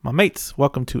My mates,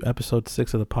 welcome to episode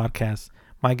 6 of the podcast.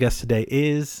 My guest today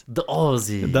is The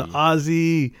Aussie. The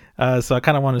Aussie. So I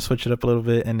kind of want to switch it up a little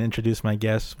bit and introduce my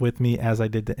guest with me as I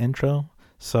did the intro.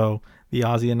 So the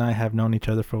Aussie and I have known each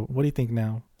other for, what do you think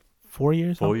now? 4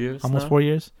 years? 4 years Almost now? 4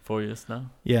 years? 4 yeas now.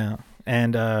 Yeah.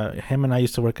 And him and I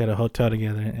used to work at a hotel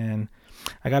together. And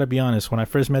I got to be honest, when I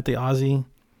first met the Aussie,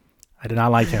 I did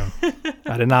not like him.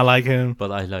 I did not like him.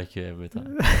 But I like you every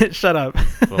time. Shut up.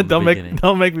 From the beginning.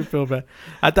 Don't make me feel bad.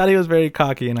 I thought he was very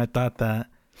cocky, and I thought that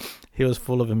he was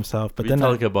full of himself. But we then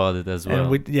talk about it as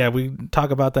well. And we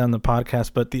talk about that on the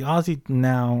podcast. But the Aussie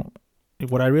now,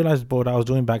 what I realized about what I was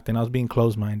doing back then, I was being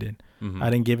closed-minded. Mhm.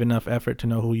 I didn't give enough effort to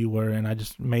know who you were, and I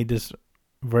just made this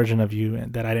version of you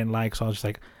that I didn't like. So I was just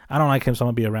like, I don't like him, so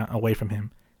I'm gonna be away from him.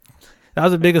 That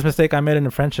was the biggest mistake I made in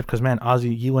a friendship. Because man,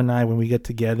 Aussie, you and I, when we get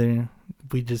together,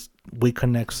 we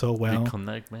connect so well. We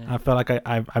connect, man. I felt like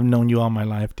I've known you all my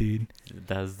life, dude.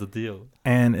 That's the deal.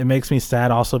 And it makes me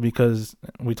sad also because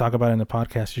we talk about it in the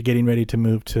podcast. You're getting ready to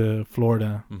move to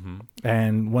Florida. Mm-hmm.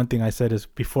 And one thing I said is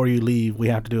before you leave, we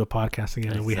have to do a podcast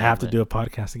together. Exactly. We have to do a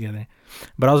podcast together.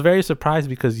 But I was very surprised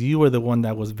because you were the one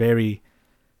that was very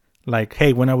like,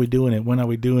 hey, when are we doing it? When are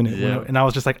we doing it? Yeah. And I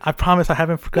was just like, I promise I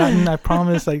haven't forgotten. I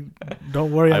promise. Like,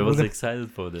 don't worry. I was excited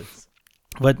for this.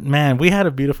 But man, we had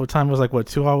a beautiful time. It was like,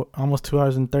 what, almost 2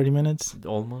 hours and 30 minutes?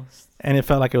 Almost. And it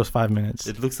felt like it was 5 minutes.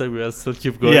 It looks like we are still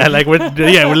keep going. Yeah, like we're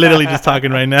literally just talking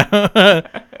right now.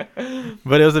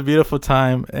 But it was a beautiful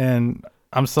time, and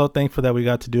I'm so thankful that we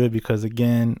got to do it because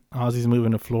again, Aussie's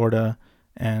moving to Florida,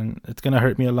 and it's gonna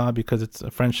hurt me a lot because it's a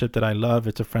friendship that I love.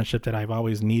 It's a friendship that I've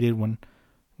always needed when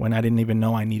I didn't even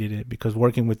know I needed it. Because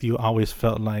working with you always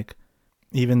felt like,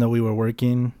 even though we were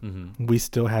working, Mm-hmm. we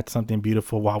still had something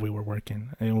beautiful while we were working.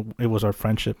 And it was our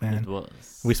friendship, man. It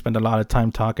was. We spend a lot of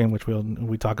time talking, which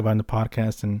we talk about in the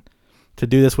podcast. And to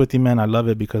do this with you, man, I love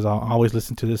it because I'll always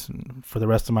listen to this for the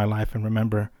rest of my life and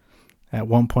remember at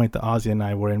one point the Aussie and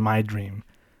I were in my dream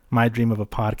of a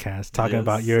podcast, talking Yes,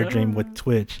 about your dream with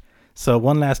Twitch. So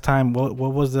one last time, what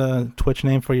was the Twitch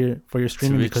name for your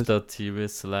streaming?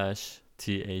 Twitch.tv/THE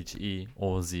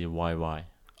OZYY.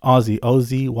 Aussie,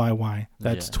 OZYY.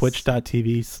 That's Yes.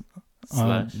 twitch.tv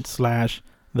Slash.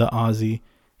 the Aussie.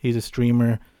 He's a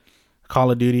streamer. Call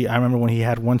of Duty. I remember when he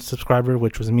had 1 subscriber,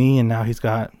 which was me, and now he's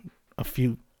got a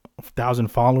few thousand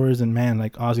followers. And man,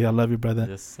 like Aussie, I love you, brother.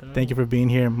 Yes, sir. Thank you for being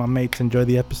here. My mates, enjoy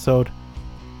the episode.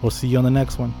 We'll see you on the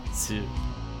next one. See you.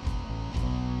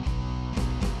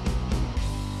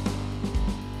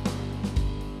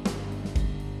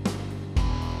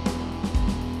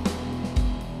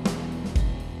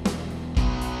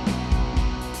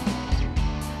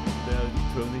 They are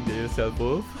turning themselves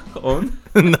off on.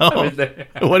 No.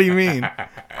 What do you mean?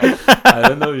 I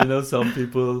don't know. You know, some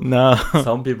people. No.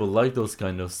 Some people like those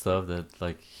kind of stuff that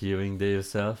like hearing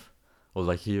themselves or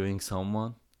like hearing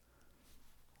someone.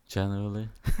 Generally,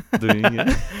 doing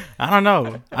it. I don't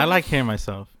know. I like hearing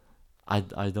myself. I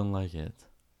don't like it.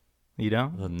 You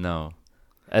don't? No,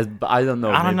 but I don't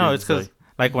know. I don't maybe know. It's because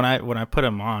like when I put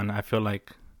them on, I feel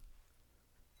like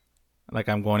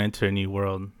I'm going into a new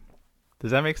world.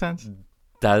 Does that make sense?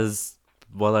 that is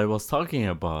what I was talking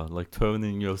about, like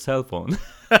turning your cell phone.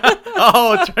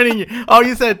 Oh,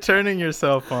 you said turning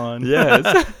yourself on. Yes.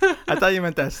 I thought you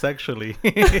meant that sexually.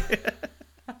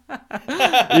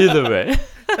 Either way.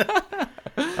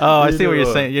 Oh, I see what you're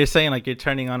Either saying. You're saying like you're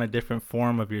turning on a different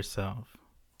form of yourself.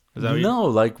 Is that what No,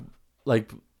 like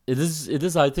it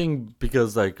is. I think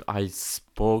because like I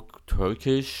spoke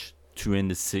Turkish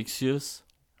 26 years,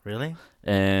 Really?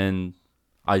 and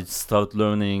I started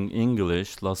learning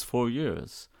English last 4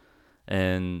 years,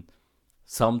 and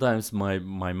sometimes my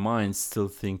mind still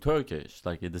think Turkish,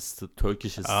 like it is still,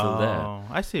 Turkish is still there. Oh,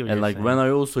 I see what And you're like saying. when I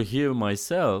also hear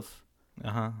myself,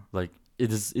 Uh-huh. like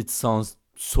it sounds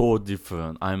so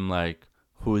different. I'm like,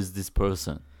 who is this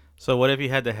person? So what if you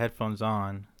had the headphones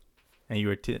on and you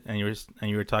were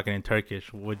talking in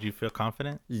Turkish? Would you feel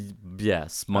confident?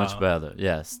 Yes, much Oh. better.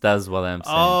 Yes, that's what I'm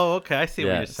saying. Oh, okay. I see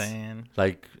what you're Yes. saying.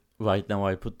 Like right now,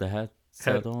 I put the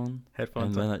headset on,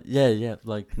 Headphones and on. when yeah,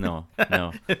 like no,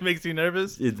 It makes you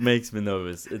nervous? it makes me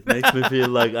nervous. It makes me feel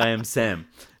like I am Sam.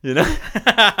 You know?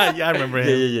 Yeah, I remember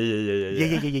him.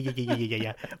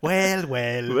 Yeah.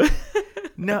 Well.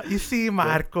 No, you see,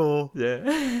 Marco. Yeah.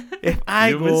 If I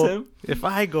You miss him?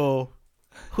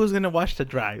 who's gonna watch the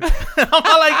drive?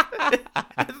 I'm like,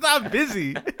 it's not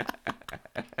busy.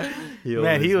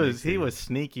 Man, he was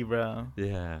sneaky, bro.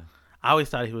 Yeah. I always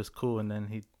thought he was cool, and then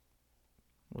he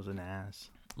was an ass.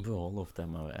 Bro, all of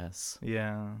them are ass.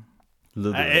 Yeah.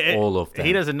 Literally, all of them.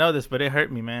 He doesn't know this, but it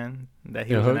hurt me, man. That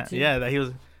he It was hurt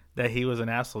you? that he was an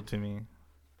asshole to me.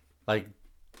 Like,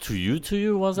 To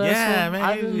you was Yeah, asshole? man.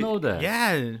 I didn't know that.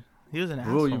 Yeah, he was an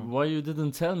Bro, asshole. why you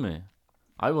didn't tell me?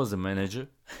 I was a manager.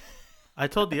 I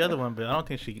told the other one, but I don't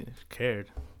think she cared.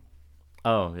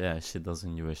 Oh yeah, she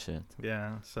doesn't give a shit.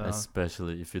 Yeah, so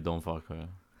Especially if you don't fuck her.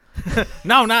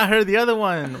 no, not her. The other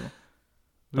one.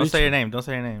 Don't Which say her one? name. Don't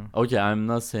say her name. Okay, I'm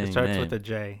not It saying starts name. with a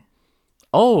J.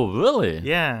 Oh really?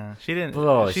 Yeah, she didn't.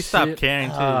 Bro, she stopped caring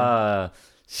too.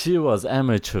 She was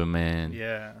amateur, man.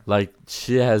 Yeah. Like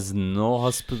she has no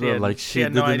hospital. had- Like she she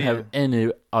had no didn't have idea.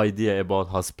 any idea about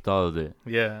hospitality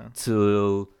Yeah.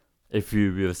 till a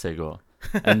few years ago,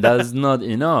 and that's not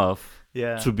enough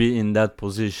Yeah. to be in that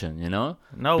position. You know?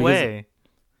 No because-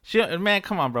 way. Man,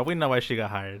 come on, bro. We know why she got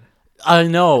hired. I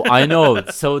know.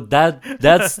 So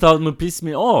that started to piss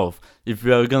me off. If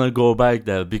we are gonna go back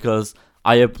there, because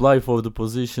I applied for the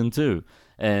position too,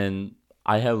 and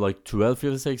I have like 12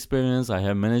 years experience. I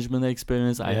have management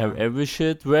experience. I have Yeah. every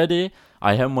shit ready.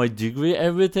 I have my degree,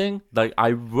 everything. Like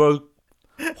I worked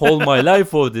whole my life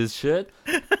for this shit,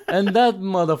 and that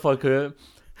motherfucker,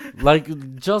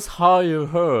 like, just hire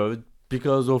her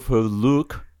because of her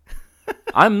look.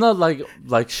 I'm not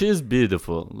like she's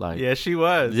beautiful. Like Yeah, she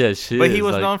was. yeah, she. But is, he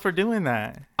was like, known for doing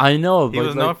that. I know, He but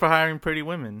was like, known for hiring pretty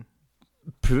women.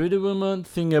 Pretty Women.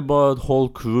 Think about whole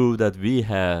crew that we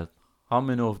had. How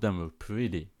many of them were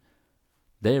pretty?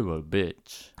 They were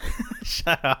bitch.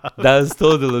 Shut up. That's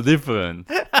totally different.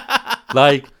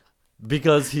 Like,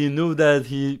 because he knew that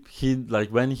he like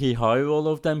when he hired all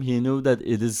of them, he knew that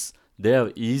they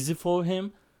are easy for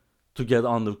him to get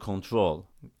under control.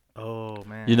 Oh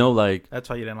man. You know, like, That's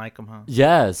why you didn't like him, huh?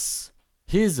 yes,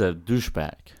 he's a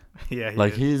douchebag. Yeah.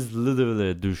 Like is. he's literally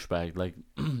a douchebag. Like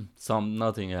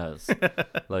nothing else.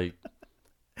 Like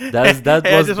that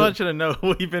Hey, I was. just want you to know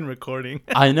we've been recording.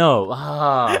 I know.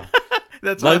 Ah.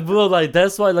 That's Like why. bro, like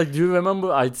that's why. Like, do you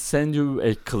remember I sent you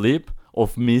a clip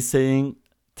of me saying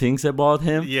things about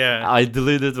him? Yeah. I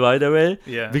deleted right away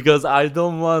Yeah. because I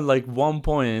don't want like one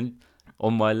point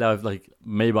on my life, like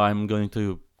maybe I'm going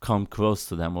to come close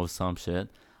to them or some shit.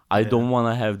 I Yeah. don't want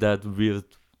to have that weird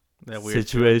That weird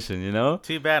situation, you know?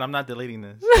 Too bad I'm not deleting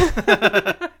this.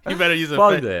 You better use a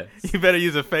Fuck fake. that. You better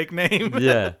use a fake name.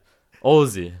 Yeah.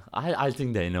 Ozzy. I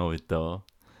think they know it though.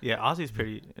 Yeah, Ozzy's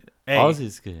pretty. Hey,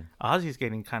 Ozzy's good. Ozzy's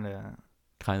getting kind of.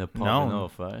 Kind of popping Known.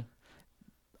 off, right?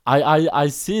 I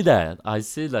see that. I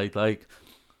see like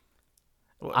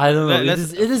I don't know.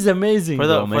 It is amazing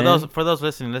though, man. For those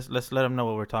listening, let's let them know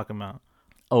what we're talking about.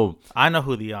 Oh, I know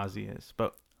who the Ozzy is,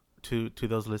 but to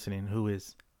those listening, who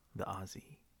is the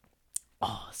Ozzy?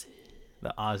 Ozzy.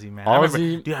 The Ozzy man.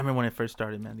 Ozzy- I remember when it first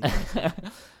started, man. The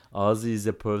Ozzy. Ozzy is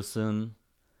a person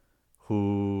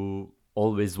who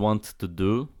always wanted to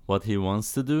do what he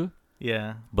wants to do,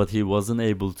 Yeah. but he wasn't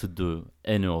able to do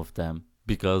any of them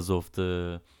because of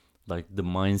the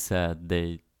mindset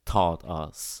they taught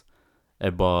us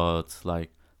about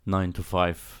like 9 to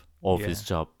 5 office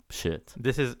job shit.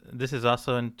 This is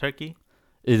also in Turkey.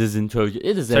 It is in Turkey.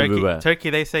 It is everywhere.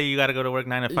 Turkey, they say you got to go to work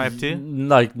 9 to 5 too.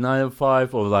 Like 9 to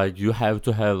 5, or like you have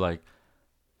to have like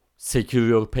secure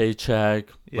your paycheck,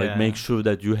 like Yeah. make sure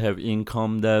that you have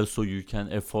income there so you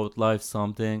can afford life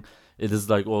something. It is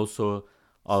like also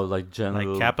our like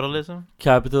general Like capitalism.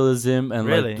 capitalism and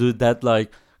Really? like do that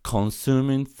like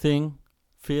consuming thing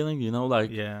feeling, you know, like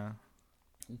Yeah.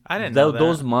 I didn't know that.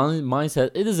 those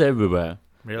mindset. It is everywhere.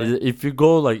 Really? If you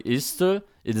go like Easter,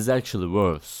 it is actually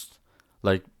worse.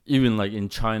 Like even like in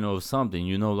China or something,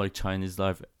 you know, like Chinese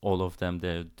life, all of them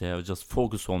they are just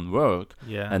focused on work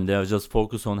Yeah. and they are just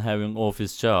focused on having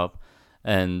office job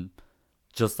and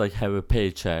just like have a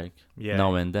paycheck yeah.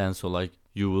 now and then. So like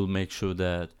you will make sure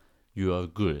that you are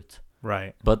good.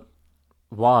 Right. But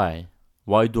why?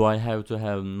 Why do I have to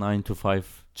have 9 to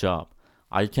 5 job?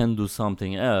 I can do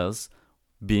something else,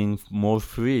 being more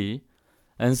free,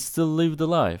 and still live the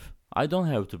life. I don't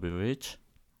have to be rich.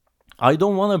 I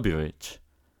don't want to be rich.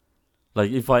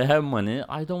 Like if I have money,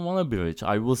 I don't want to be rich.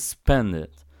 I will spend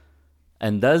it.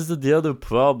 And that's the other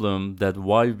problem, that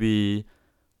why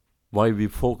we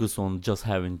focus on just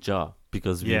having job,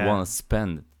 because we Yeah. want to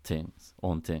spend things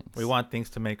on things. We want things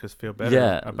to make us feel better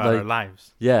Yeah, about like- our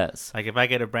lives. Yes. Like if I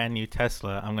get a brand new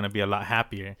Tesla, I'm gonna be a lot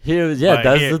happier. Here, yeah, But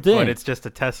that's here- the thing. But it's just a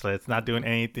Tesla. It's not doing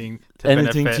anything to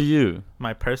Anything benefit to you.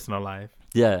 my personal life.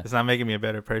 Yeah. It's not making me a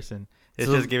better person. It's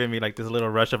So- just giving me like this little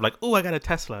rush of like, oh, I got a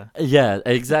Tesla. Yeah,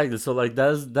 exactly. So like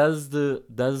that's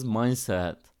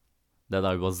mindset that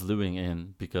I was living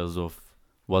in because of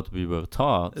what we were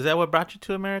taught. Is that what brought you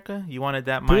to America? You wanted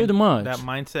that Pretty much. that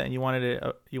mindset, and you wanted it.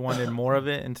 You wanted more of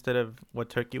it instead of what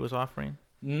Turkey was offering.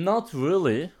 Not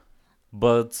really,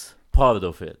 but part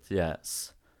of it,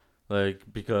 yes. like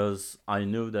because I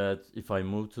knew that if I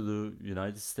move to the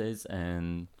United States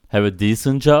and have a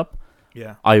decent job,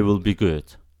 Yeah. I will be good.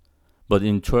 But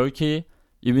in Turkey,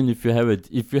 even if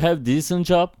you have decent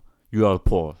job, you are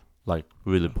poor, like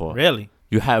really poor. Really?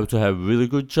 You have to have really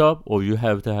good job, or you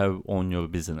have to have own your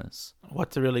business,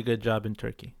 What's a really good job in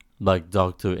Turkey? like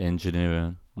doctor,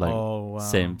 engineer, like Oh, wow.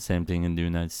 same thing in the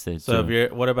United States. So too.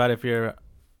 what about if you're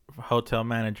a hotel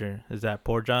manager? Is that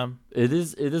poor job? It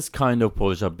is kind of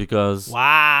poor job because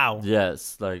Wow. yes,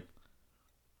 like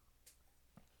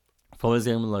for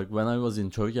example, like when I was in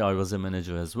Turkey, I was a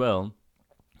manager as well.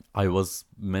 I was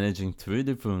managing 3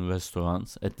 different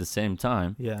restaurants at the same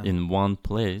time Yeah. in one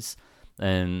place,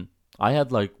 and I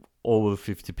had like over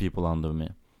 50 people under me.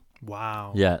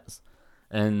 Wow. Yes,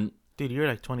 and Dude, you're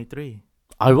like 23.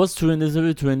 I was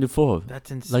 23, 24.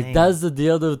 That's insane. Like that's the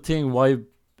other thing why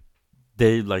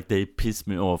they piss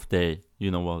me off. You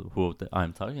know who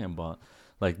I'm talking about.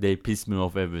 Like they piss me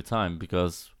off every time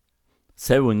because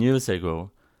 7 years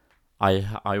ago,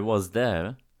 I was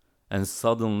there, and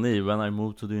suddenly when I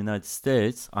moved to the United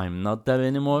States, I'm not there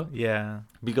anymore Yeah.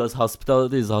 because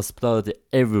hospitality is hospitality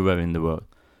everywhere in the world,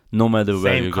 no matter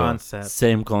where Same you concept. go.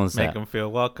 Same Make concept. them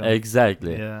feel welcome.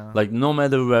 Exactly. Yeah. Like no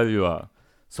matter where you are.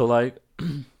 So like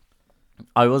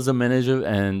I was a manager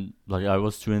and like I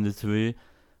was 23,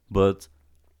 but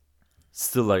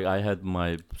still like I had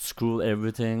my school,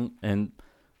 everything, and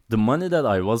the money that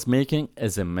I was making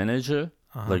as a manager,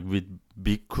 like with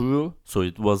big crew, so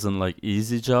it wasn't like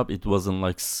easy job, it wasn't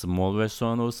like small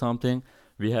restaurant or something.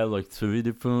 We had like 3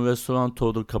 different restaurant,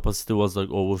 total capacity was like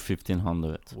over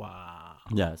 1,500. Wow.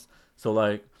 Yes. So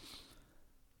like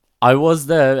I was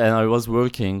there and I was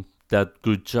working that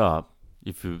good job.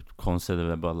 If you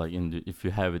consider about like if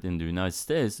you have it in the United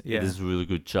States, Yeah. it is a really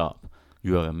good job.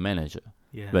 You are a manager.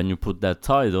 Yeah. When you put that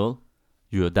title,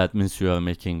 that means you are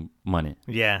making money,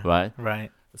 Yeah. right?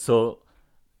 Right. So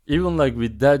even like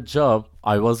with that job,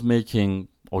 I was making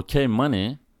okay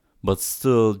money, but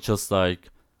still just like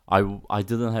I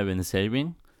didn't have any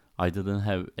saving. I didn't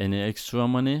have any extra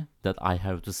money that I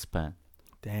have to spend.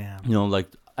 Damn. You know, like,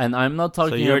 and I'm not So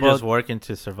talking you're about just working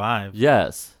to survive.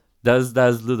 yes. That's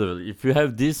literally. If you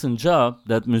have decent job,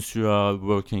 that means you are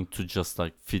working to just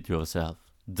like feed yourself.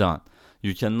 Done.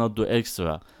 You cannot do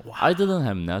extra. Wow. I didn't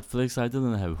have Netflix. I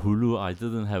didn't have Hulu. I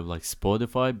didn't have like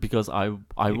Spotify because I You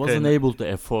wasn't couldn't- able to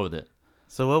afford it.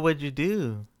 So what would you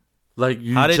do? Like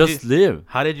you How did just live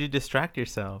How did you distract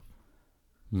yourself?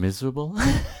 miserable.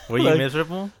 Were you Like-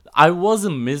 miserable? I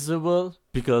wasn't miserable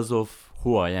because of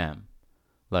who I am.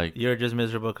 Like You're just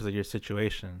miserable because of your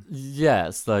situation.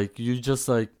 yes, like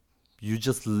you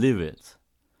just live it.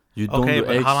 You don't Okay, do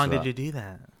but extra. how long did you do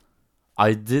that?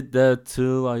 I did that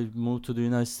till I moved to the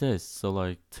United States. So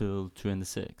like till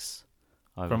 26.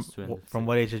 I was 26. From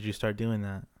what age did you start doing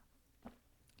that?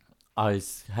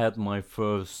 Had my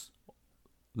first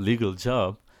legal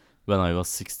job when I was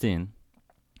 16.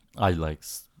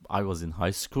 I was in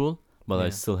high school, but I Yeah.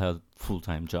 still had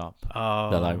full-time job. Oh,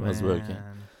 That I was working.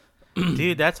 man.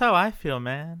 Dude, that's how I feel,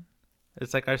 man.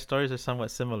 It's like our stories are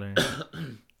somewhat similar.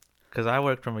 Because I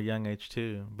worked from a young age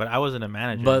too, but I wasn't a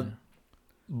manager.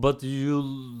 But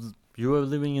you were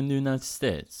living in the United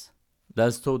States.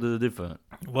 That's totally different.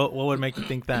 What would make you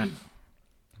think that?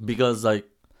 Because like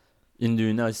in the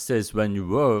United States, when you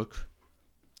work,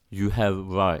 you have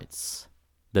rights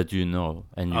that you know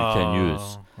and you can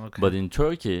use. Okay. But in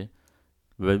Turkey,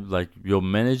 when like your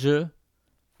manager,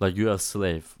 like you are a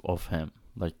slave of him.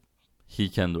 Like he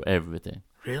can do everything.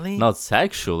 Really? Not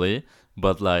sexually,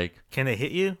 but like Can they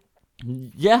hit you?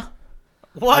 yeah.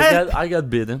 What? I got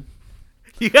beaten.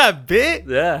 You got bit?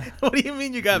 Yeah. What do you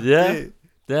mean you got Yeah. bit?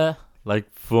 Yeah. Like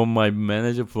from my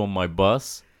manager, from my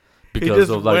boss. He Because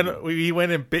just of like he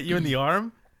went and bit you in the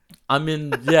arm? I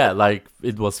mean, yeah, like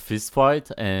it was fist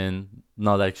fight and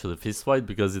not actually fist fight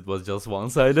because it was just one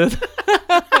sided.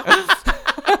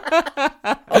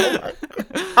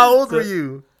 How old were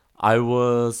you? I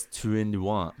was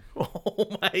 21.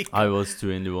 Oh my god. I was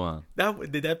 21.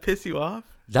 Did that piss you off?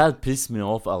 That pissed me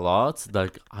off a lot.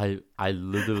 Like I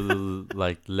literally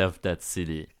like left that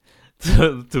city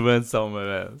to went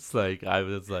somewhere else. Like I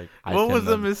was like, What was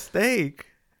the cannot- mistake?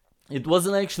 It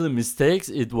wasn't actually mistakes.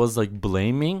 It was like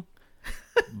blaming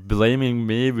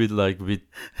me with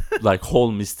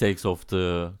whole mistakes of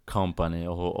the company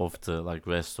or of the like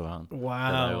restaurant that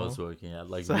I Wow. was working at.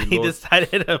 Like So we he lost-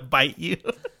 decided to bite you.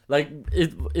 like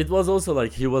it was also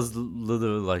like he was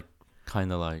literally like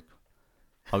kind of like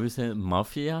how you say it?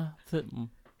 Mafia. He was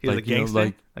a Like, you know,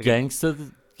 gangster. like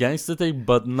gangster thing,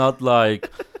 but not like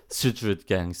street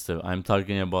gangster. I'm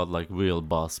talking about like real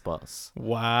boss.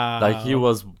 Wow. Like he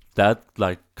was that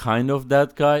like kind of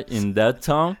that guy in that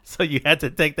town. So you had to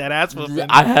take that ass whooping.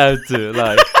 I had to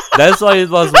like. That's why it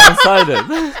was one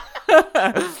sided.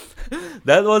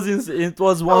 It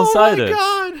was one sided.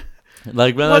 Oh my god.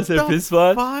 Like when What I say the fist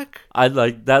fight, fuck? I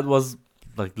like that was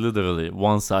like literally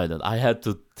one sided. I had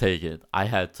to take it. I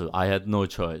had no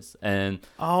choice. And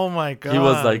Oh my god. He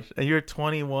was like- and you're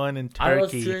 21 in I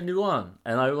was Turkey. 21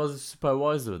 and I was a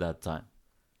supervisor that time.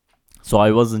 So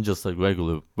I wasn't just like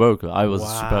regular worker. I was a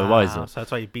Wow. supervisor. So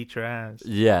that's why you beat your ass.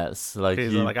 Yes, like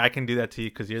He's he- like, I can do that to you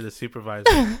because you're the supervisor.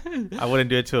 I wouldn't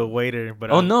do it to a waiter, but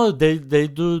Oh no, they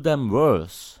do them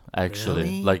worse actually.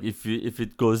 Really? Like if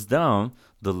it goes down,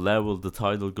 the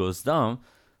title goes down,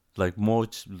 like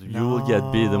you will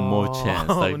get beaten more chance.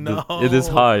 Like No. it is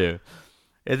higher.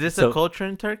 Is this So- a culture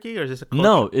in Turkey or is this a culture?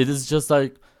 No, it is just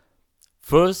like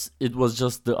first it was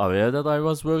just the area that I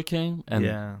was working and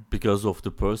yeah. because of the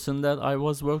person that I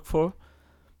was work for,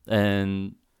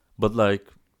 but like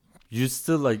you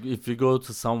still like if you go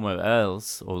to somewhere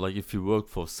else or like if you work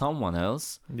for someone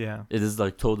else, Yeah. it is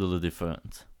like totally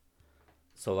different.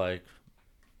 So like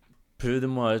pretty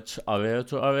much area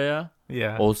to area,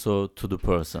 Yeah. also to the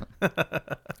person.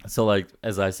 So like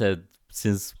as I said,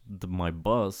 since my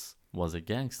boss was a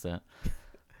gangster,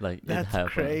 like it That's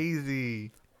happened.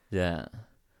 crazy. Yeah.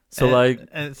 So and, like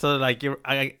and so like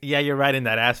you're right in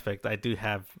that aspect. I do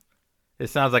have. It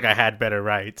sounds like I had better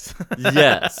rights.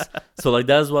 yes. So like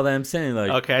that's what I'm saying. Like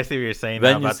Okay, I see what you're saying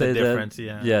when now you about say the difference.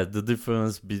 that, Yeah. the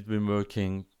difference between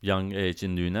working young age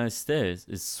in the United States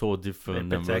is so different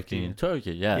They than protect working you. in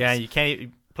Turkey. Yes. Yeah, you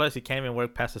can't. Plus, you can't even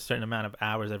work past a certain amount of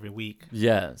hours every week.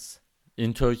 Yes.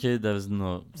 In Turkey, there's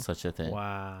no such a thing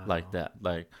Wow. like that.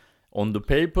 Like on the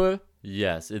paper,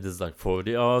 yes, it is like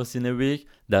 40 hours in a week.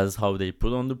 That's how they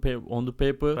put on the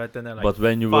paper. But then they're like, But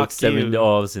when you work "Fuck 70 you."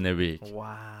 hours in a week,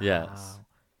 Wow. Yes.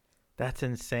 That's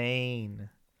insane.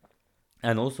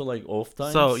 and also like off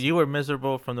times. So you were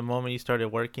miserable from the moment you started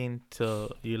working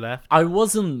till you left, I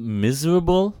wasn't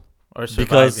miserable or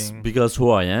because surviving? who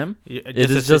I am. Just it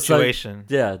a is just like- situation.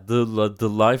 Yeah, the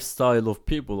lifestyle of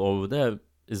people over there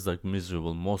is like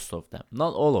miserable. Most of them,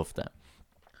 not all of them.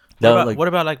 What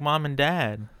about like mom and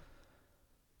dad?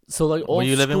 So like Were old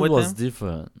you living school with was them?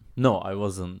 different. No, I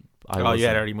wasn't. Oh, you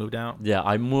had already moved out. Yeah,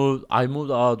 I moved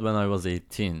out when I was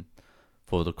 18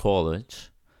 for the college,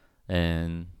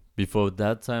 and before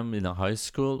that time in a high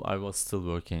school, I was still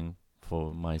working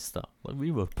for my stuff. Like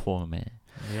we were poor, man.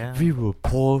 Yeah. We were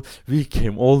poor. We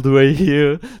came all the way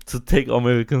here to take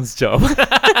Americans' job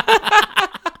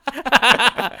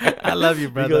I love you,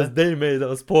 brother. because they made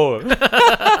us poor.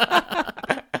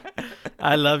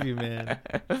 I love you, man.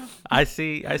 I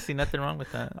see nothing wrong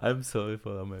with that. I'm sorry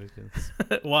for Americans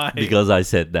Why? because I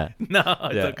said that. No,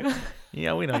 it's Yeah. okay.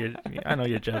 Yeah, we know you're. I know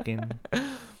you're joking.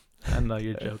 I know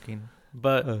you're joking.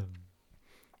 But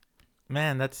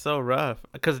man, that's so rough.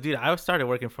 Cause dude, I started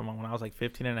working from when I was like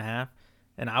 15 and a half,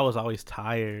 and I was always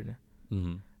tired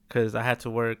Mm-hmm. because I had to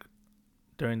work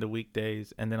during the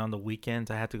weekdays, and then on the weekends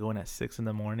I had to go in at 6 in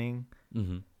the morning.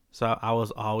 Mm-hmm. So I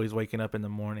was always waking up in the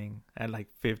morning at like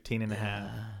 15 and a half.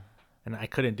 And I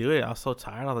couldn't do it. I was so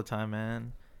tired all the time,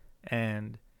 man.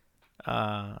 And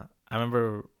I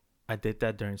remember I did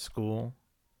that during school,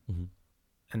 Mm-hmm.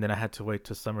 and then I had to wait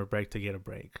till summer break to get a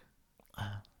break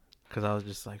because I was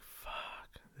just like, fuck,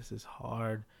 this is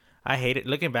hard. I hate it.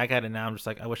 Looking back at it now, I'm just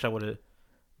like, I wish I would have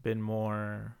been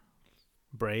more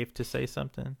brave to say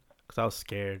something because I was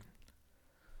scared.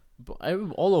 But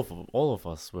all of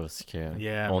us were scared.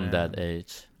 Yeah, on man. that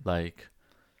age, like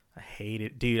I hate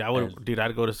it, dude. And-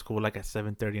 I'd go to school like at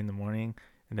 7:30 in the morning,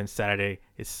 and then Saturday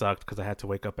it sucked because I had to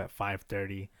wake up at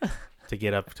 5:30 to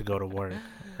get up to go to work,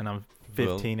 and I'm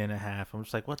 15 and a half. I'm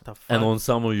just like, what the fuck? and on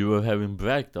summer you were having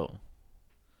break though.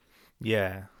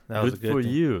 Yeah, that was Good a good for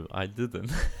thing. you. I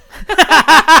didn't.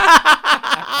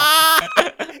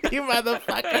 You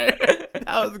motherfucker.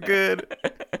 That was good.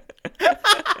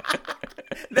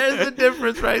 There's a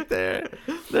difference right there.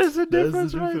 There's a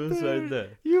difference, right there.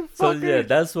 You So fucker. yeah,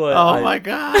 that's why. Oh my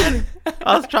god.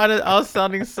 I was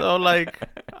sounding so like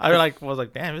I was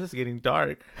like, damn, this is getting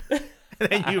dark. And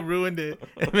then you ruined it.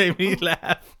 It made me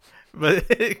laugh. But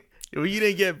you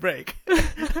didn't get break.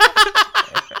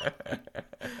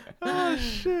 Oh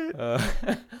shit.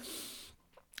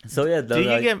 So yeah, Do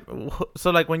you get so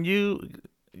like when you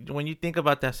think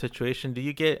about that situation, do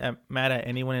you get mad at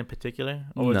anyone in particular,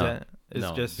 or No. it's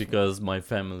no, just because my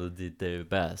family did their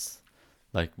best.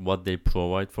 Like what they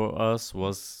provide for us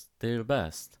was their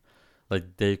best.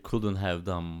 Like they couldn't have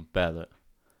done better.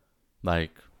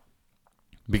 Like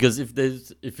Because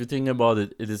if you think about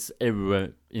it, it is everywhere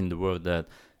in the world that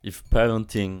if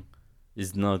parenting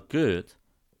is not good,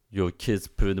 your kids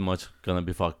pretty much gonna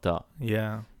be fucked up.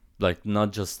 Yeah. Like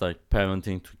not just like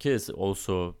parenting to kids,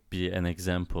 also be an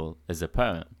example as a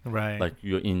parent. Right. Like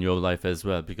you're in your life as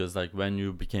well. Because like when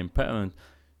you became parent,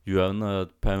 you are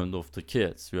not parent of the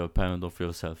kids. You are parent of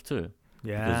yourself too.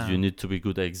 Yeah. Because you need to be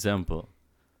good example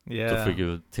to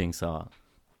figure things out.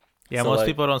 Yeah, So, most like-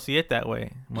 people don't see it that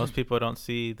way. Most people don't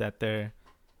see that they're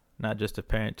not just a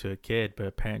parent to a kid, but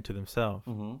a parent to themselves.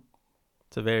 Mm-hmm.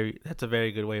 That's a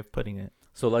very good way of putting it.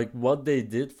 So like what they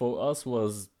did for us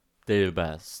was their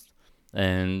best.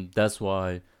 And that's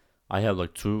why I have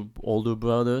like 2 older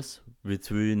brothers. We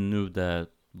knew that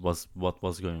was what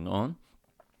was going on.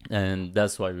 And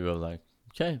that's why we were like,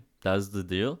 okay, that's the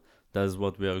deal. That's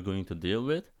what we are going to deal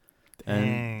with.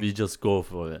 And we Dang. just go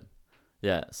for it.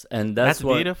 Yes. And That's that's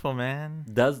what beautiful, man.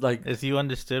 that's like Is you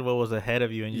understood what was ahead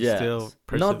of you and you yes. still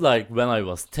Not like when I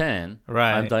was 10.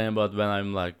 right. I'm talking about when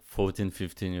I'm like 14,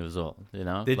 15 years old, you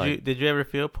know? Did you ever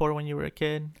feel poor when you were a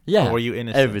kid? Yeah. Or were you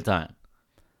innocent? Every time.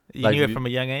 You like knew it we- from a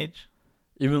young age?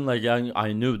 Even like young,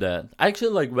 I knew that.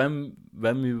 Actually, like when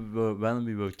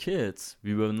we were kids,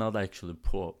 we were not actually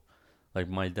poor. Like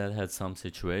my dad had some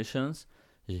situations.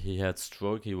 He had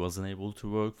stroke. He wasn't able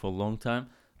to work for a long time.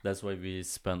 That's why we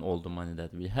spent all the money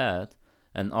that we had.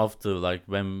 And after like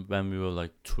when we were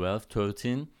like 12,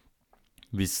 13,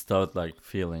 we start like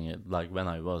feeling it. Like when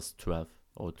I was 12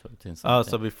 or 13. Something. Oh,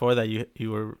 so before that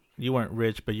you weren't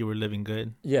rich, but you were living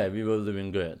good. Yeah, we were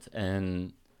living good.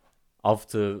 And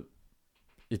after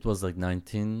it was like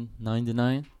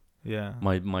 1999. Yeah.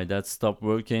 My dad stopped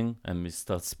working and we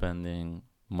start spending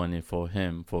money for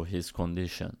him for his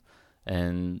condition.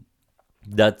 And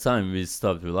that time we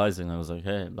stopped realizing, I was like,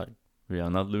 hey, like we are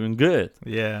not doing good.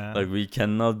 Yeah. Like we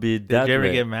cannot be that Did you ever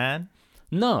way. get mad?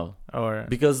 No, Or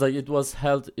because like it was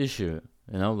health issue,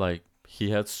 you know, like he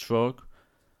had stroke.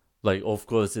 Like of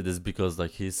course it is because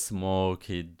like he smoke,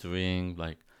 he drink,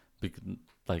 like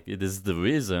like it is the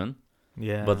reason.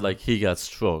 yeah. But like he got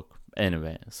stroke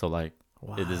anyway, so like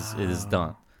wow. it is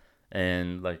done.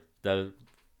 And like that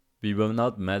we were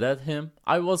not mad at him.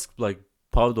 I was like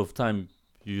part of time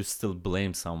you still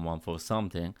blame someone for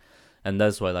something, and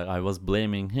that's why like I was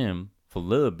blaming him for a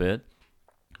little bit,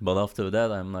 but after that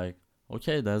I'm like,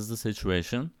 okay, that's the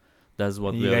situation, that's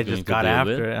what You we are guys going just to got deal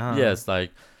after with. it, huh? Yes,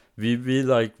 like we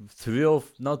like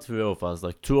not three of us,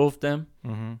 like 2 of them,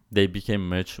 Mm-hmm. they became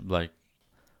much like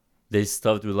they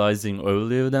started realizing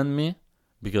earlier than me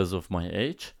because of my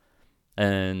age,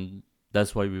 and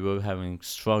that's why we were having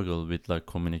struggle with like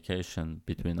communication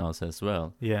between us as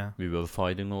well. Yeah. We were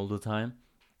fighting all the time,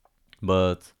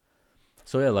 but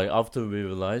so yeah, like after we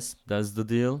realized that's the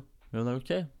deal, we were like,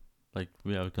 okay, like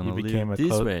we are gonna live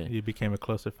this way. You became a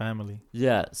closer family.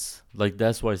 Yes, like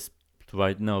that's why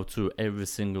right now too, every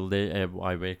single day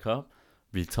I wake up,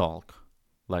 we talk.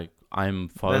 Like I'm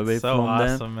far That's away so from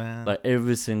them. awesome, man. Like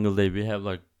every single day we have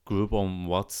like group on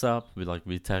WhatsApp.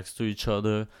 We text to each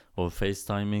other or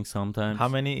FaceTiming sometimes. How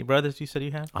many brothers you said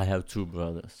you have? I have 2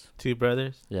 brothers. 2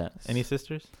 brothers? Yes. Any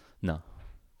sisters? No.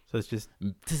 So it's just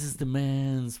This is the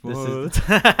man's this world.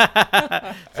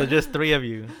 is so just 3 of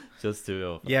you. Just 2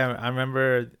 of us. Yeah, I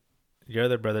remember your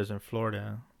other brother's in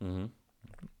Florida. Mm-hmm.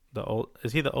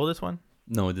 Is he the oldest one?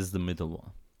 No, this is the middle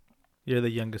one. You're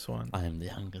the youngest one. I am the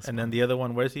youngest. And one. then the other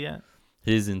one, where's he at?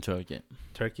 He's in Turkey.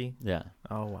 Turkey? Yeah.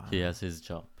 Oh wow. He has his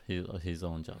job. His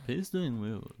own job. He's doing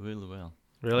really well.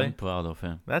 Really? I'm proud of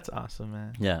him. That's awesome,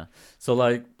 man. Yeah. So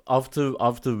like after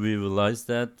we realized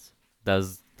that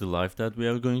that's the life that we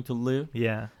are going to live,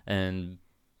 Yeah. and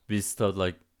we start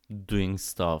like doing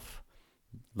stuff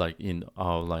like in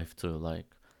our life too, like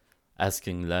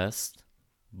asking less,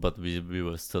 but we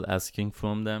were still asking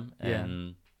from them. Yeah.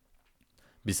 And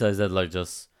besides that, like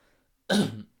just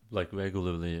like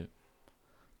regularly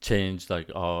change like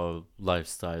our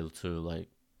lifestyle to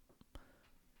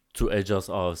adjust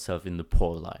ourselves in the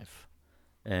poor life.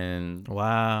 And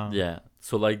Wow. yeah,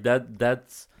 so like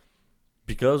that's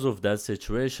because of that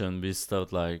situation we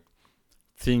start like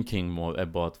thinking more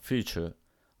about future,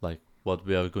 like what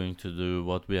we are going to do,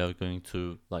 what we are going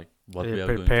to like, what It we are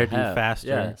going to prepared you have. faster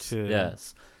Yes, to-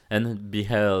 yes, and be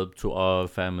help to our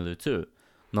family too,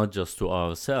 not just to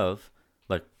ourselves,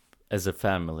 like as a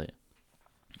family.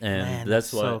 And Man,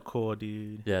 that's why so cool,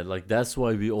 dude. yeah, like that's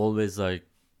why we always like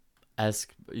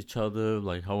ask each other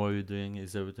like, how are you doing,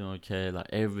 is everything okay? Like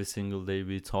every single day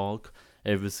we talk,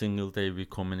 every single day we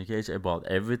communicate about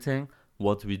everything,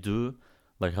 what we do,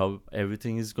 like how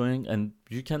everything is going. And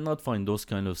you cannot find those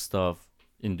kind of stuff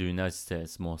in the United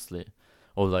States mostly,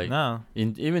 or like No.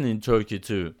 even in Turkey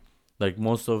too. Like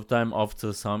most of the time after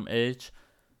some age,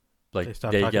 They like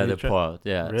stop they talking get to each other? apart.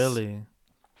 Yes. Really?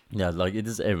 Yeah, like it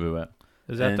is everywhere.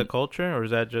 Is that the And culture, or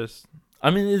is that just? I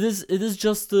mean, it is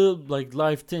just a like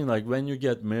life thing. Like when you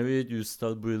get married, you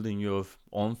start building your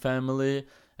own family,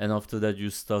 and after that, you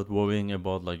start worrying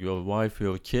about like your wife,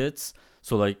 your kids.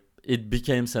 So like it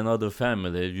becomes another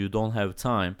family. You don't have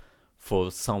time for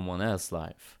someone else's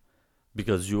life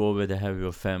because you already have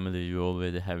your family. You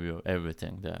already have your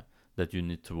everything there that you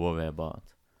need to worry about.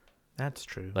 That's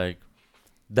true. Like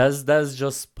that's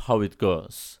just how it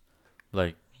goes.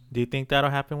 Like Do you think that'll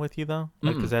happen with you though?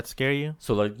 Like, does mm-mm. that scare you?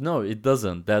 So like no, it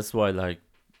doesn't. That's why like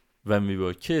when we were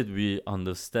a kid, we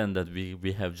understand that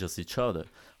we have just each other.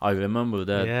 I remember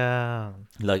that. Yeah.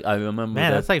 Like I remember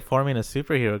Man, that. that's like forming a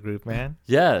superhero group, man.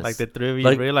 Yes. Like the three of you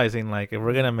Like realizing, like, if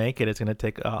we're gonna make it, it's gonna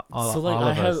take so like all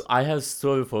I of have us. I have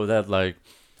story for that. Like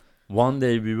one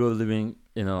day we were living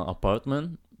in an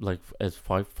apartment like as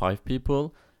five people,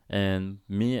 and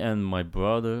me and my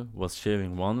brother was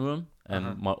sharing one room, and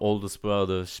Uh-huh. my oldest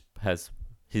brother has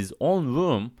his own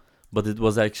room, but it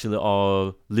was actually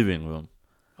our living room.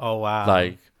 Oh wow.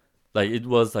 Like it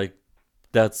was like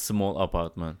that small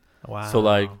apartment. Wow. So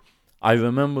like I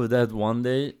remember that one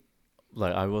day,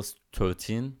 like I was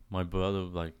 13, my brother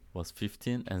like was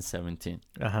 15 and 17.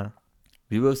 Uh-huh.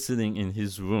 We were sitting in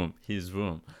his room,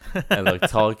 and like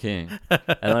talking.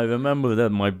 And I remember that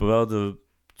my brother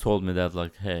told me that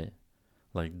like, hey,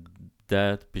 like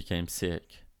dad became sick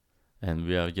and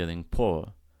we are getting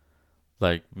poor.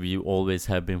 Like we always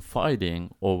have been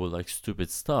fighting over like stupid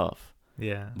stuff,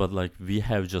 Yeah. but like we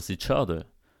have just each other.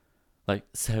 Like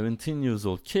 17 years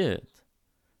old kid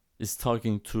is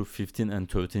talking to 15 and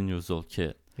 13 years old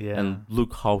kid. Yeah. And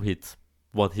look how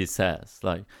what he says.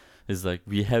 Like it's like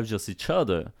we have just each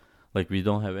other. Like we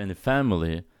don't have any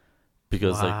family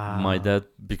because like Wow.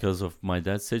 because of my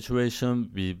dad's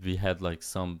situation, we had like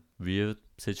some weird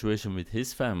situation with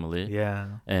his family,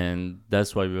 Yeah. and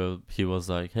that's why he was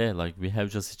like, hey, like we have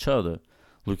just each other.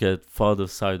 Look at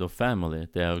father's side of family.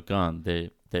 They are gone. They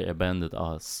abandoned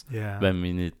us Yeah. when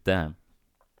we need them,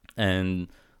 and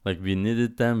like we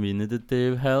needed them, we needed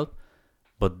their help,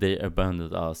 but they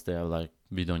abandoned us. They are like,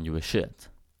 we don't give a shit.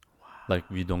 Like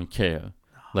we don't care.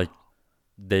 Like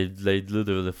they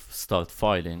literally start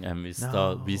fighting, and we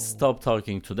No. stopped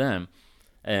talking to them,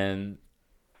 and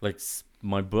like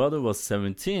my brother was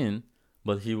 17,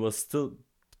 but he was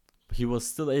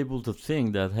still able to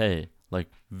think that, hey, like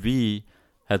we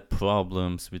had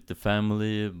problems with the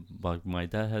family, like my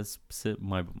dad has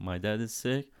my dad is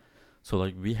sick, so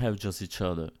like we have just each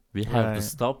other, we have to Right.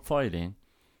 stop fighting.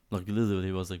 Like literally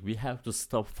he was like, we have to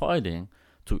stop fighting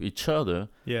to each other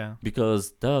Yeah.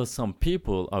 because there are some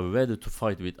people are ready to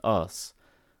fight with us.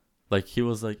 Like he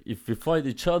was like, if we fight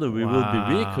each other we will be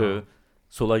weaker, Wow.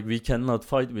 so like we cannot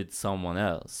fight with someone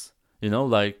else,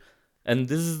 like. And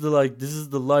this is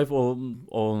the life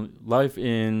or life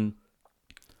in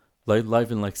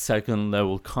like second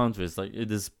level countries. Like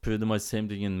it is pretty much same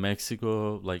thing in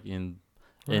Mexico, like in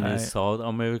any Right. South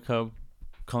America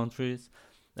countries.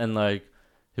 And like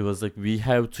he was like, we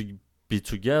have to be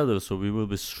together so we will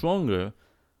be stronger,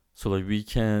 so like we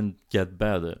can get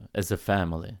better as a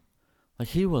family. Like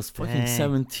he was fucking Dang.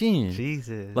 17.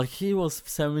 Jesus. Like he was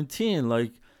 17.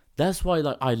 Like that's why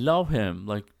like I love him.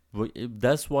 Like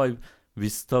that's why we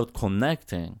start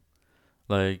connecting.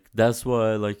 Like that's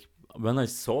why like when I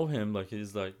saw him, like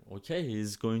he's like, okay,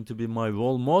 he's going to be my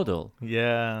role model.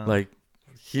 Yeah. Like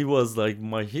he was like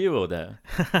my hero there.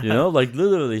 Like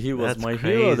literally he was That's my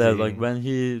hero there. Like crazy. when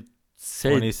he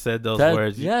said When he said those that,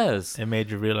 words, yes. it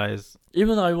made you realize.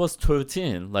 Even I was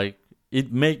 13. Like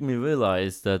it made me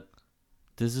realize that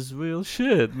this is real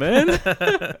shit, man.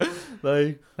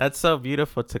 Like That's so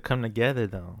beautiful to come together,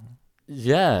 though.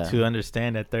 yeah. To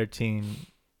understand at 13.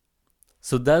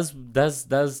 So that's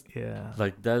Yeah.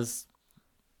 like that's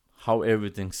how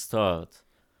everything starts.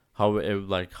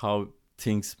 How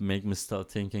things make me start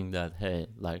thinking that, hey,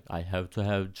 like I have to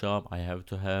have job, I have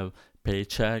to have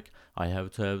paycheck, I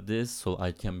have to have this so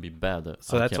I can be better.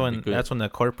 So I can be good. that's when the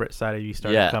corporate side of you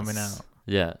started coming out.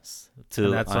 Yes.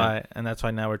 And that's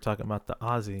why now we're talking about the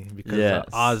Aussie, because Yes.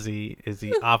 the Aussie is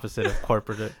the opposite of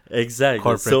corporate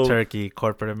Exactly. So Turkey,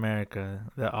 corporate America.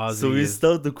 The Aussie. so we is,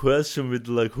 start the question with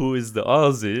like, who is the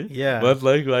Aussie? Yeah. But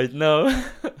like right now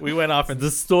we went off and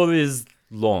the story is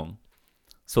long.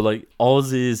 So like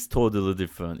Aussie is totally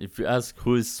different. If you ask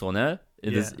who is Soner,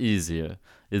 it is Yeah. easier.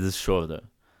 It is shorter.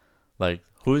 Like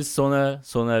who is Soner?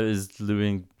 Soner is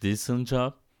living decent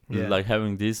job, Yeah. like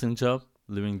having decent job,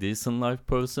 living decent life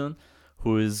person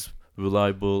who is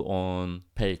reliable on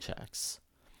paychecks.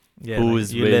 yeah, Who like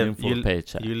is you waiting live, for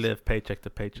paycheck. You live paycheck to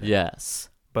paycheck. Yes.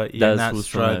 But you're That's not who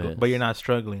Soner But you're is. not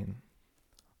struggling.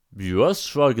 You are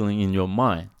struggling in your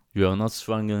mind. You are not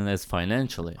struggling as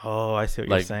financially. Oh, I see what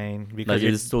Like- you're saying. Like Because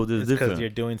it's totally it's because different. you're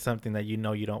doing something that you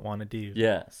know you don't want to do.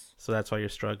 Yes. So that's why you're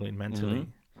struggling mentally.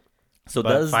 So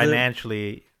but that's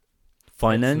financially,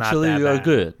 financially that you are bad.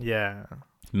 good. yeah.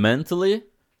 Mentally,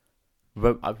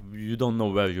 you don't know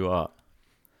where you are.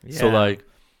 Yeah. So like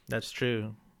that's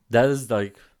true.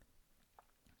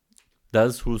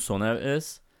 that's who Soner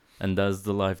is, and that's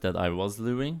the life that I was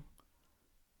living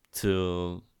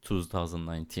till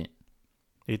 2019.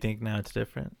 You think now it's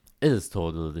different? It is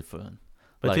totally different.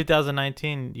 But Like-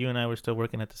 2019, you and I were still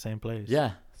working at the same place.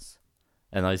 Yes.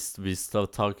 And we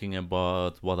start talking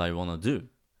about what I wanna do.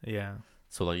 Yeah.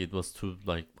 So like it was too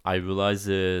like I realized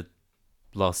it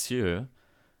last year,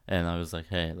 and I was like,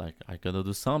 hey, like I gotta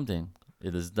do something.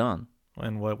 It is done.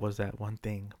 And what was that one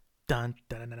thing? Dun,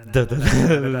 dun, dun, dun, Dun, dun, dun,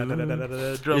 dun, dun, dun, dun, dun, dun,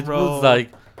 dun, drum It roll. was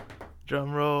like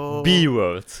Drum roll. B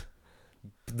word.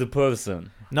 The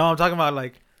person. No, I'm talking about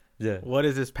like, Yeah. what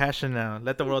is this passion now?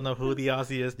 Let the world know who the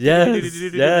Aussie is. Yes.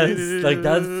 Like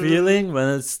that feeling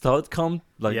when it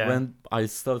Yeah. when I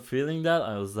start feeling that,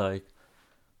 I was like,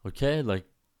 okay, like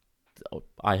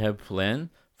I have plan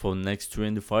for next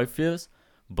 25 years,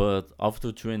 but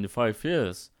after 25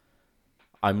 years,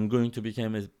 I'm going to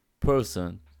become a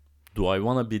person. Do I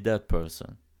want to be that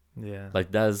person? Yeah.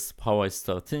 Like that's how I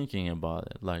start thinking about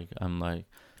it. Like I'm like,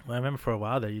 Well, I remember for a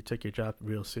while there, you took your job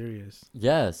real serious.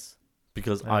 yes,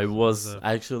 because I was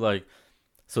actually like,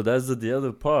 so that's the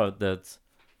other part that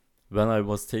when I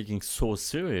was taking so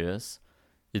serious,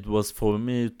 it was for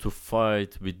me to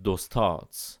fight with those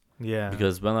thoughts. Yeah.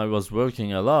 Because when I was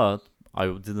working a lot, I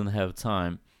didn't have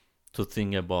time to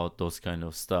think about those kind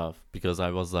of stuff because I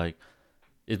was like,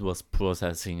 it was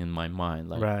processing in my mind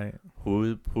like right.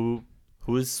 who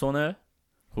is Soner,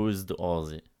 who is the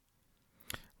Aussie.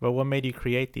 But what made you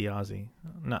create the Aussie?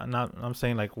 Not. I'm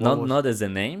saying like what was, Not as a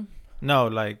name. no,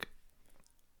 like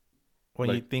when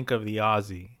you Like- think of the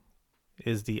Aussie,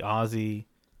 is the Aussie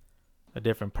a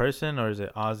different person or is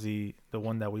it Aussie the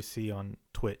one that we see on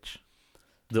Twitch?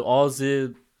 The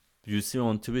Aussie you see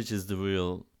on Twitch is the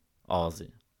real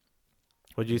Aussie.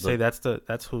 Would you say that's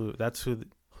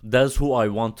That's who I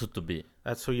wanted to be.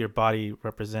 your body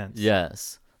represents?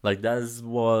 Yes. Like that's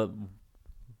why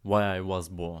I was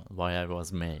born, why I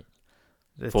was made.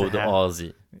 It's For a the ha-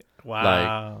 Aussie.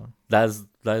 Wow. That's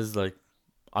like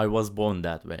I was born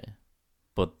that way.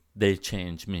 But they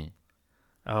changed me.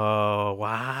 Oh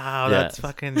wow, Yes.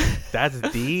 that's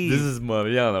deep. This is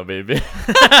Mariana, baby.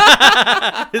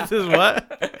 This is what?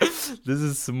 This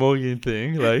is smoking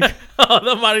thing, like Oh,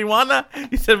 the marijuana?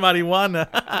 You said marijuana.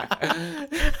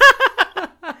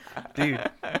 Dude,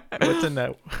 what's in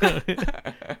that?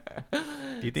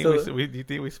 Do you think do you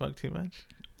think we smoke too much?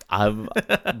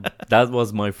 that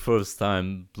was my first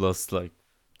time plus like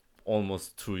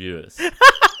almost 2 years.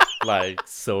 Like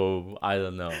so I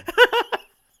don't know.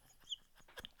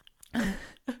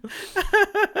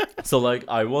 So like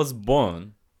I was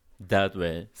born that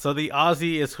way. So the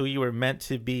Aussie is who you were meant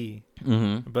to be,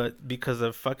 Mm-hmm. but because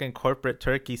of fucking corporate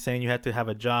Turkey saying you had to have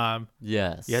a job,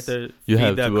 Yes. you had to You feed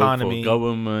have the to economy. work for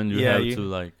government. You Yeah, have you- to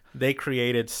like They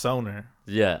created Soner.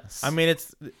 yes. I mean,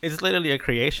 it's literally a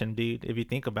creation, dude. If you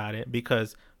think about it,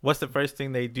 because what's the first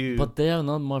thing they do? but they are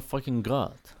not my fucking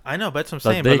god. I know, but that's what I'm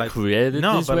But saying. they But like, created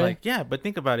no, this but way. like, yeah, but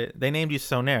think about it. They named you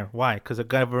Soner. Why? Because the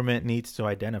government needs to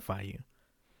identify you.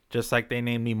 Just like they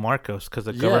named me Marcos, because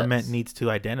the government Yes. needs to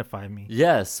identify me.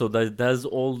 Yes, so that's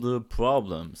all the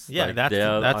problems. Yeah, Like,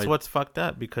 that's I- what's fucked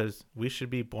up, because we should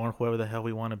be born whoever the hell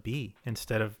we want to be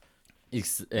instead of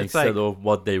instead of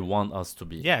what they want us to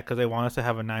be. yeah, because they want us to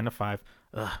have a 9 to 5,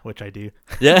 which I do.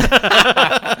 Yeah.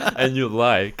 And you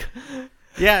like.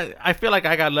 Yeah, I feel like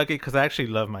I got lucky because I actually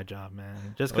love my job,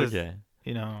 man. Just because Okay.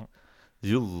 you know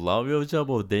You love your job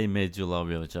or they made you love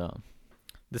your job?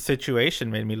 the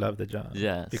situation made me love the job.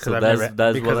 Yes. because So I've that's never,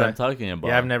 that's because what I- I'm talking about.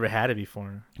 Yeah, I've never had it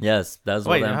before. Yes, that's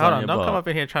Wait, what I'm hold on! talking Don't about. come up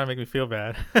in here trying to make me feel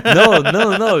bad.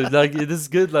 no. Like it is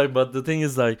good. Like, but the thing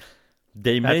is, like,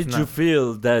 they That's made you not-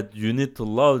 feel that you need to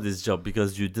love this job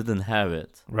because you didn't have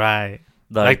it. Right.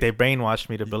 Like they brainwashed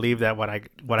me to believe that what I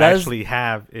That's- actually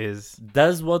have is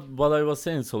That's what I was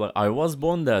saying. So like, I was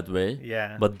born that way,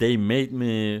 yeah. but they made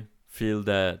me feel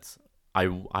that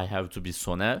I have to be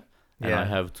Soner and Yeah. I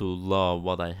have to love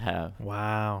what I have.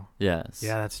 Wow. Yes.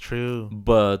 Yeah, that's true.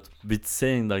 But with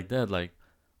saying like that, like,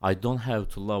 I don't have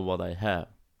to love what I have.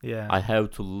 Yeah. I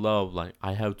have to love, like,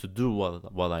 I have to do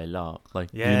what I love. Like,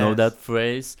 you know Yes. that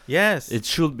phrase? yes. It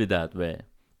should be that way.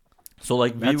 So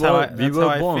like that's how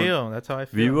I born. feel. That's how I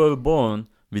feel. We were born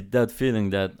with that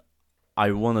feeling that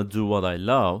I want to do what I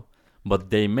love, but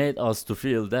they made us to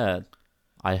feel that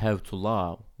I have to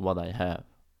love what I have.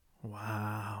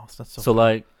 Wow, that's so. So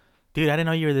like, dude, I didn't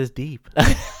know you were this deep.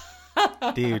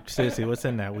 Dude, seriously, what's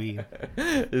in that weed?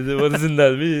 what does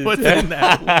that mean? What's in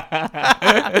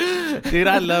that? Dude,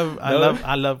 I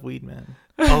love weed, man.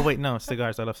 Oh wait, no,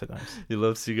 cigars. I love cigars. You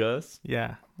love cigars?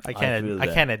 Yeah, I feel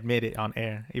that. can't admit it on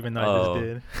air, even though I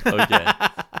just did. Okay.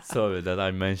 Sorry that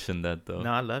I mentioned that though.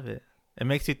 No, I love it. It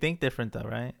makes you think different, though,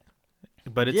 right?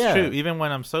 But it's Yeah. true. Even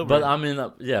when I'm sober. But I mean,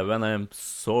 when I am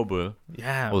sober,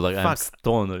 yeah, or like I'm fuck.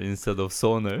 stoner instead of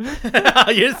soner.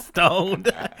 You're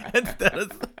stoned instead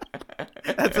of.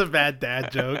 That's a bad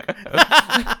dad joke.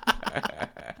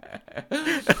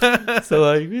 So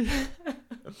like,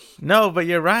 No, but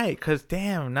you're right. Cause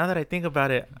damn, now that I think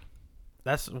about it,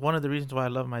 that's one of the reasons why I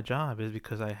love my job is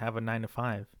because I have a 9 to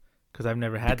 5. Cause I've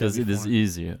never had because that it is before.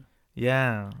 easier,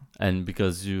 Yeah. and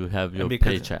because you have your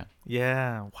because- paycheck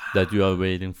Yeah. Wow. that you are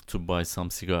waiting to buy some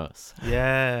cigars.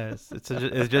 Yes. It's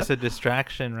just a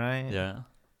distraction, right? Yeah.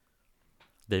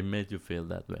 They made you feel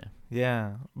that way.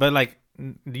 Yeah. But like,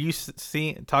 do you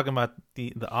see talking about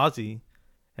the Aussie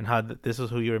and how this is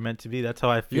who you were meant to be? That's how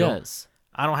I feel. Yes.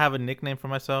 I don't have a nickname for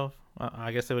myself.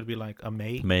 I guess it would be like a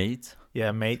mate. Mate.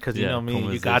 Yeah, mate. Because you know me.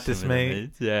 You got this, conversation with a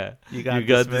mate. Yeah. You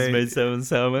got this mate. mate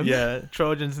 7-7. Yeah,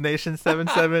 Trojans Nation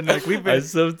 7-7. Like we've I been.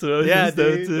 sub Trojans Yeah,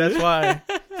 though, dude. too. That's why.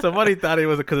 Somebody thought it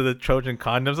was because of the Trojan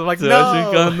condoms. I'm like,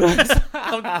 Trojan no. condoms.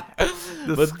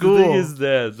 The But school. the thing is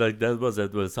that like that was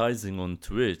advertising on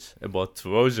Twitch about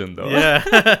Trojan though. Yeah.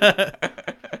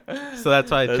 So that's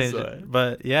why I That's changed why. it.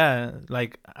 But yeah,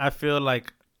 like I feel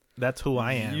like that's who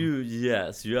I am. You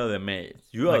are the mate.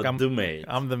 You Like, are the mate.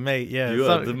 I'm the mate. Yeah. You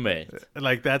So- are the mate.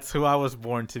 like that's who I was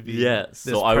born to be. Yes.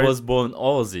 This So I per- was born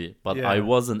Aussie, but Yeah. I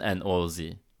wasn't an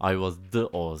Aussie. I was the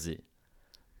Aussie.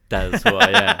 That's who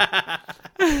I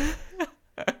am.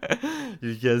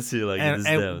 You can see like And- it is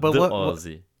and- there. but The what-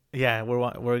 Aussie. Yeah,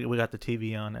 we got the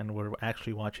TV on and we're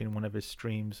actually watching one of his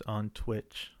streams on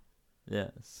Twitch.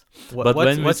 Yes. What, But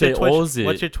when we your say Twitch, Aussie-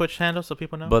 what's your Twitch handle so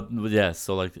people know? But yes,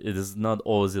 so like it is not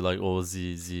Aussie like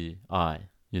OZZI.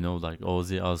 You know, like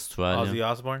Aussie Australian. Ozzy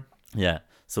Osbourne. Yeah.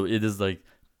 So it is like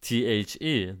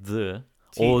THE the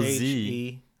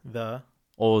THE the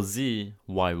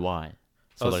OZYY.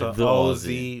 So like so the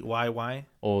Aussie. OZYY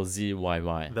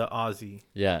OZYY. the Aussie.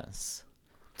 Yes.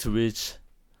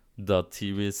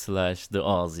 Twitch.tv/the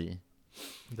Aussie.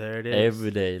 There it is.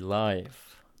 Everyday life.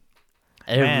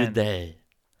 Every Man. day.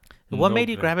 What No made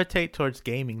you break. gravitate towards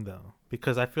gaming though?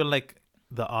 Because I feel like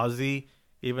the Aussie,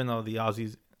 even though the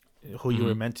Aussie's who you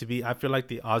were Mhm. meant to be, I feel like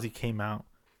the Aussie came out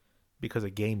because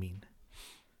of gaming.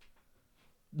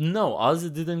 No,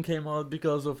 Ozzy didn't came out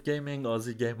because of gaming.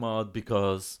 Ozzy came out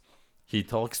because he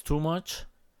talks too much.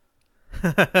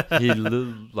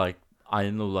 Like I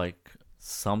know, like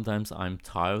sometimes I'm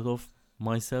tired of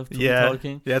myself to be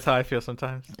talking. That's how I feel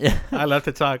sometimes. Yeah, I love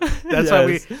to talk. That's why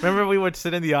Yes. we remember we would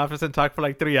sit in the office and talk for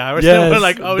like 3 hours. yes. And we're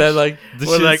like, oh, then like the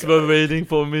we're shits like- were waiting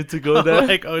for me to go there. we're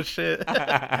like, oh shit,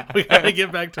 we gotta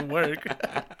get back to work,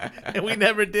 and we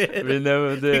never did. We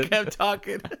never We did. kept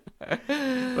talking.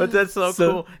 But that's so,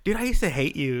 So- cool, dude. I used to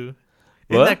hate you.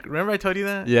 What? Remember I told you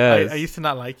that? Yes. I used to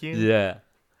not like you. Yeah,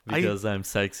 I- because I'm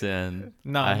sexy and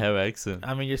No, I have accent.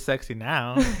 I mean, you're sexy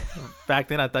now. Back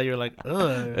then, I thought you were like, A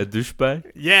ugh.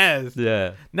 douchebag. Yes.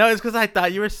 Yeah, No, it's because I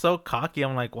thought you were so cocky.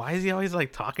 I'm like, why is he always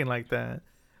like talking like that?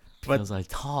 But- because I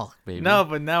talk, baby. No,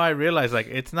 but now I realize like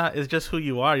it's not. It's just who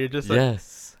you are. You're just like.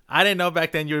 Yes. I didn't know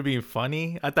back then you were being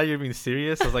funny. I thought you were being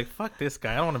serious. I was like, fuck this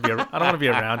guy. I don't want to be. I don't want to be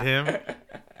around him.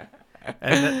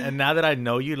 And now that I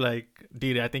know you, like,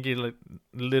 dude, I think you're like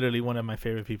literally one of my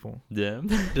favorite people. Yeah.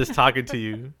 Just talking to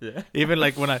you. Yeah. Even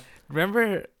like when I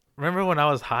remember when I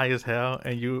was high as hell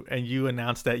and you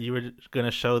announced that you were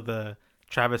gonna show the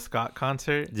Travis Scott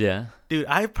concert. Yeah. Dude,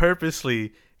 I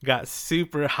purposely got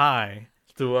super high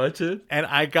To watch it. and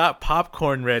I got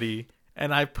popcorn ready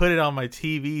and I put it on my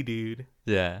TV, dude.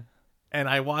 Yeah. And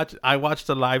I watched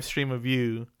a live stream of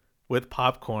you with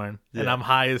popcorn and Yeah. I'm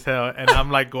high as hell and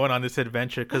I'm like going on this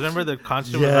adventure because remember the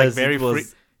concert was Yes, like it very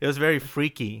was- it was very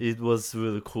freaky. It was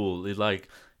really cool.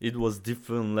 It was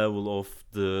different level of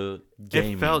the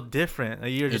game. It felt different.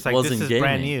 You're just It like, this wasn't is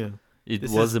brand gaming. new. It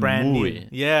This was is a brand movie. new.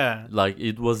 Yeah. Like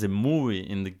it was a movie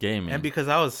in the gaming. And because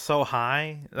I was so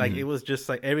high, like Mhm. it was just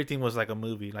like everything was like a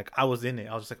movie. Like I was in it.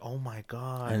 I was just like, oh my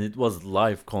god. And it was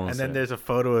live concert. And then there's a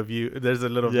photo of you. There's a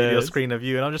little video Yes. screen of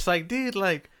you, and I'm just like, dude,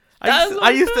 like That's I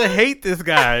used to hate this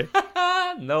guy.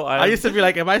 no, I used to be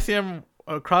like, if I see him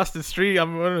across the street,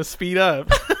 I'm gonna speed up.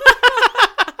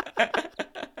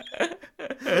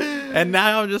 And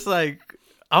now I'm just like,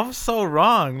 I'm so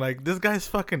wrong. Like this guy's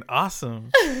fucking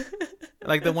awesome.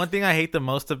 Like the one thing I hate the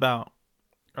most about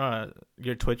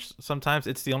your Twitch, sometimes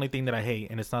it's the only thing that I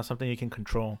hate, and it's not something you can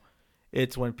control.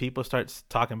 It's when people start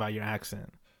talking about your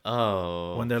accent.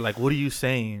 Oh, When they're like, "What are you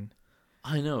saying?"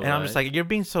 I know, And I'm just right? like, "You're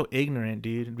being so ignorant,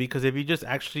 dude." Because if you just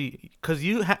actually, because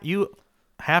you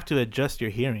have to adjust your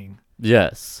hearing.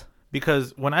 Yes.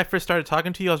 Because when I first started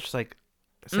talking to you, I was just like,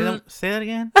 Mm. say that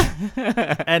again."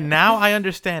 And now I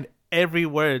understand every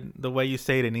word the way you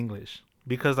say it in English,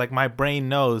 because like my brain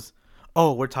knows,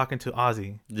 oh, we're talking to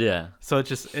Ozzy. Yeah. So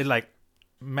it like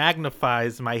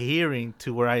magnifies my hearing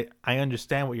to where I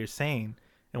understand what you're saying.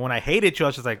 And when I hated you, I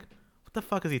was just like, what the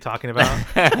fuck is he talking about?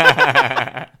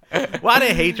 Well, I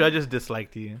didn't hate you, I just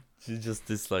disliked you. She just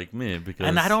disliked me because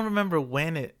And I don't remember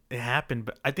when it happened,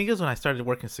 but I think it was when I started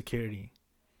working security.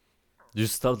 you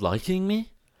stopped liking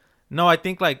me. No, I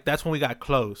think like that's when we got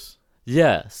close.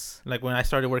 Yes. Like when I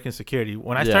started working security.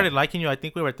 When I Yeah. started liking you, I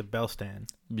think we were at the bell stand.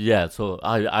 Yeah. So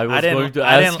I was didn't- going to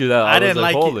I ask didn't- you that. I was didn't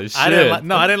like, like holy you. shit.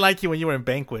 I didn't like you when you were in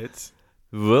banquets.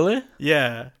 Really?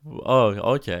 Yeah. Oh,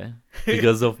 okay.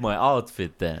 Because of my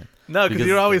outfit then. No, because Because-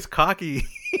 you're always cocky.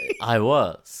 I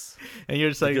was. And you're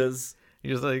just like, Because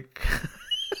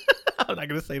I'm not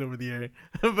gonna say it over the air,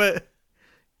 but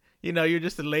you know, you're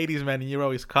just a ladies' man, and you're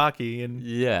always cocky, and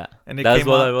yeah. and it That's came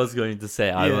what out- I was going to say.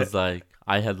 I Yeah. was like,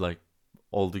 I had like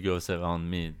all the girls around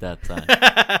me that time.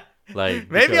 Like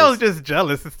Maybe I was because- just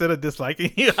jealous instead of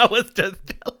disliking you. I was just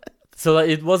jealous. So like,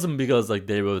 it wasn't because like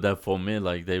they were there for me.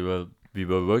 Like we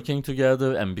were working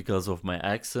together, and because of my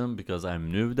accent, because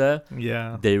I'm new there,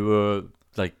 Yeah, they were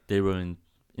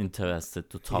interested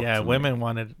to talk. yeah. to me. Women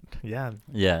wanted, yeah,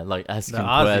 Yeah, like asking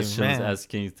Aussie questions, man.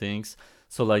 asking things.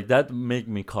 So like that make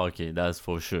me cocky. That's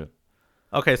for sure.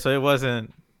 Okay, so it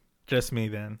wasn't just me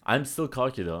then. I'm still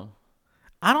cocky though.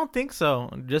 I don't think so.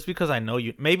 Just because I know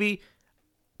you, maybe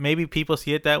people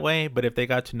see it that way. But if they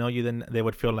got to know you, then they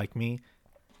would feel like me.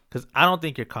 Because I don't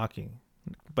think you're cocky,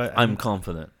 but I'm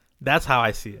confident. that's how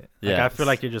I see it. Like I feel Yes.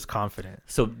 like you're just confident.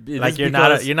 So it Like is you're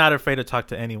because- not afraid to talk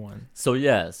to anyone. So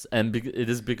yes, and it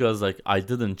is because like I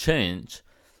didn't change,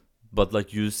 but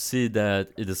like you see that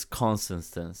it is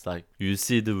consistency. Like you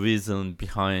see the reason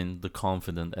behind the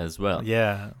confident as well.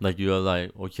 Yeah. Like you are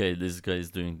like, okay, this guy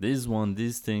is doing this one,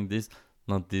 this thing, this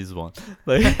not this one.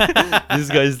 Like this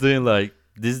guy is doing like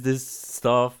this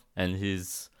stuff, and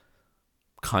he's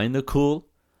kind of cool.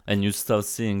 And you start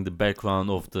seeing the background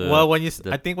of the. Well,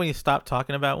 the- I think when you stopped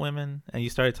talking about women and you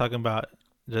started talking about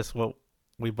just what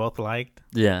we both liked,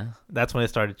 Yeah. that's when it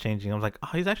started changing. I was like, oh,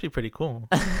 he's actually pretty cool.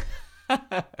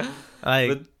 Like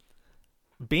But-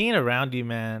 being around you,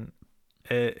 man,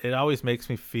 it always makes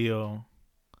me feel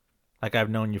like I've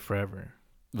known you forever.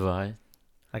 Right.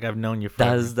 Like I've known you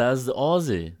forever. That's the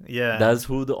Aussie. Yeah. That's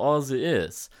who the Aussie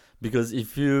is. Because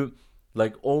if you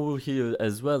like over here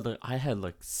as well, like, I had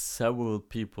like several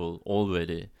people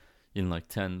already in like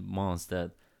 10 months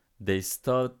that they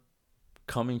start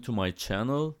coming to my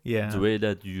channel Yeah. the way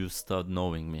that you start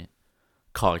knowing me.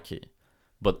 Cocky.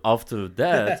 But after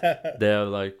that, they're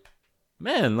like,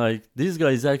 man, like this guy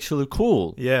is actually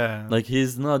cool. Yeah. Like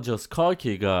he's not just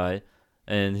cocky guy,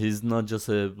 and he's not just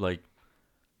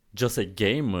a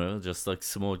gamer, just like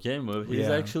small gamer. He's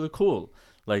Yeah. actually cool.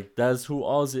 Like that's who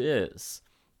Ozzy is.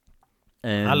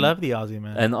 And I love the Aussie,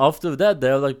 man. And after that,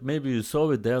 they're like, maybe you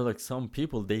saw it. They're like some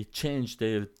people they changed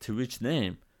their Twitch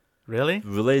name Really?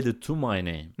 related to my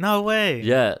name. No way.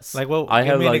 Yes. Like what? I Give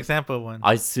have me an like example of one.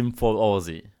 I sim for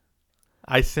Ozzy.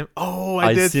 Oh,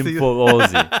 I did sim see for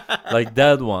Ozzy, like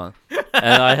that one.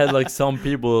 And I had like some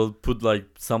people put like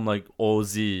some like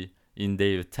Ozzy in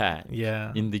their tag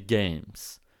Yeah. in the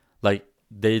games. Like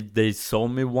they saw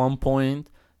me one point,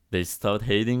 they start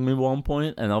hating me one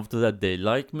point, and after that they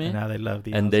like me, And now they love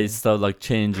the and they Aussie. start like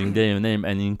changing their name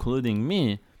and including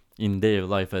me in their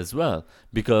life as well.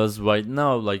 Because right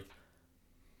now, like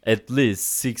at least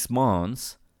 6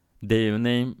 months, their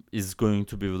name is going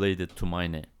to be related to my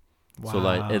name. So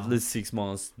like at Wow. least 6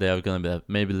 months they are gonna be,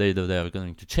 maybe later they are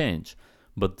going to change.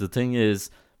 But the thing is,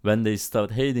 when they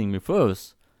start hating me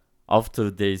first,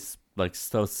 after they like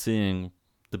start seeing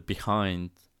the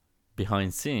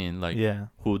behind scene, like Yeah.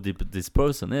 who this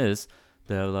person is,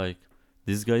 they're like,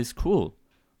 this guy is cool.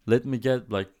 Let me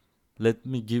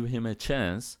give him a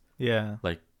chance. Yeah.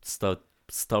 Like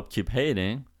stop keep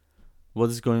hating. What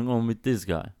is going on with this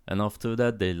guy? And after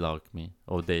that, they like me,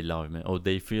 or they love me, or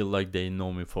they feel like they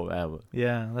know me forever.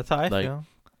 Yeah. That's how I Like, feel.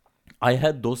 I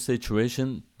had those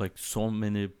situations like so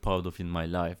many part of in my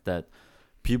life that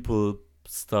people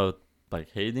start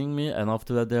like hating me, and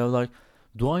after that they're like,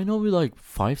 "Do I know you like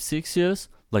 5-6 years?"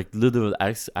 Like literally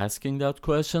asking that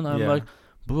question. I'm Yeah. like,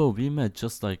 bro, we met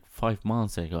just like 5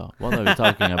 months ago. What are we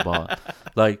talking about?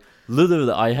 Like,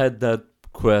 literally, I had that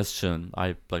question.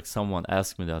 Someone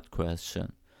asked me that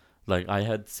question. Like, I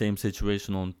had the same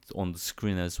situation on the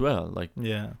screen as well. Like,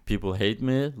 Yeah. people hate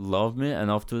me, love me, and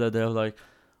after that, they're like,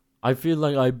 I feel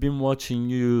like I've been watching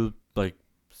you, like,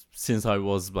 since I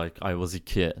was a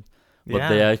kid. But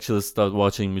they actually started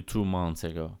watching me 2 months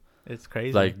ago. It's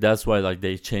crazy. Like, that's why, like,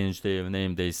 they changed their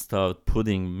name. They start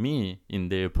putting me in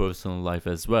their personal life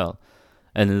as well.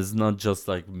 And it's not just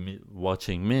like me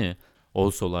watching me,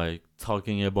 also like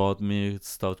talking about me,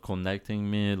 start connecting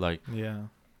me, like yeah.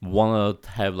 wanna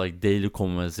have like daily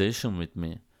conversation with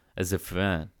me as a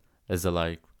friend, as a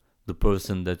like the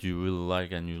person that you really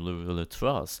like and you really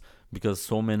trust. Because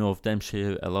so many of them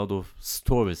share a lot of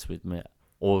stories with me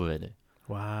already.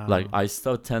 Wow. Like, I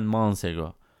started 10 months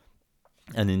ago.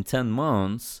 And in 10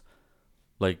 months,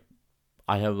 like,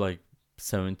 I have like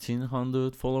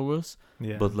 1,700 followers.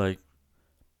 Yeah. But like,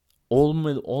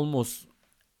 almost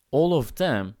all of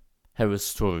them have a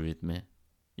story with me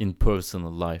in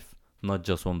personal life, not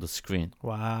just on the screen.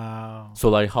 Wow. So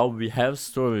like how we have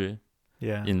story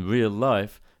Yeah. in real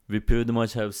life, we pretty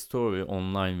much have story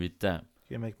online with them.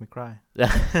 You make me cry.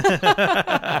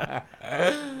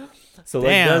 So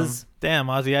like damn,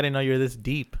 Ozzy, I didn't know you were this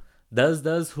deep.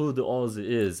 that's who the Aussie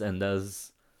is, and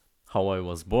that's how I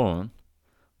was born.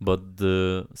 But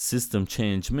the system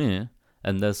changed me,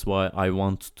 and that's why I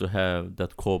want to have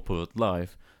that corporate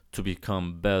life to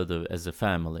become better as a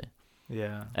family.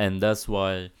 Yeah. And that's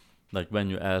why, like, when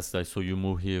you ask, like, so you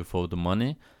move here for the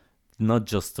money, not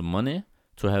just the money,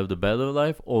 to have the better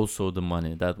life, also the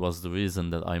money. That was the reason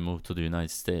that I moved to the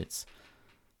United States.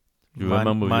 You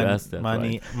remember you asked that,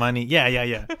 right? Money. Yeah.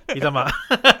 You're talking about,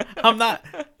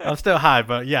 I'm still high,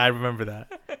 but yeah, I remember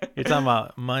that. You're talking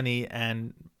about money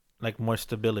and like more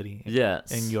stability.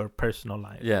 Yes. In your personal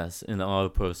life. Yes, in our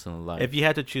personal life. If you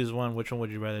had to choose one, which one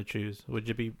would you rather choose? Would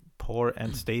you be poor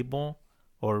and stable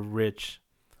or rich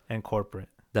and corporate?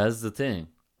 That's the thing.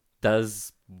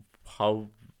 That's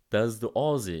the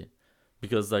Aussie.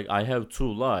 Because like I have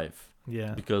two life.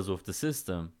 Yeah. Because of the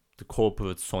system, the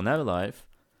corporate Soner life,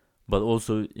 but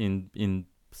also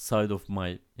inside of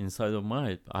my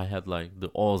I had like the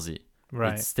Aussie.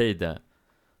 Right. It stayed there.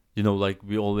 You know, like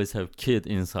we always have kid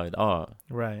inside our.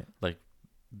 Right. Like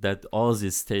that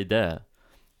Aussie stayed there.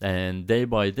 And day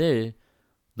by day,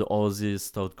 the Aussies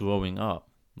start growing up.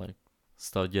 Like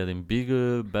start getting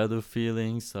bigger, better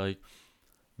feelings. Like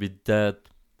with that,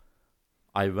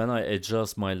 when I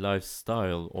adjust my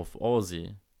lifestyle of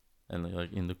Aussie and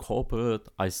like in the corporate,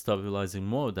 I start realizing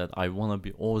more that I wanna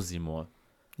be Aussie more.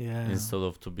 Yeah. Instead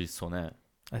of to be Soner.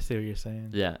 I see what you're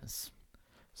saying. Yes.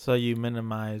 So you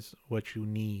minimize what you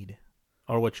need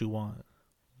or what you want.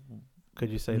 Could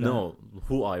you say that? No,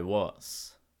 who I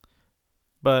was.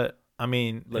 But I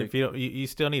mean, like, if you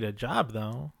still need a job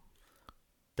though.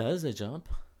 That's a job.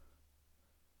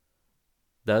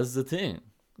 That's the thing.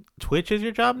 Twitch is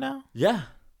your job now? Yeah.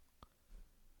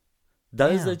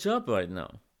 That is a job right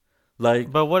now.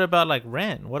 Like, but what about like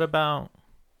rent? What about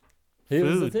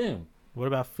here's food? the thing. What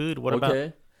about food? What okay.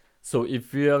 about So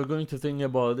if we are going to think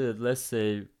about it, let's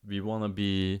say we want to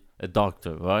be a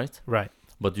doctor, right? Right.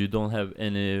 But you don't have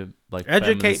any like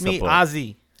educate family me, support.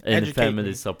 Ozzy. Any educate family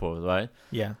me. support, right?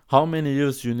 Yeah. How many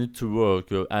years you need to work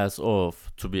your ass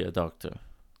off to be a doctor?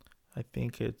 I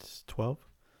think it's 12.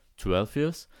 12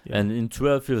 years? Yeah. And in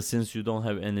 12 years, since you don't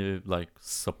have any like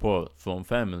support from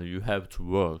family, you have to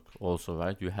work also,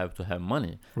 right? You have to have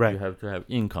money. Right. You have to have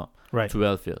income. Right.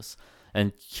 12 years.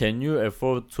 And can you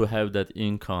afford to have that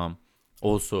income?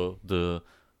 Also the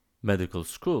medical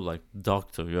school, like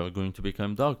doctor, you are going to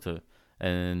become doctor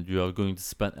and you are going to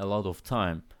spend a lot of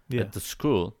time at the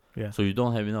school. Yeah. So you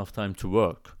don't have enough time to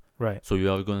work. Right. So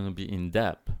you are going to be in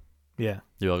debt. Yeah.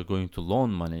 You are going to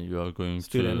loan money. You are going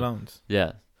student loans.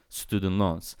 Yeah. Student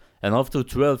loans. And after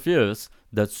 12 years,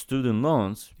 that student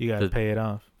loans, you got to pay it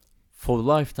off for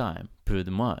lifetime,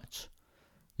 pretty much.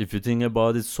 If you think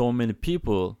about it, so many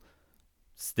people,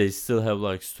 they still have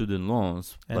like student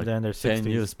loans, and like then they're 10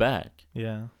 years back.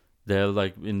 Yeah. They're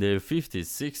like in their 50s,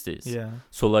 60s. Yeah.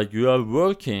 So like you are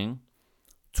working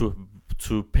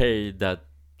to pay that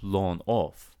loan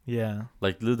off. Yeah.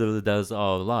 Like literally that's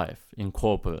our life in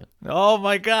corporate. Oh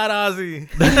my God, Ozzy.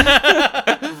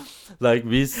 Like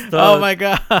we start. Oh my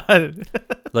God.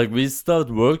 Like we start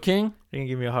working. You can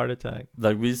give me a heart attack.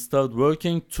 Like we start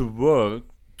working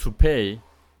to pay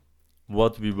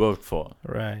what we worked for.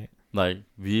 Right. Like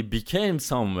we became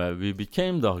somewhere. We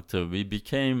became doctor. We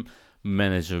became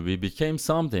manager. We became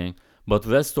something. But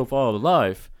rest of our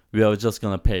life, we are just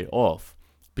gonna pay off.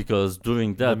 because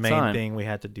during The that main time, thing, we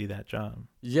had to do that job.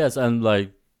 yes, and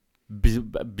like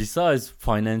besides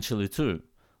financially too,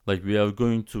 like we are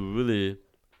going to really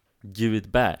give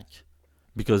it back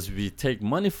because we take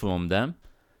money from them.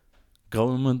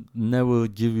 Government never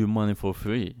give you money for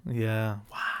free. Yeah.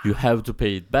 You have to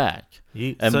pay it back.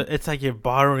 So it's like you're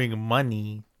borrowing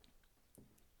money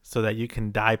so that you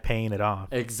can die paying it off.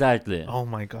 Exactly. Oh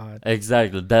my God.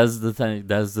 Exactly. That's the thing.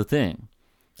 That's the thing.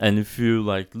 And if you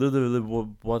like literally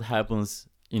what happens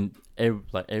in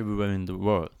everywhere in the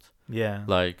world, Yeah.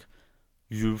 like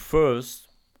you first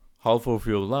half of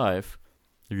your life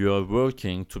you are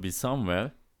working to be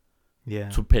somewhere Yeah.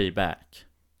 to pay back.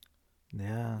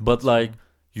 Yeah. But that's like true.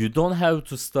 you don't have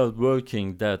to start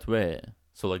working that way.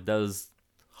 So like that is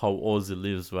how Ozzy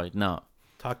lives right now.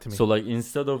 Talk to me. So like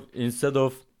instead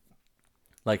of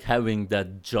like having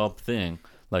that job thing,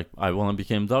 like I want to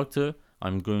become doctor,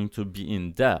 I'm going to be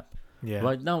in debt. yeah.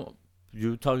 Right now,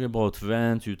 you talk about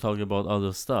rent, you talk about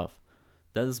other stuff.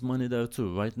 That is money there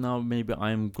too. Right now, maybe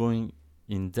I'm going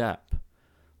in debt,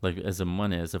 like as a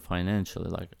money, as a financially,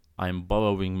 like I'm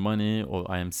borrowing money or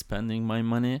I am spending my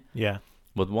money. Yeah.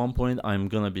 But one point, I'm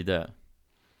gonna be there.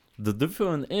 The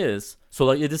difference is, so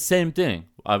like it's the same thing.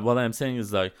 What I'm saying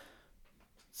is like,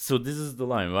 so this is the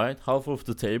line, right? Half of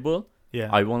the table, Yeah.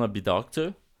 I wanna be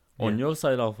doctor. On Yeah. your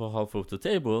side of half of the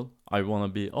table, I wanna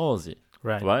be Aussie.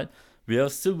 Right. Right? We are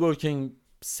still working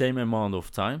same amount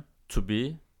of time to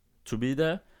be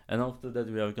there, and after that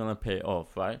we are gonna pay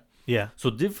off, right? Yeah. So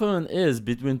different is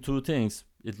between two things.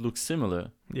 It looks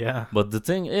similar, Yeah. but the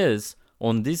thing is,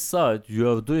 on this side you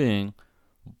are doing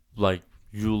like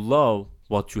you love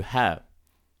what you have.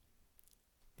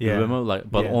 Yeah. You remember, like,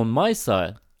 but Yeah. on my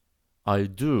side, I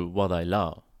do what I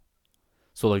love.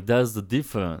 So like that's the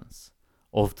difference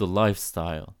of the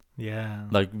lifestyle. Yeah.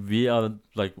 Like we are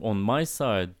like on my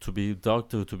side to be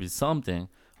doctor to be something.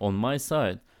 On my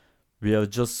side, we are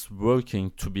just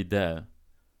working to be there.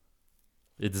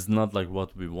 It is not like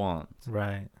what we want.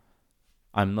 Right.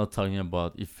 I'm not talking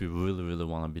about if we really really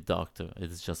want to be doctor. It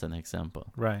is just an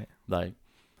example. Right. Like,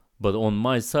 but on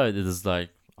my side, it is like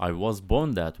I was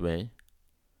born that way.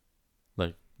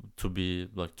 Like to be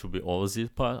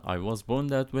Aussie part, I was born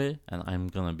that way, and I'm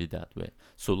gonna be that way.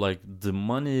 So like the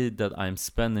money that I'm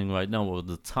spending right now, or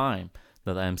the time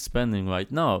that I'm spending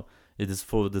right now, it is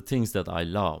for the things that I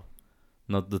love,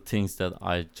 not the things that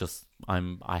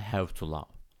I have to love.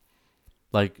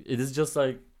 Like it is just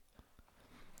like,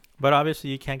 But obviously,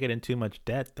 you can't get in too much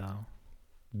debt, though.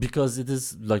 because it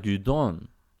is like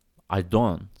I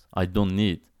don't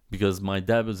need, because my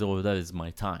debt is over there is my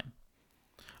time.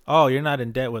 Oh, you're not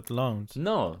in debt with loans.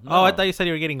 No. Oh, I thought you said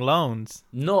you were getting loans.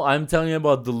 No, I'm telling you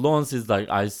about the loans. Is like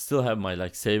I still have my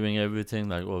like saving everything,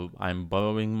 like, or I'm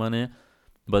borrowing money,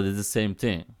 but it's the same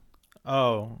thing.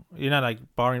 Oh, you're not like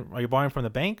borrowing. Are you borrowing from the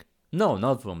bank? No,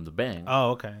 not from the bank.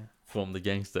 Oh, okay. From the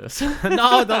gangsters.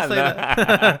 No, don't say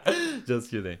that. Just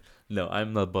kidding. No,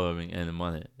 I'm not borrowing any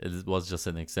money. It was just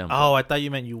an example. Oh, I thought you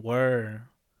meant you were.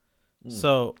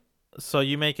 Mm. So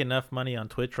you make enough money on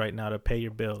Twitch right now to pay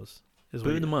your bills?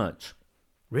 Pretty much.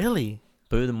 Really?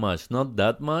 Pretty much. Not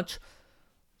that much.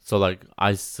 So like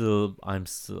I'm still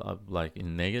like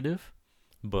in negative,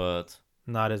 but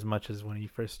Not as much as when you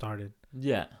first started.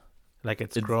 yeah, Like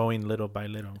it's It's- growing little by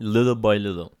little. little by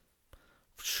little,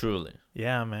 surely,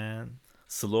 Yeah, man.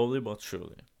 slowly but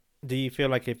surely. Do you feel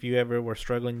like if you ever were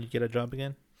struggling, you get a job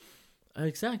again?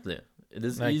 Exactly. It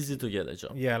is Like- easy to get a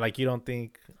job. Yeah, like you don't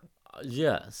think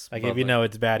Yes. like but if you know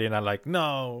it's bad, you're not like,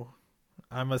 no,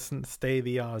 I must stay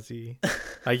the Aussie.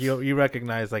 Like you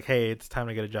recognize like, hey, it's time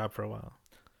to get a job for a while.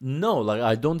 No, like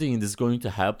I don't think it is going to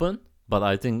happen. But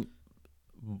I think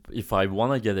if I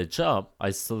wanna get a job,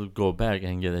 I still go back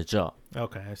and get a job.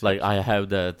 Okay. I see. Like I have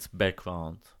that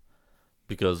background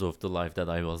because of the life that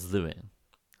I was living.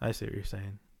 I see what you're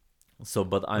saying. So,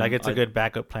 but Like it's a good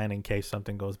backup plan in case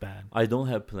something goes bad. I don't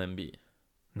have plan B.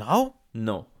 No?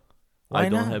 No, Why I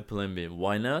don't not? have plan B.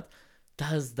 Why not?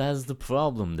 That's the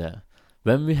problem there.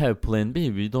 When we have plan B,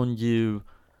 we don't give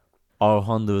our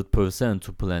 100%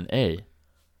 to plan A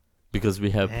because we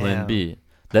have plan Damn. B.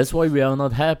 That's why we are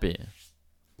not happy.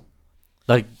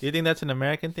 Like Do you think that's an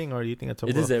American thing or do you think it's a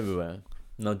it world? is everywhere,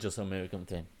 not just American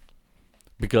thing.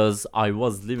 Because I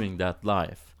was living that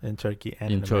life in Turkey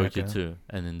and in Turkey America. too,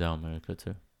 and in the America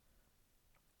too.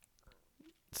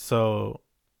 So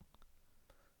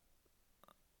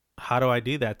how do I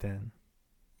do that then?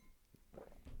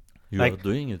 You Like- are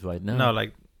doing it right now. No,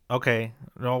 like okay.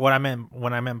 No, what I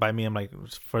meant by me, I'm like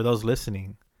for those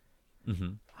listening,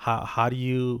 Mm-hmm. how do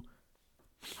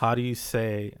you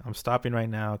say I'm stopping right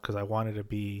now because I wanted to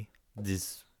be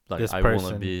This like this I wanna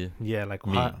person? be Yeah, like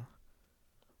me.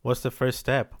 What's the first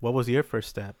step? What was your first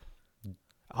step?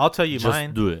 I'll tell you Just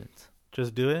mine. do it.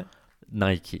 Just do it.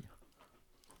 Nike.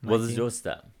 What is Nike? your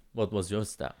step? What was your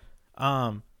step?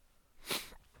 You're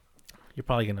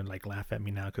probably gonna like laugh at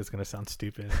me now because it's gonna sound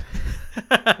stupid.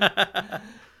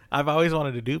 I've always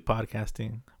wanted to do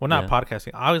podcasting. Well, not Yeah.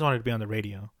 podcasting. I always wanted to be on the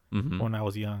radio Mm-hmm. when I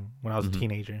was young. When I was Mhm. a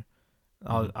teenager,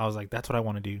 Mhm. I was like, that's what I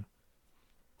want to do.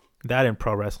 That and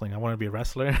pro wrestling. I want to be a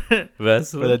wrestler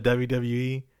Wrestler? for the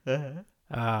WWE.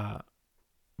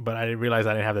 But I didn't realize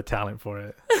I didn't have the talent for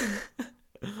it.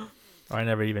 Or I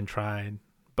never even tried.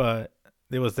 But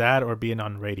it was that or being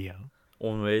on radio.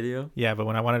 On radio? Yeah, but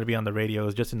when I wanted to be on the radio, it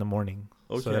was just in the morning,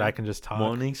 so that Okay. I can just talk.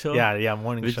 Morning show? Yeah,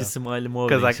 morning With show. the Smiley morning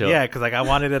Because like show. because I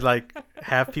wanted to like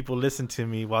have people listen to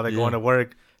me while they're Yeah. going to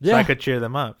work, so Yeah. I could cheer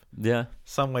them up Yeah.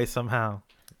 some way somehow.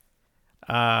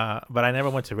 But I never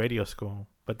went to radio school.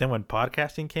 But then when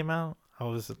podcasting came out, I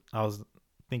was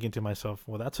thinking to myself,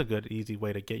 well, that's a good easy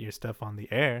way to get your stuff on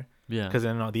the air, Yeah. because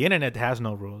the internet has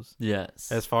no rules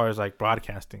Yes. as far as like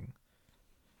broadcasting.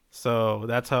 So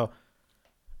that's how.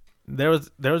 There was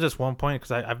this one point,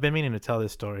 because I've been meaning to tell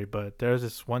this story, but there was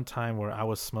this one time where I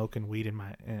was smoking weed in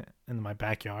my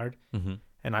backyard, Mm-hmm.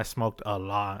 and I smoked a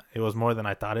lot. It was more than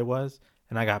I thought it was,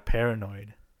 and I got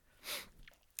paranoid.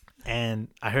 And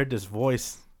I heard this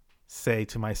voice say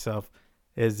to myself,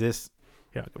 "Is this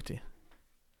here? I'll give it to you."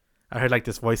 I heard like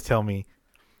this voice tell me,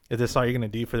 "Is this all you're gonna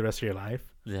do for the rest of your life?"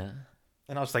 Yeah.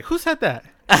 And I was like, "Who said that?"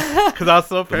 Because I was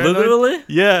so paranoid. Literally?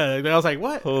 Yeah, and I was like,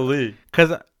 "What?" Holy.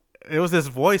 Because it was this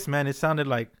voice, man. It sounded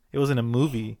like it was in a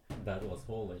movie. That was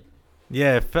holy.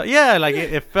 Yeah,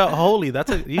 it felt holy.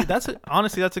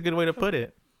 Honestly, that's a good way to put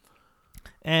it.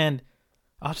 And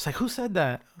I was just like, who said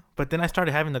that? But then I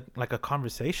started having a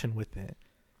conversation with it,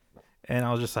 and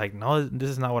I was just like, no, this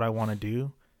is not what I want to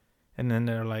do. And then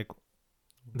they're like,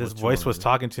 this What you voice wanna was do?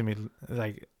 talking to me,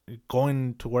 like,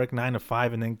 going to work 9 to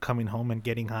 5 and then coming home and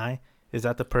getting high. Is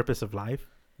that the purpose of life?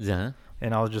 Yeah.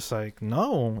 And I was just like,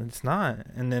 no, it's not.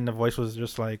 And then the voice was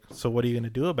just like, so what are you going to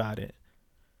do about it?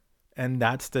 And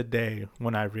that's the day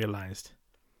when I realized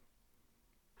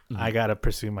I Mhm. got to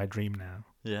pursue my dream now.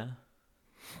 Yeah.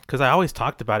 Because I always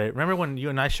talked about it. Remember when you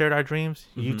and I shared our dreams?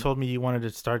 You Mhm. told me you wanted to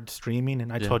start streaming,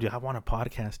 and I Yeah. told you, I want a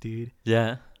podcast, dude.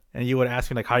 Yeah. And you would ask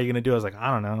me, like, how are you going to do it? I was like,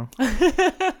 I don't know.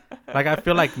 Like, I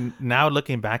feel like now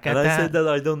looking back at And I that. said that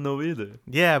I don't know either.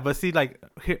 Yeah, but see, like,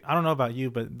 here, I don't know about you,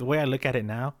 but the way I look at it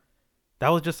now, that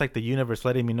was just like the universe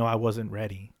letting me know I wasn't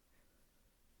ready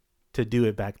to do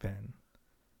it back then.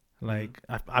 Like,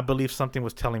 I believe something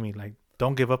was telling me, like,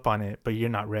 don't give up on it, but you're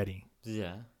not ready.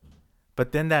 Yeah.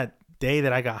 But then that day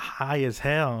that I got high as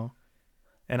hell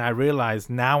and I realized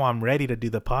now I'm ready to do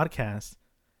the podcast,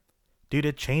 dude,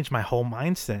 it changed my whole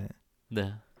mindset.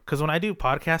 Yeah. Because when I do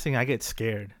podcasting, I get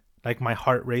scared. Like, my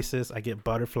heart races, I get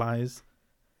butterflies.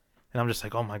 And I'm just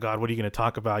like, oh my God, what are you going to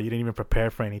talk about? You didn't even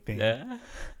prepare for anything. Yeah.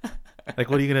 Like,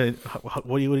 what are you gonna?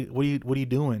 What are you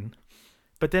doing?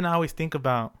 But then I always think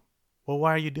about, well,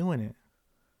 why are you doing it?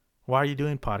 Why are you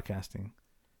doing podcasting?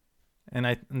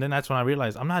 And then that's when I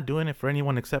realized I'm not doing it for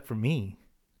anyone except for me.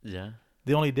 Yeah.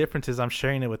 The only difference is I'm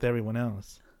sharing it with everyone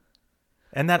else,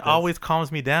 and that That's- always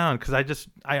calms me down because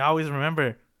I always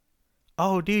remember,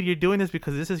 oh, dude, you're doing this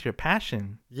because this is your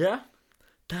passion. Yeah.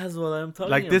 That's what I'm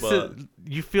talking Like, this about. is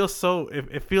you feel so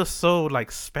it feels so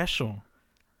like special.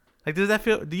 Like,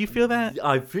 do you feel that?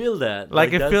 I feel that. Like,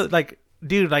 it that's- feels like,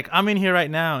 dude, like, I'm in here right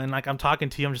now and like I'm talking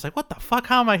to you. I'm just like, what the fuck?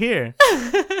 How am I here?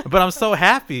 But I'm so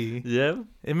happy. Yeah.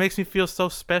 It makes me feel so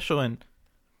special, and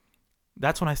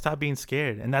that's when I stop being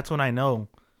scared, and that's when I know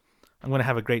I'm gonna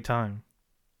have a great time.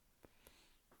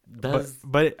 That's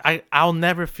But I'll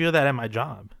never feel that at my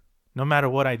job, no matter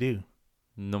what I do.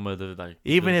 no matter like.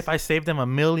 Even this- if I save them $1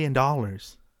 million,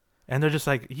 and they're just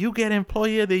like, you get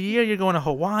Employee of the Year, you're going to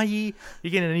Hawaii,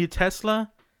 you're getting a new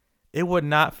Tesla, it would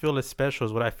not feel as special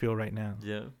as what I feel right now.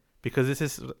 Yeah. Because this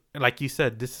is, like you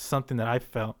said, this is something that I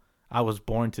felt I was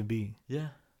born to be. Yeah.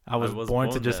 I was born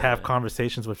to just that have way.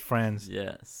 conversations with friends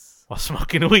Yes. while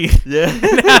smoking weed. Yeah.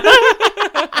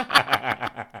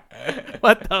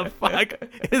 What the fuck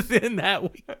is in that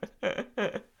weed?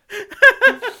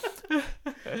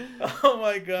 Oh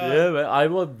my god. Yeah,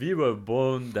 but we were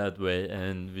born that way,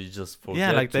 and we just forget.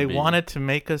 Yeah, like to they be. wanted to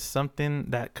make us something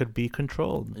that could be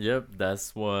controlled. Yep,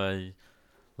 that's why,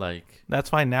 like,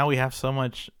 That's why now we have so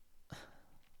much We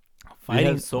have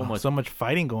fighting, so much-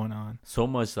 fighting going on. so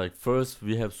much. Like, first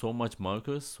we have so much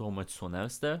Marcus, so much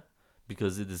Sonevs there,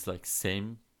 because it is like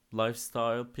same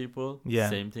lifestyle people, Yeah.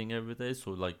 same thing every day.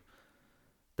 So like,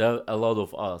 there are a lot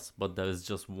of us, but there is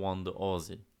just one the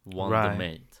Aussie, one Right. the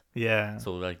mate. Yeah.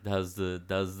 So like, that's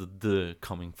the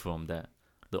coming from that.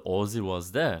 the Aussie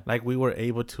was there. Like we were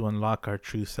able to unlock our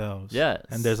true selves. Yes.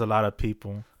 And there's a lot of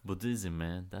people. Buddhism,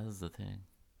 man, that's the thing.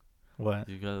 What?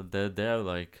 You got they're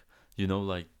like,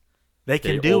 like They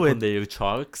can they do open it. their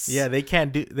chakras. Yeah, they can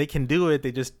do it.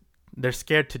 They're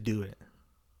scared to do it.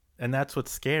 And that's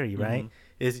what's scary, right? Mhm.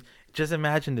 Is just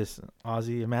imagine this,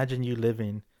 Ozzy. Imagine you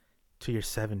living to your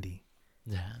 70.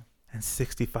 Yeah. And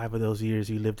 65 of those years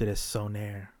you lived it as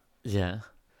Sonair. Yeah.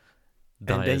 And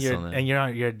then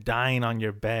Diet you're dying on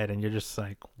your bed and you're just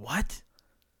like, what?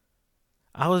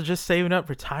 I was just saving up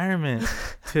retirement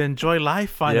to enjoy life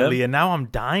finally, and now I'm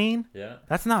dying? Yeah.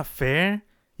 That's not fair.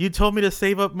 You told me to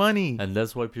save up money. And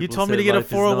that's why people You told say me to get a life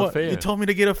is not 401. fair. You told me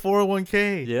to get a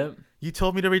 401k. Yeah. You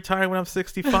told me to retire when I'm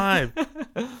 65.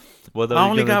 What are I you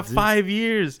only gonna got do? 5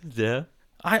 years. Yeah.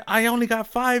 I only got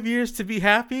 5 years to be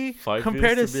happy 5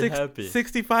 compared years to to be happy.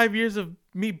 65 years of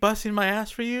me busting my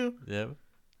ass for you. Yeah.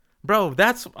 Bro,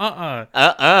 that's when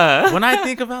I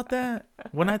think about that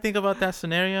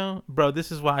scenario, bro,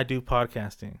 this is why I do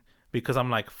podcasting, because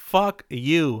I'm like, fuck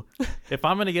you. If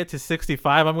I'm going to get to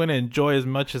 65, I'm going to enjoy as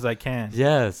much as I can.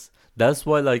 Yes. That's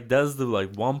why that's the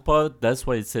one part. That's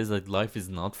why it says life is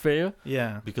not fair,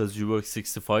 Yeah. because you work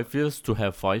 65 years to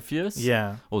have 5 years.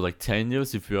 Yeah. Or 10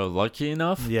 years if you are lucky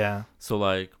enough. Yeah. So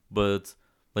but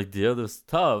the other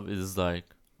stuff is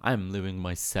I'm living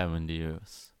my 70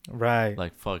 years. Right.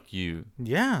 Fuck you.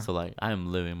 Yeah. So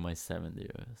I'm living my 70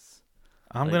 years.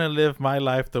 I'm going to live my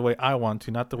life the way I want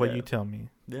to, not the way Yeah. you tell me.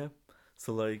 Yeah.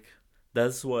 So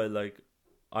that's why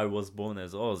I was born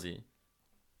as Aussie.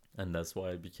 And that's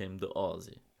why I became the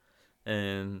Aussie.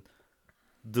 And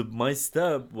my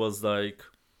step was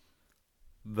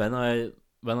when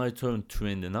I turned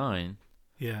 29,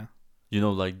 Yeah.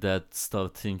 that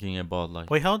start thinking about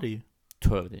Wait, how old are you?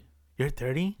 30. You're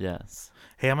 30? Yes.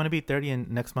 Hey, I'm going to be 30 in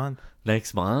next month.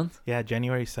 Next month? Yeah,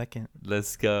 January 2nd.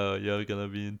 Let's go. You're gonna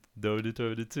be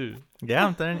 32. Yeah,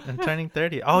 I'm turning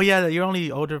 30. Oh, yeah, you're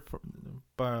only older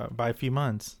by a few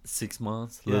months. 6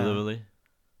 months, Yeah. literally.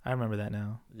 I remember that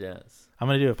now. Yes. I'm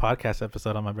going to do a podcast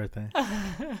episode on my birthday.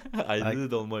 I did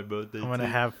it on my birthday. I'm going to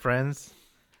too. have friends,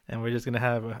 and we're just going to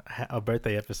have a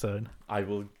birthday episode. I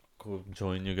will go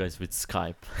join you guys with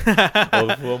Skype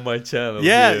or from my channel.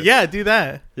 Yeah, here. yeah, do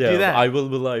that. Yeah, do that. I will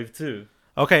be live too.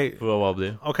 Okay,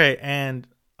 Probably.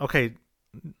 okay,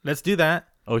 let's do that.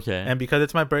 Okay. And because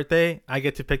it's my birthday, I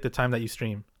get to pick the time that you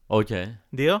stream. Okay.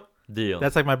 Deal? Deal.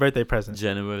 That's like my birthday present.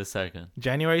 January 2nd.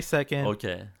 January 2nd.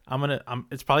 Okay.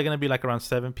 It's probably going to be around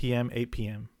 7 p.m., 8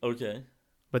 p.m. Okay.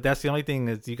 But that's the only thing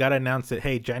is you got to announce it.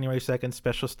 Hey, January 2nd,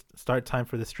 special start time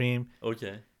for the stream.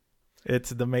 Okay.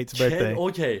 It's the mate's birthday.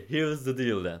 Okay, here's the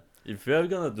deal then. If we are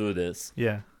gonna do this,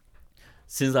 Yeah.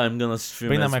 since I'm gonna stream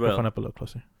Bring that as microphone well, up a little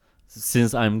closer.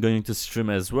 since I'm going to stream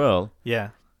as well, Yeah.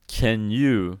 can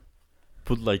you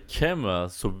put camera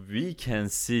so we can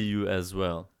see you as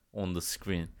well on the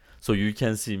screen, so you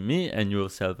can see me and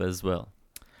yourself as well?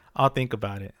 I'll think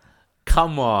about it.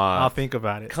 Come on. I'll think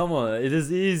about it. Come on, it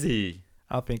is easy.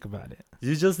 I'll think about it.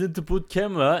 You just need to put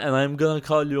camera, and I'm gonna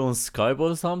call you on Skype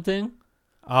or something.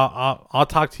 I'll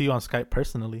talk to you on Skype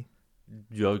personally.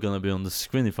 You're gonna be on the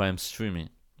screen if I'm streaming.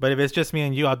 But if it's just me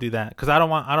and you, I'll do that because I don't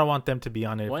want them to be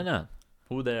on it. Why not?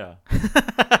 Who they are?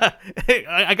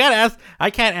 I gotta ask. I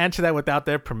can't answer that without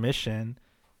their permission.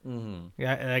 Mm-hmm.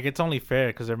 Yeah, it's only fair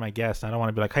because they're my guests. I don't want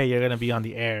to be like, hey, you're gonna be on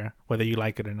the air whether you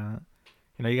like it or not.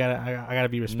 I gotta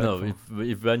be respectful. No,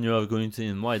 if when you are going to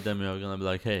invite them, you are gonna be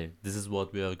like, hey, this is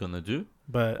what we are gonna do.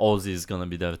 But Ozzy is gonna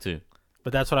be there too.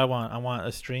 But that's what I want. I want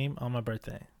a stream on my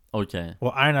birthday. Okay.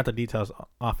 We'll iron out the details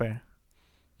off air.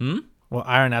 Hmm? We'll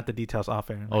iron out the details off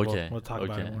air. Okay. We'll talk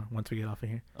about it more once we get off of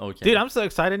here. Okay. Dude, I'm so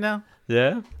excited now.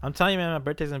 Yeah? I'm telling you, man, my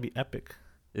birthday's going to be epic.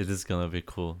 It is gonna be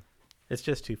cool. It's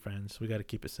just 2 friends. We got to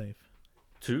keep it safe.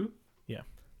 2? Yeah.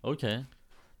 Okay.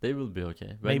 They will be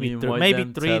okay. When Maybe you maybe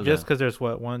invite them, 3 tell just them. because there's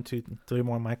 1, 2, 3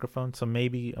 more microphones. So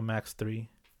maybe a max 3.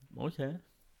 Okay.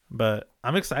 But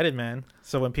I'm excited, man.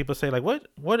 So when people say like, what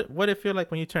it feel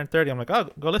like when you turn 30? I'm like, oh,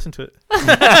 go listen to it. Like,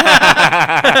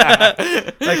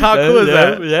 how cool is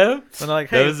that? Yeah. And they're like,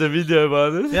 There hey, was a video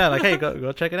about it. yeah, like, hey,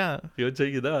 go check it out. Go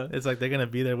check it out. It's like they're gonna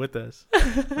be there with us.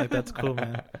 Like, that's cool,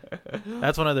 man.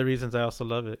 That's one of the reasons I also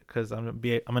love it because I'm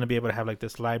gonna be able to have like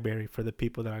this library for the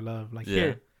people that I love. Like, Yeah.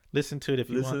 here, listen to it if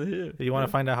you want. Listen here. If you want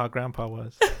to find out how Grandpa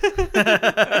was.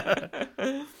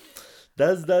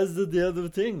 That's the other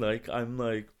thing. Like, I'm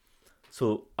like,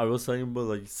 so I was talking about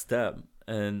like step,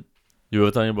 and you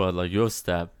were talking about like your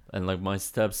step, and like my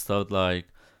step started like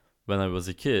when I was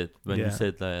a kid. When Yeah. you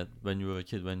said that when you were a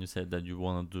kid, when you said that you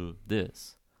want to do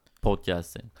this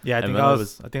podcasting. Yeah, I And think when I I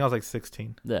was like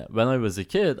 16. Yeah, when I was a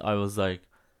kid, I was like,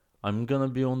 I'm gonna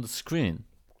be on the screen.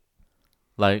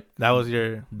 Like That was your.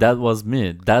 that was me.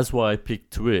 That's why I picked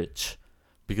Twitch,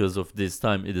 because of this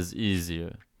time it is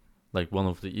easier, like one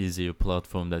of the easier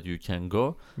platform that you can go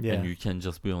Yeah. and you can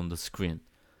just be on the screen.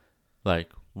 Like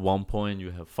one point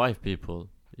you have 5 people,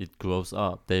 it grows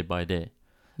up day by day,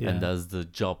 Yeah. and that's the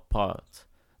job part.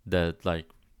 That like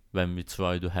when we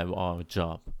try to have our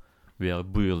job, we are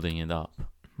building it up.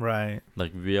 Right.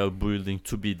 Like we are building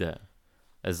to be there,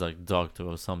 as like doctor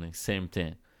or something. Same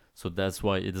thing. So that's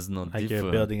why it is not Like different.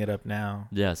 you're building it up now.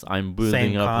 Yes, I'm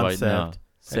building Same up concept, right now.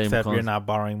 Same except you're concept. not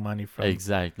borrowing money from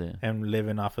Exactly. and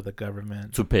living off of the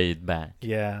government. To pay it back.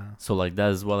 Yeah. So like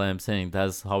that's what I'm saying.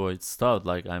 That's how it started.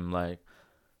 Like I'm like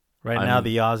Right now, I'm-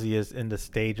 the Aussie is in the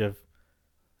stage of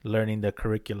learning the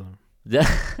curriculum. yeah.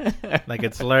 Like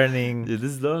it's learning. It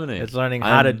is learning. It's learning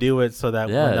how to I'm- do it so that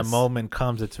when the Yes. moment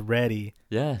comes, it's ready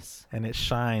Yes. and it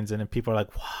shines, and then people are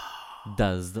like, "Wow!"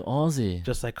 That's the Aussie.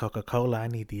 Just like Coca-Cola, I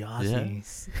need the Aussie.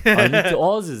 Yes. I need the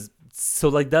Aussies. So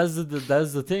like that's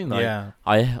the thing. Like Yeah.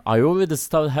 I already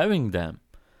started having them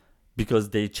because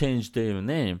they changed their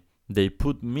name. They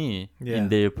put me Yeah. in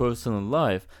their personal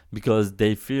life because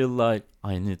they feel like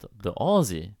I need the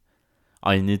Aussie.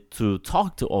 I need to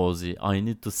talk to Aussie. I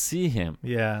need to see him.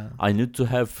 Yeah. I need to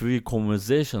have free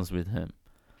conversations with him.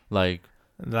 Like,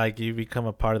 Like you become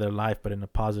a part of their life, but in a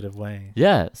positive way.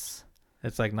 yes,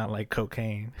 It's like not like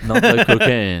cocaine. not like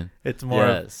cocaine. It's more.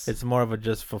 Yes. It's more of a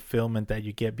just fulfillment that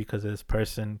you get because of this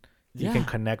person. You Yeah. can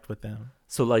connect with them.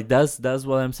 So like that's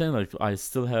what I'm saying. Like I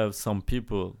still have some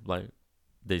people like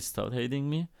they start hating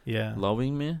me, Yeah.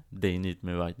 loving me. They need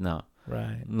me right now.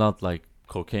 Right. Not like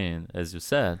cocaine, as you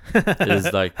said.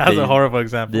 It's like That's they- a horrible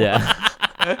example. Yeah.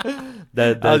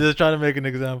 that I was just trying to make an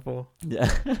example. yeah.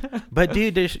 But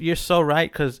dude, you're so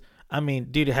right. Because I mean,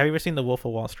 dude, have you ever seen The Wolf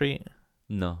of Wall Street?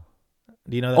 No.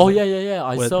 Do you know that? Oh movie? yeah.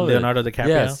 I With saw Leonardo it.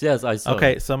 DiCaprio. Yes, I saw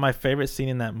Okay, it. so my favorite scene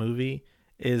in that movie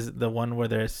is the one where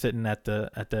they're sitting at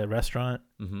the restaurant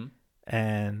Mm-hmm.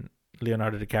 and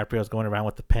Leonardo DiCaprio is going around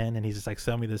with the pen and he's just like,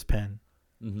 "Sell me this pen,"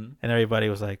 Mm-hmm. and everybody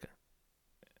was like,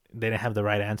 they didn't have the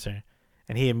right answer,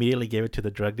 and he immediately gave it to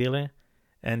the drug dealer,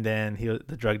 and then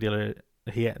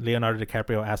Leonardo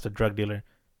DiCaprio asked the drug dealer,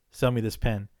 "Sell me this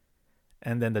pen,"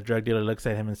 and then the drug dealer looks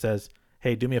at him and says,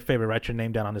 "Hey, do me a favor, write your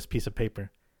name down on this piece of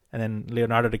paper," and then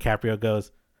Leonardo DiCaprio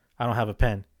goes, "I don't have a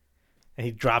pen," and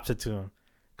he drops it to him.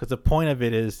 Because the point of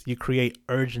it is you create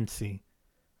urgency.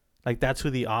 Like that's who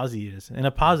the Aussie is in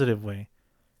a positive way.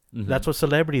 Mm-hmm. That's what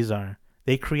celebrities are.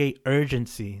 They create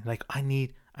urgency. Like I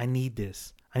need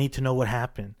this. I need to know what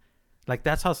happened. Like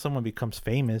that's how someone becomes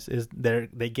famous. Is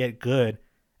they get good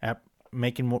at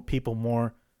making more people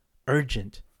more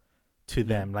urgent to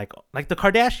them. Like the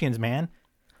Kardashians, man.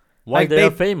 Why like they are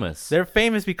they- famous? They're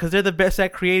famous because they're the best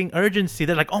at creating urgency.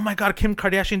 They're like, oh my god, Kim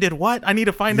Kardashian did what? I need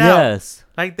to find out. Yes.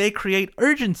 Like they create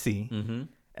urgency. Mm-hmm.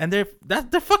 And they're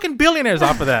fucking billionaires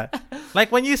off of that.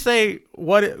 Like when you say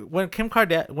when Kim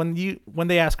Kardashian when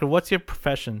they ask her what's your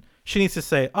profession, she needs to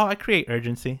say, "Oh, I create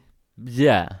urgency,"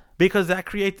 Yeah. because that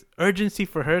creates urgency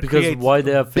for her. Because creates why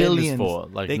they are famous billions. for?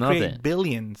 Like They nothing. create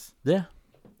billions. Yeah.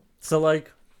 So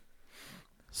like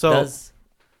So that's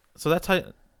that's how.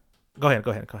 Go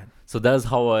ahead. so that's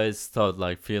how I start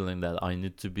like feeling that I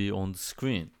need to be on the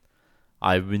screen.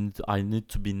 I need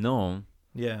to be known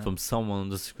Yeah. from someone on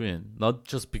the screen, not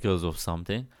just because of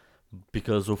something,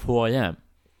 because of who I am.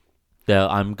 That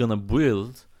I'm gonna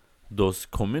build those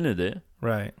community,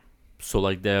 Right. so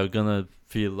like they're gonna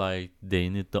feel like they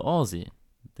need the Aussie,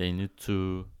 they need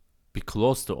to be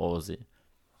close to Aussie.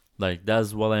 Like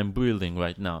that's what I'm building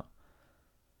right now.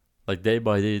 Like day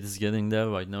by day, it is getting there.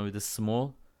 Right now, it is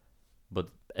small, but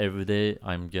every day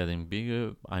I'm getting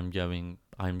bigger. I'm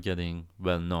getting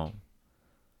well known.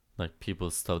 Like people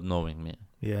start knowing me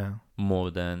Yeah. more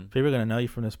than People are gonna know you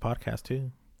from this podcast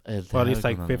too. Well, Well, at least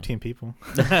like 15 people.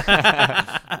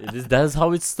 That's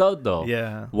how it started though.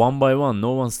 Yeah. One by one.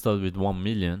 No one started with 1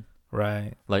 million.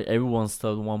 Right. Like everyone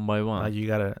started one by one. Like you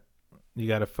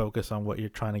gotta focus on what you're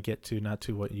trying to get to, not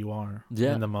to what you are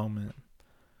Yeah. in the moment.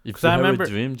 If 'cause you I have remember- a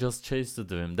dream, just chase the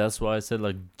dream. That's why I said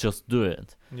like just do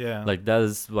it. Yeah. Like that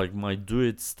is like my do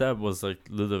it step was like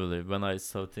literally when I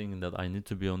started thinking that I need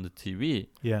to be on the TV.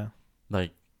 yeah.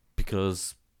 Like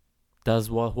because that's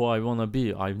who I wanna be.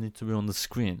 I need to be on the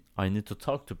screen. I need to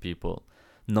talk to people,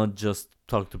 not just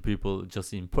talk to people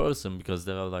just in person, because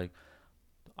they are like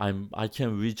I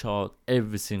can reach out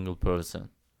every single person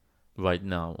right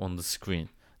now on the screen.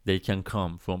 They can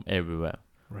come from everywhere,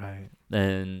 Right.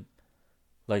 and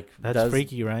like That's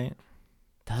freaky, right?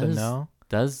 To That's know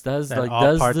that's that like all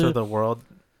that's parts the of the world.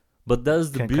 but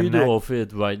that's the can beauty connect. of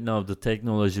it right now. The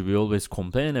technology we always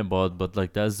complain about, but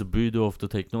like that's the beauty of the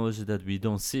technology that we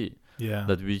don't see. Yeah.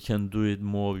 that we can do it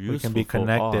more useful. We can be for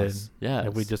connected. us. Yeah,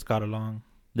 If we just got along.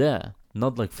 yeah,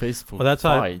 not like Facebook Well, that's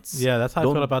how. fights. That's how I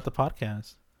feel Don't- about the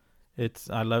podcast.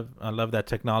 I love that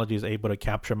technology is able to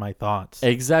capture my thoughts,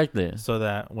 Exactly. so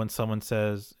that when someone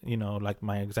says, like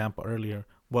my example earlier,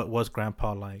 what was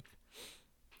Grandpa like?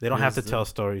 They don't have to Here's tell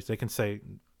stories. They can say,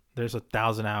 "There's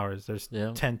 1,000 hours. There's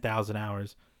Yeah. 10,000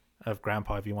 hours of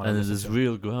Grandpa if you want to." And it listen is to it.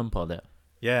 real grandpa there,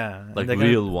 Yeah, and like they're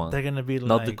real gonna, one, They're gonna be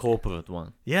not the like, corporate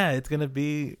one. yeah, it's gonna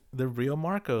be the real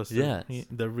Marcos. Yes.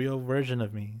 the real version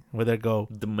of me. Where they go,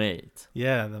 The mate,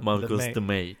 yeah, Marcos, the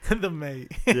mate. the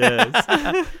mate. Yes.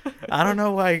 I don't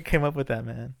know why I came up with that,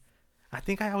 man. I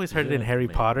think I always heard it in Yeah, Harry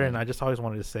mate, Potter, man. and I just always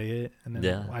wanted to say it, and then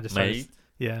Yeah, I just started, mate.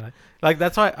 yeah, like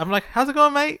that's why I'm like, how's it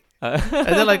going, mate? And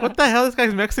they're like, what the hell? This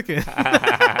guy's Mexican.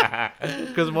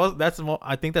 Because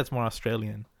I think that's more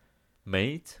Australian.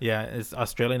 Mate. Yeah, it's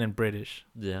Australian and British.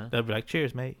 Yeah. They'll be like,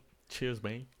 cheers, mate. Cheers,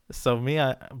 mate. So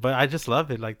but I just love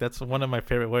it. Like that's one of my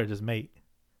favorite words is mate.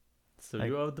 So Like-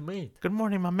 you are the mate. Good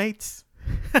morning, my mates.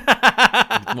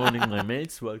 Good morning, my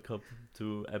mates. Welcome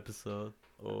to episode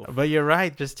of. But you're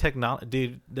right. Just technology,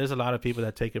 dude. There's a lot of people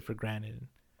that take it for granted.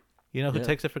 You know who Yeah.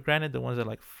 takes it for granted? The ones that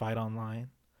like fight online.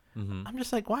 Mhm. I'm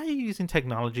just like, why are you using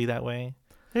technology that way?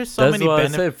 There's so That's many why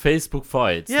benefits. I say Facebook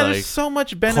fights. Yeah, like there's so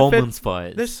much benefits. commons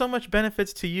fights. There's so much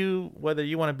benefits to you, whether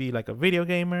you want to be like a video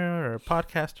gamer or a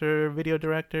podcaster, video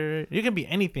director. You can be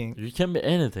anything. You can be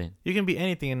anything. You can be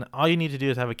anything, and all you need to do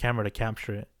is have a camera to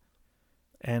capture it,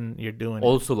 and you're doing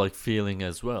Also, like feeling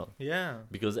as well, it. Yeah.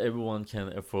 because everyone can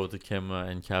afford a camera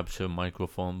and capture a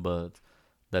microphone, but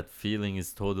that feeling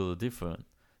is totally different.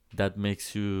 That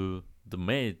makes you the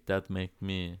mate. That make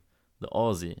me the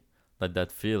Aussie. Like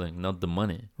that feeling, not the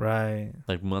money. Right.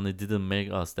 Like money didn't make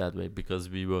us that way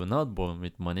because we were not born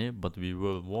with money, but we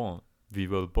were born. We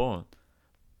were born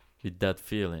with that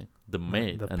feeling, the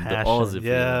mate The and passion. the Aussie feeling.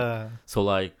 Yeah. So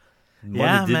like, money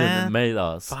Yeah, didn't man. make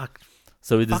us. Fuck.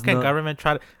 So it is Fucking not. government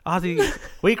tried to. Aussie,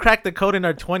 we cracked the code in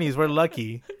our 20s. We're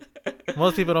lucky.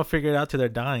 Most people don't figure it out till they're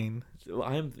dying.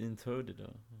 I'm in 30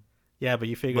 though. Yeah, but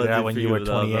you figured it out when you were figured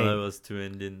it out when I 28. was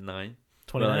 29.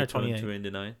 29 or 28. 28.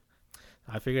 29.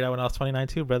 I figured out when I was 29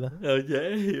 too, brother.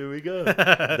 Okay, here we go.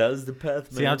 That's the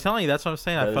path, man. See, I'm telling you, that's what I'm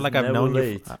saying. I That feel is like I've never known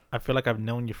late. you. I feel like I've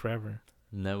known you forever.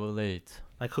 Never late.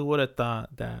 Like, who would have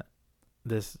thought that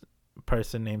this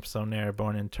person named Sonair,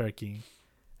 born in Turkey,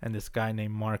 and this guy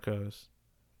named Marcos,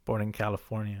 born in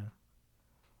California,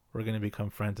 were going to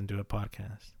become friends and do a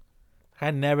podcast?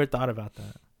 I never thought about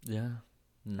that. Yeah.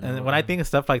 And when I think of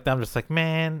stuff like that, I'm just like,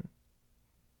 man,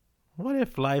 what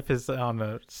if life is on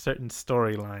a certain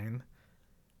storyline,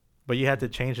 but you had to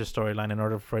change the storyline in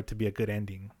order for it to be a good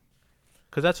ending?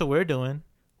 Because that's what we're doing.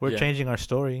 We're Yeah. changing our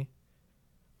story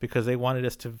because they wanted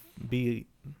us to be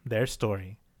their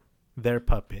story, their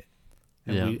puppet.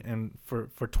 And Yeah.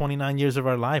 for 29 years of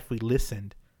our life, we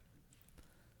listened.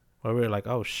 Where we were like,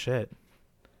 oh, shit.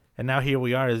 And now here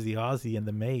we are as the Aussie and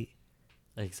the mate.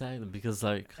 Exactly, because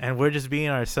like And we're just being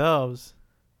ourselves.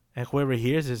 And whoever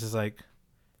hears this is like,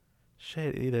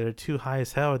 shit, either they're too high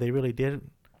as hell or they really did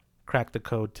crack the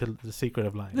code to the secret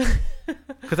of life.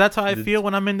 Because that's how I The- feel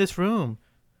when I'm in this room.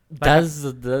 that's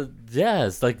the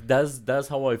yes, like that's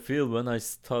how I feel when I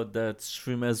start that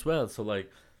stream as well. So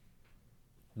like,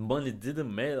 money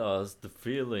didn't make us. The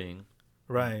feeling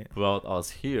Right. brought us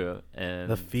here, and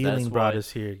The feeling that's brought why-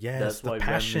 us here. Yes, That's the why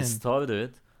passion.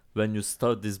 when you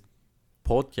start this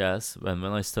podcast, when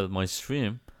I started my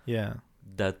stream, Yeah.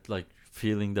 that like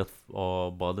feeling that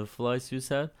butterflies you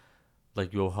said,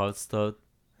 like your heart like,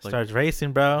 Starts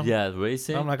racing, bro. yeah,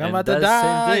 racing. I'm like, I'm and about to that's the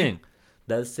die. Same thing.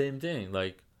 That's the same thing.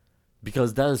 Like,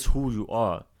 because that is who you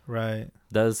are. Right.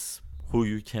 That's who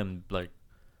you can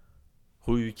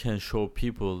show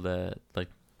people that like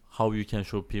how you can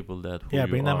show people that who Yeah, you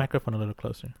bring are. that microphone a little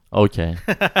closer. Okay.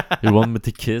 You want me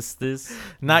to kiss this?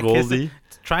 Not kiss it. Goldie?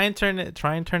 Try and turn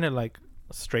it like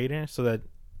straighter so that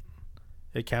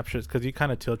it captures, because you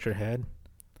kind of tilt your head.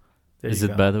 There Is you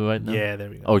it go. better right now? Yeah, there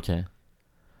we go. Okay. Yeah,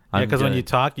 I'm because when you good.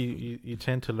 talk, you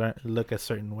tend to look a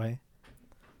certain way.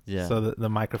 Yeah. So the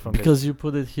microphone. Because you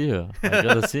put it here. I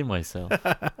gotta see myself.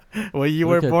 Well, you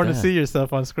Look were at born to that. see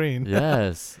yourself on screen.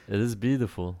 Yes, it is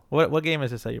beautiful. What game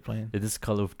is this that you're playing? It is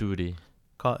Call of Duty.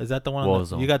 Is that the one? On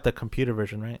Warzone. you got the computer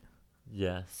version, right?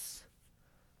 Yes.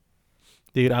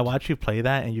 Dude, I watched you play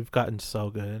that, and you've gotten so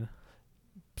good.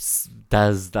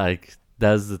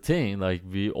 That's the thing. Like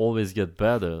we always get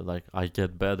better. Like I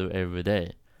get better every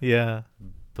day. Yeah.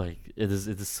 Like it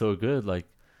is so good. Like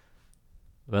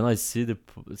when I see the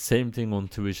same thing on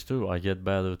Twitch too, I get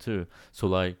better too. So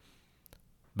like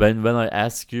when I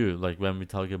ask you, like when we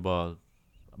talk about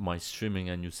my streaming,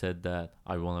 and you said that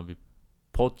I wanna be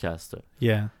podcaster.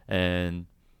 Yeah. And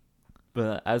when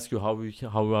I ask you how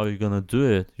are you gonna do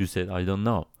it, you said I don't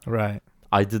know. Right.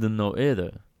 I didn't know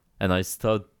either, and I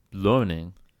started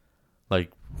learning,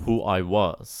 like who I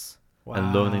was,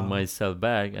 and learning Wow. myself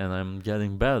back, and I'm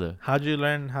getting better. How'd you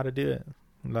learn how to do it?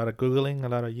 A lot of Googling, a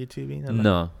lot of YouTubing?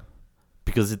 No,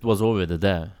 because it was already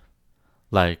there.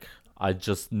 Like I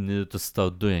just needed to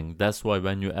start doing. That's why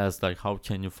when you ask like how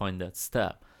can you find that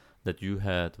step that you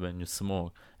had when you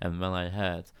smoke, and when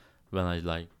I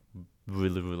like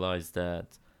really realized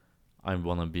that I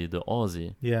wanna be the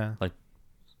Aussie, Yeah.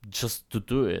 just to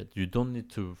do it. You don't need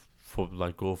to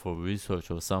go for research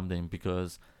or something,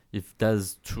 because if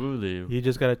that's truly You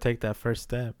just got to take that first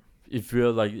step.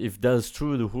 if that's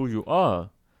truly who you are,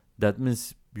 that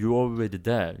means you're already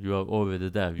there. You are already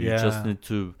there. You just Yeah. need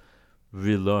to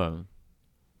relearn,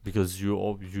 because you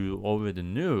already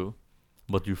knew,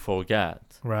 but you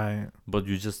forget. Right. But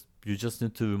you just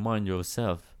need to remind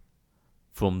yourself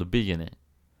from the beginning,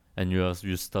 and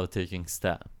you start taking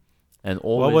steps. And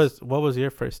always. What was your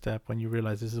first step when you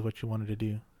realized this is what you wanted to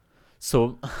do?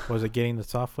 So Was it getting the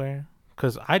software?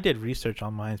 Because I did research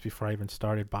on mines before I even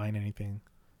started buying anything.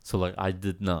 so like I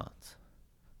did not.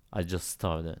 I just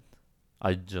started.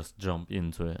 I just jumped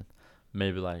into it.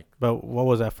 Maybe like But what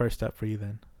was that first step for you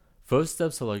then? first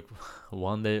steps are like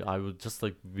one day I would just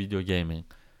like video gaming.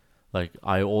 Like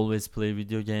I always play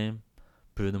video game,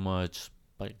 pretty much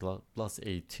like last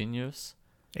 18 years.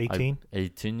 18?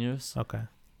 18 years. Okay.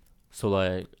 So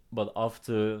like, but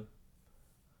after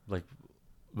like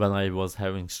when I was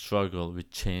having struggle with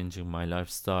changing my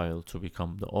lifestyle to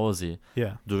become the Aussie,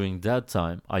 Yeah. during that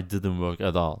time I didn't work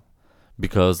at all,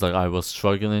 because like I was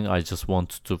struggling. I just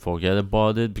wanted to forget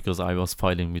about it because I was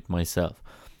fighting with myself.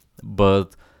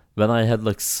 But when I had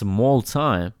like small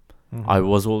time, Mhm. I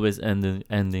was always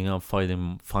ending up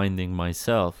finding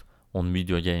myself on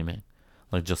video gaming,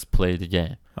 like just play the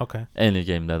game, Okay. any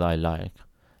game that I like,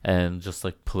 and just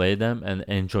like play them and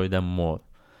enjoy them more.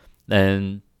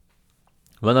 And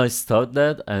when I start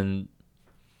that, and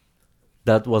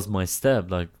that was my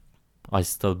step, like I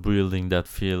start building that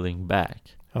feeling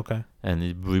back, Okay. and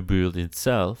it rebuilt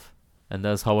itself, and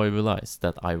that's how I realized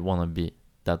that I wanna be.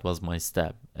 That was my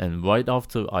step, and right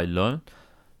after I learned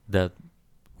that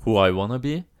who I wanna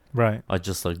be, Right. I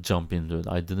just like jump into it.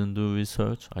 I didn't do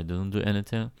research. I didn't do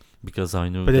anything, because I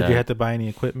knew But that did you have to buy any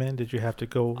equipment? Did you have to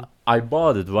go? I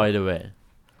bought it right away.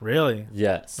 Really?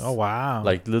 Yes. Oh wow.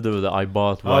 Like literally, I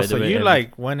bought Oh, right so away. you and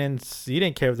like went in? You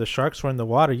didn't care if the sharks were in the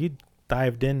water. You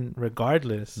dived in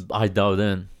regardless. I dove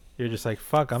in. You're just like,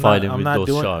 fuck. Fighting with those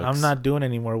doing. sharks. I'm not doing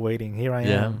any more waiting. Here I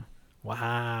Yeah. am.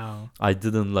 Wow. I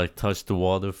didn't like touch the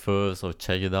water first or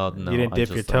check it out. No, you didn't I dip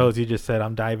just, your toes. You just said,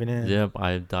 I'm diving in. Yep,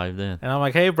 I dived in. And I'm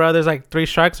like, hey, bro, there's like 3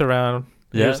 sharks around.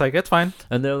 Yeah. You're just like, it's fine.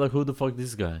 And they're like, who the fuck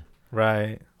this guy?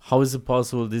 Right. How is it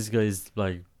possible this guy is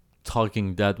like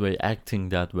talking that way, acting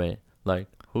that way? Like,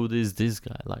 who is this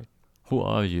guy? Like, who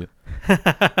are you?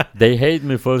 They hate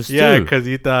me first Yeah, too. because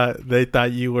they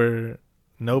thought you were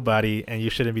nobody and you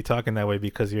shouldn't be talking that way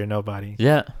because you're nobody.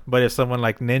 Yeah. But if someone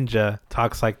like Ninja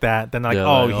talks like that, then like, They're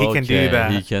oh, like, he can do okay,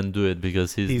 that. He can do it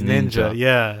because he's Ninja.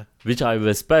 Yeah. Which I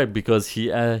respect, because he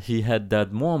had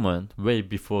that moment way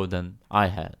before than I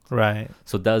had. Right.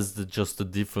 So that's just the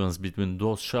difference between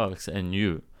those sharks and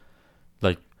you.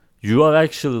 Like, you are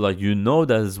actually like, you know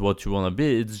that is what you want to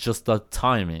be. It's just that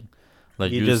timing.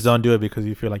 Like you just don't do it because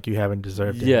you feel like you haven't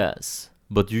deserved it. Yes.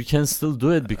 But you can still do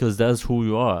it because that's who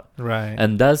you are. Right.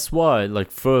 And that's why,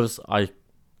 like, first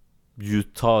you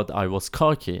thought I was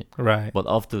cocky. Right. But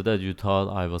after that, you thought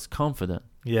I was confident.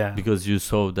 Yeah. Because you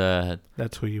saw that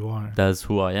that's who you are. That's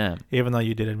who I am. Even though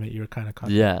you did admit you were kind of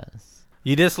cocky. Yes.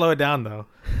 You did slow it down though.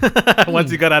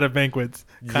 Once you got out of banquets.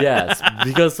 Yes.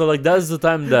 Because so like that's the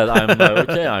time that I'm like,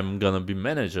 okay, I'm gonna be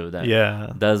manager then.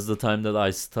 Yeah. That's the time that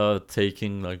I start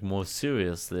taking like more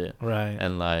seriously. Right.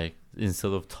 And like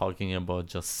instead of talking about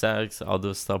just sex,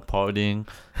 others start partying.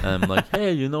 And I'm like,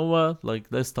 hey, you know what? Like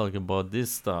let's talk about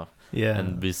this stuff. Yeah.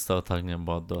 And we start talking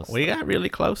about those. We got really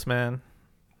close, man.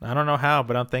 I don't know how,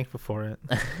 but I'm thankful for it.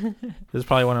 This is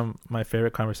probably one of my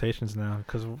favorite conversations now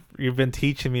because you've been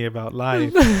teaching me about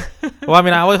life. Well, I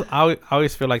mean, I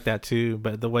always feel like that too,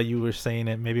 but the way you were saying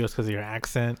it, maybe it was because of your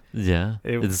accent. Yeah,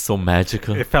 it's so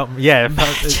magical. It felt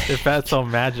so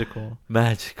magical.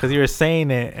 Magic. Because you were saying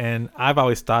it, and I've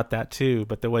always thought that too,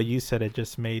 but the way you said it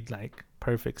just made like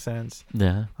perfect sense.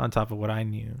 Yeah. On top of what I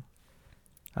knew.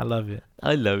 I love it.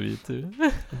 I love you too.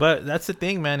 But that's the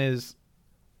thing, man, is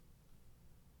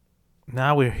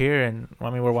now we're here and I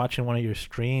mean we're watching one of your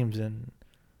streams and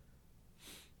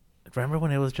remember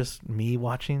when it was just me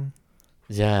watching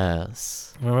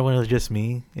Yes. Remember when it was just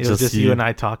me? It was Just just you you. and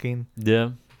I talking,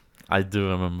 Yeah, I do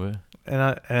remember.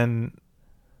 and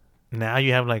now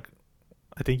you have like,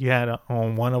 I think you had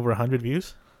on one over 100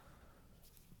 views.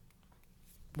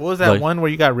 What was that Like, one where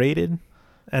you got rated,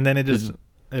 and then it just it-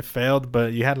 it failed?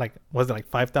 But you had like, was it like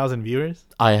 5,000 viewers?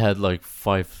 I had like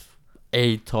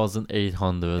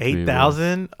 8,800 viewers.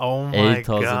 8,000? Oh my god!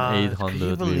 Can you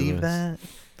 8,800 believe viewers. that?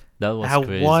 That was At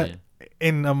crazy. what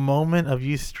in a moment of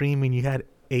you streaming, you had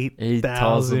 8,000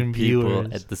 8,000 people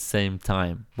viewers. at the same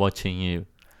time watching you.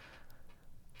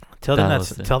 Tell them that that.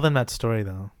 was it. Tell them that story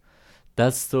though.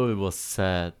 That story was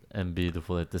sad and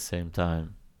beautiful at the same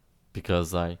time,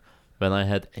 because like when I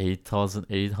had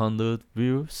 8,800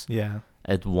 views, Yeah.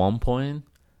 at one point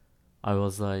I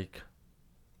was like,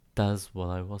 that's what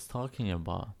I was talking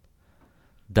about.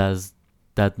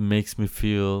 That makes me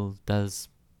feel that's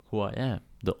who I am,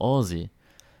 the Aussie.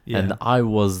 Yeah. And I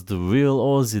was the real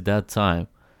Aussie that time.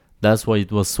 That's why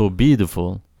it was so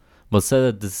beautiful. But sad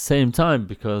at the same time,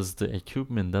 because the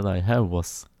equipment that I had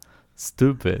was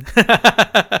stupid.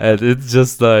 And it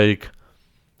just like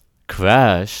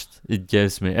crashed. It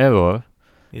gives me error,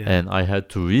 yeah. and I had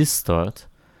to restart.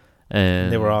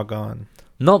 And they were all gone.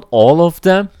 not all of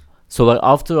them. So like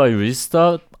after I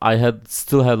restart, I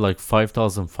still had like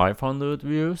 5,500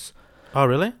 views. Oh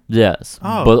really? Yes.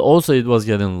 Oh. But also it was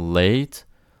getting late.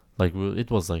 Like it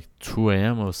was like 2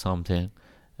 a.m. or something,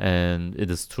 and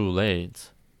it is too late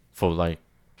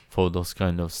for those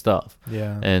kind of stuff.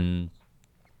 Yeah. And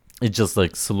it just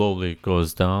like slowly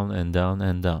goes down and down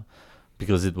and down,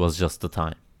 because it was just the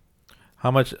time. How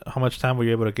much time were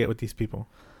you able to get with these people?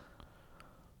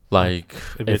 Like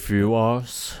If a it- few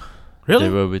hours Really? they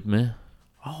were with me.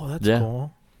 Oh, that's Yeah.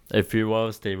 cool. A few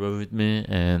hours they were with me,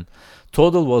 and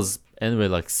total was anyway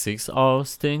like 6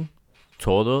 hours thing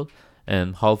total,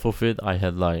 and half of it I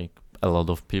had like a lot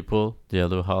of people. The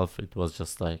other half it was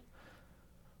just like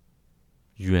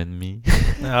you and me.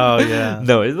 Oh yeah.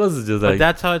 No, it wasn't just But like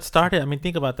that's how it started. I mean,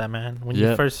 think about that, man. When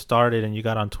Yeah. you first started and you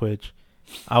got on Twitch,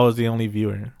 I was the only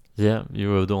viewer, yeah, you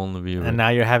were the only viewer. and now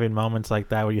you're having moments like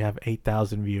that where you have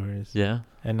 8,000 viewers, Yeah,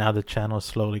 and now the channel is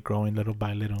slowly growing little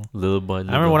by little. little by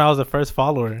little. I remember when I was the first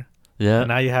follower, yeah, and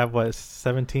now you have what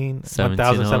 17, 1700?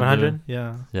 1,700.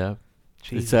 Yeah. yeah.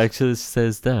 Jesus. It actually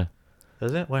says there,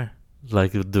 Does it? Where?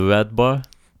 like the red bar.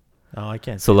 Oh, I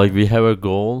can't. So see like that. we have a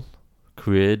goal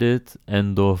created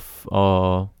end of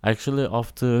actually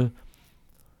after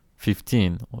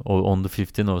 15 or on the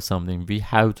 15 or something, we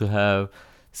have to have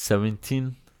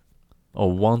 17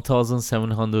 or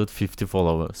 1,750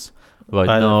 followers. Right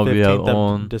By the now we are 15th of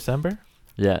on December.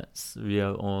 yes, we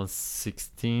are on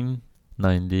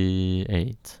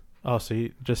 1698. Oh, so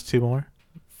you, just two more.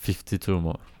 52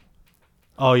 more.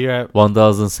 Oh, you're at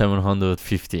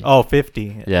 1,750.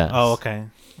 50. Yes. Oh, okay.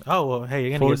 Oh well, hey,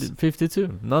 you're gonna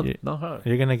 52. Not Yeah. not hard.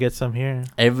 you're gonna get some here.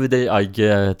 Every day I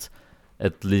get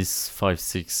at least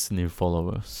 5-6 new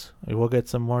followers. We'll get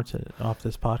some more off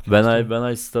this podcast. When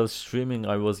I start streaming,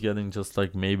 I was getting just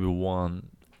like maybe one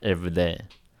every day.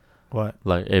 What?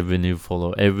 Like every new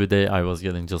follower. Every day I was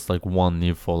getting just like one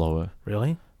new follower.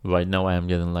 Really? Right now I am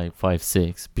getting like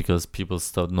 5-6, because people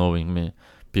start knowing me.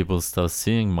 People start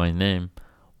seeing my name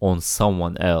on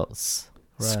someone else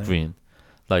Right. screen.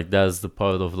 Like that's the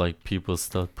part of like people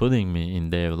start putting me in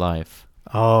their life.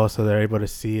 Oh, so they're able to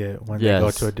see it when they go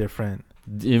Yes. to a different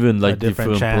Even like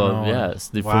different different channel. yes,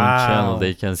 different channel Wow.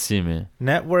 they can see me.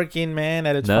 networking, man,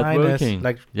 at its finest. Networking.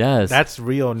 Like Yes. that's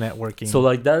real networking. So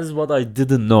like that is what I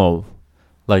didn't know.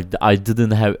 Like I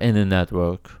didn't have any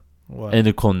network, what?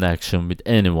 any connection with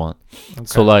anyone. Okay.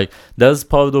 So like that's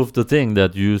part of the thing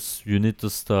that you need to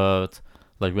start,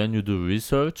 like when you do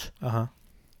research, uh-huh.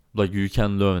 like you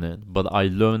can learn it, but I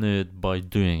learn it by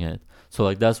doing it. So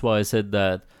like that's why I said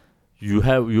that you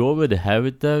already have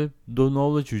it there, the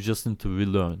knowledge, you just need to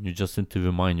relearn, you just need to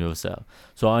remind yourself.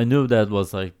 So I knew that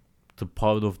was like the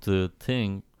part of the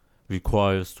thing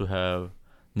requires to have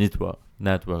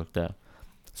network there.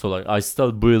 So like I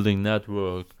start building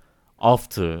network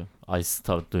after I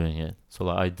start doing it. So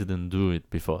like I didn't do it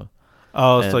before.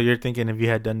 Oh, so And- you're thinking if you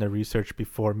had done the research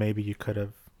before, maybe you could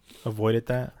have avoided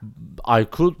that? I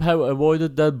could have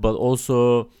avoided that, but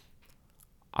also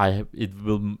it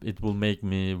will make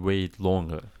me wait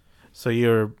longer. So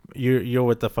you're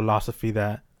with the philosophy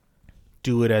that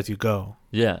do it as you go,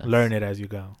 Yes. learn it as you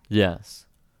go, Yes.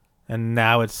 and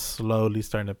now it's slowly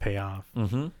starting to pay off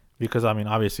Mm-hmm. because I mean,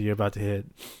 obviously you're about to hit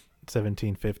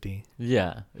 1750.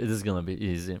 Yeah, it is gonna be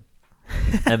easy,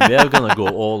 and we are gonna go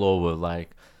all over.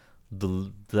 Like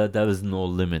there is no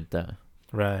limit there.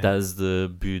 Right. That is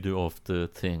the beauty of the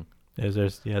thing.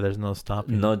 There's no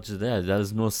stopping. Not just that.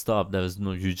 There's no stop. There's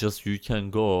no. You can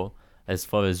go as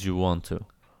far as you want to,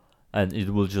 and it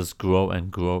will just grow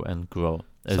and grow and grow.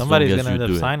 As Somebody's long as gonna you end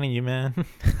do up it. signing you, man.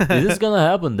 It is gonna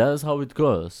happen. That is how it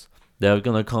goes. They're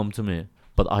gonna come to me,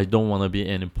 but I don't wanna be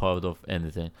any part of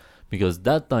anything, because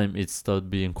that time it started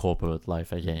being corporate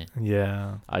life again.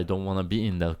 Yeah, I don't wanna be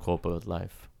in that corporate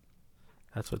life,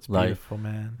 that's what's Like, beautiful,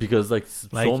 man. because like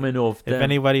Like, so many of If them.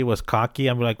 anybody was cocky,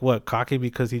 I'm like, what? Cocky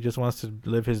because he just wants to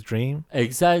live his dream?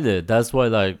 Exactly. That's why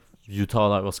like you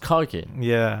thought I was cocky,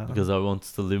 Yeah. because I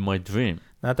wanted to live my dream.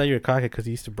 Not that you're cocky, because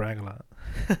you used to brag a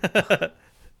lot.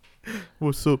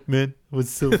 What's up, man?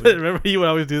 What's up? Remember you would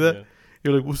always do that?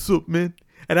 You're like, what's up, man?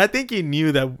 And I think you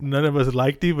knew that none of us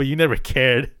liked you, but you never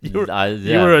cared. You were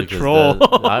were a because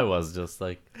troll. I was just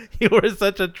like, you were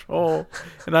such a troll,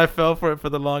 and I fell for it for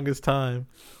the longest time.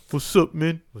 What's up,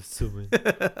 man? what's up, man?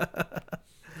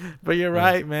 But you're Yeah.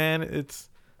 right, man. It's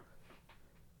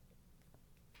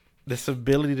this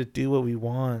ability to do what we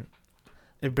want.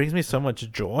 It brings me so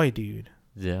much joy, dude.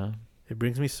 Yeah, It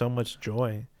brings me so much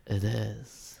joy. it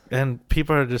is. And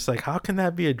people are just like, how can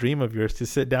that be a dream of yours to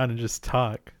sit down and just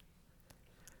talk?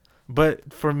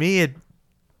 But for me,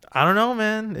 I don't know,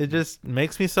 man. It just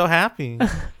makes me so happy.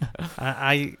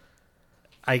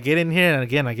 I get in here and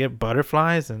again I get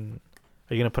butterflies. And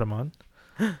are you gonna put them on?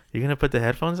 You're gonna put the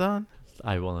headphones on?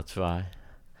 I wanna try.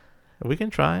 We can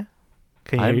try.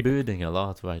 Can you I'm hear, breathing a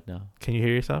lot right now. can you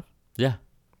hear yourself? Yeah,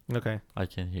 Okay. I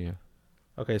can hear.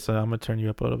 Okay, so I'm gonna turn you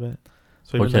up a little bit.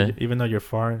 So Okay. even though you're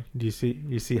far, do you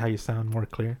see how you sound more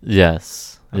clear?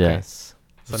 Yes, Okay. yes.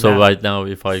 So So now- right now,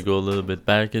 if I go a little bit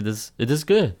back, it is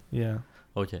good. Yeah.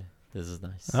 Okay, this is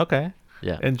nice. Okay.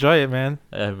 Yeah, Enjoy it, man.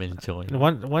 I'm enjoying. it.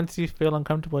 Once you feel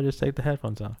uncomfortable, just take the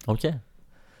headphones off. Okay.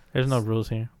 There's no rules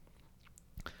here.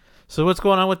 So what's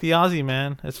going on with the Aussie,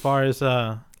 man? As far as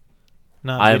not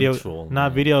I'm video, troll, not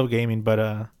man. video gaming, but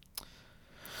if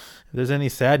there's any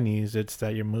sad news, it's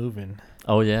that you're moving.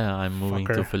 Oh yeah, I'm moving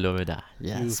to Fucker. Florida.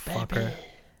 Yes, you baby. fucker.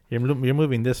 You're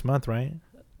moving this month, right?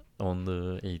 On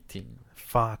the 18th.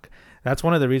 Fuck. That's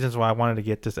one of the reasons why I wanted to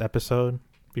get this episode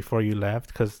before you left.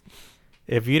 Because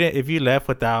if you left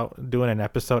without doing an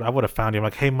episode, I would have found you. I'm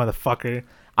like, hey, motherfucker.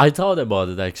 I thought about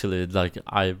it actually. Like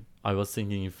I was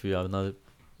thinking if we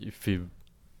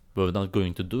were not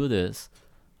going to do this,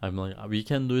 I'm like, we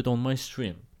can do it on my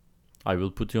stream. I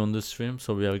will put you on the stream,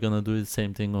 so we are gonna do the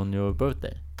same thing on your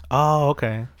birthday. Oh,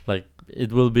 okay. Like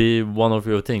it will be one of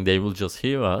your thing. They will just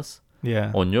hear us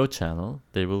Yeah. on your channel.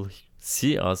 They will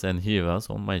see us and hear us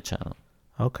on my channel.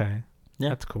 Okay. Yeah.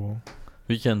 That's cool.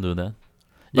 We can do that.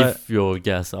 But- If your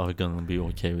guests are gonna be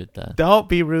okay with that. Don't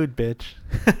be rude, bitch.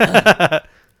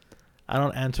 I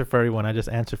don't answer for everyone. I just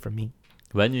answer for me.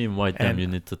 When you invite them, And you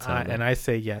need to tell them. And I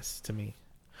say yes to me.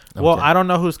 Well, Okay. I don't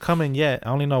know who's coming yet. I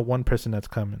only know one person that's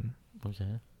coming.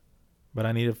 Okay. But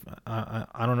I need to.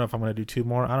 I don't know if I'm gonna do two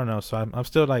more. I don't know. So I'm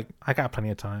still like, I got plenty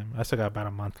of time. I still got about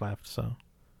a month left. So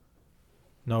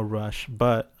no rush.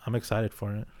 But I'm excited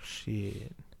for it.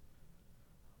 Shit.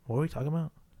 What were we talking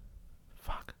about?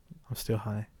 Fuck. I'm still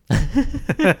high.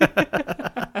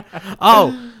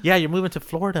 Oh yeah, you're moving to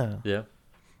Florida. Yeah.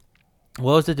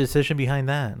 What was the decision behind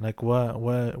that? Like,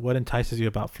 what entices you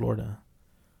about Florida?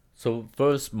 So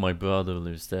first, my brother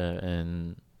lives there,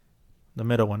 and The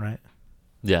middle one, right?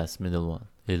 yes, middle one.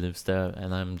 He lives there,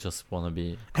 and I'm just wanna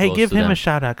be. Hey, close give to him them. a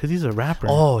shout out because he's a rapper.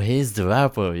 Oh, he's the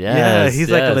rapper. Yes, yeah, he's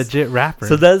like a yes. legit rapper.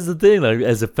 So that's the thing. Like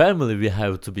as a family, we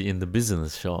have to be in the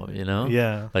business show. You know.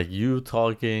 yeah. Like you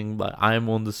talking, like I'm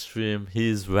on the stream.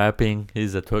 He's rapping.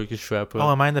 He's a Turkish rapper.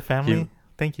 Oh, am I in the family? He-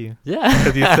 Thank you. Yeah.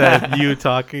 Because you said you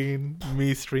talking,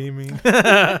 me streaming.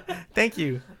 Thank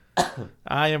you.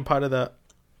 I am part of the.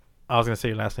 I was gonna say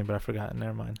your last name, but I forgot.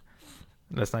 Never mind.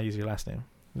 Let's not use your last name.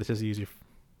 Let's just use your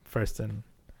first and.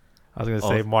 I was gonna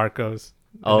say Oh. Marcos.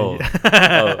 Oh. And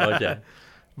Oh, okay.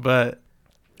 But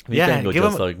We Yeah, can go give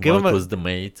just him- like give him a- Marcos the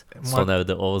mate, Soner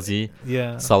the Aussie,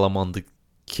 yeah, Salaman the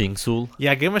Kingsul.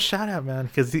 yeah, give him a shout out, man.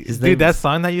 Because His dude, name that is-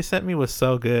 song that you sent me was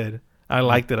so good. I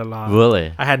liked it a lot.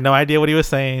 Really? I had no idea what he was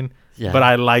saying, Yeah. but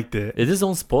I liked it. It is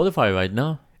on Spotify right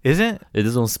now. Isn't? It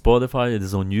is on Spotify. It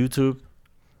is on YouTube.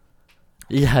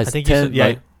 It has I think you 10, should, yeah.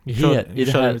 like, You he showed, had- you, it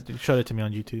showed had- it, you showed it to me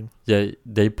on YouTube. yeah,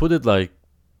 they put it like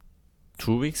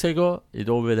 2 weeks ago. It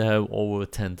already have over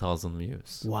 10,000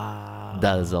 views. Wow,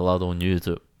 That is a lot on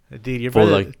YouTube. dude. Your for,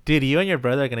 brother, like- dude, you and your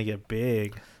brother are gonna get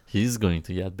big. He's going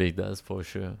to get big, that's for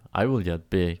sure. I will get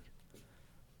big.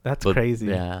 That's But crazy.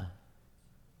 yeah.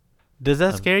 Does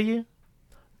that Um, scare you?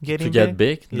 Getting To get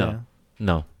big? Yeah. No.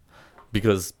 No.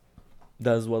 Because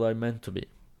that's what I meant to be.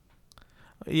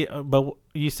 Yeah, but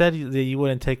you said that you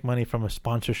wouldn't take money from a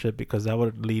sponsorship because that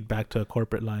would lead back to a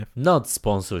corporate life. Not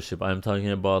sponsorship. I'm talking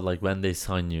about like when they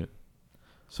sign you.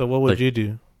 So what would Like, you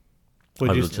do? I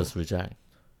Would you will just reject.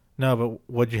 No,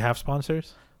 but would you have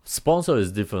sponsors? Sponsor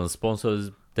is different.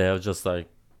 Sponsors, they are just like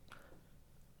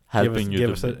helping you give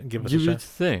to us a give shot. you the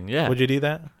thing. Yeah. Would you do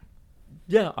that?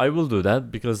 Yeah, I will do that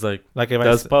because like Like if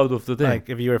that's part of the thing. like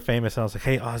if you were famous and I was like,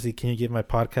 "Hey Ozzy, can you give my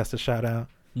podcast a shout out?"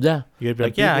 Yeah. You'd be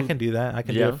Like like, "Yeah, I people- can do that. I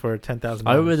can do Yeah. it for $10,000."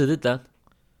 I already did that.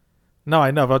 No,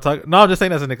 I know. But I'm just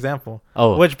saying as an example.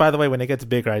 Oh. Which, by the way, when it gets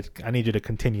bigger, I need you to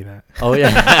continue that. Oh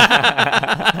yeah.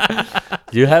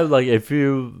 You have like a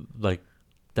few like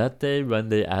that day when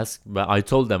they asked, but I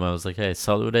told them I was like, hey,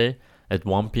 Saturday at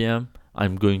 1 p.m.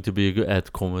 I'm going to be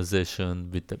at conversation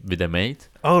with a mate.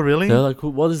 Oh, really? They're like,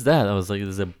 what is that? I was like,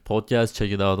 there's a podcast.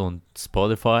 Check it out on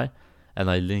Spotify, and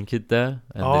I link it there,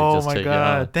 and they Oh just my check it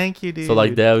god! out. Thank you, dude. So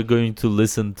like they are going to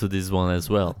listen to this one as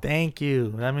well. Thank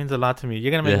you. That means a lot to me.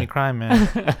 You're gonna make Yeah. me cry, man.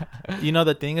 You know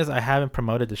the thing is, I haven't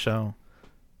promoted the show.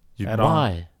 At all.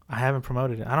 Why? I haven't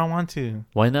promoted it. I don't want to.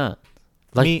 Why not?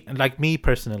 Like- me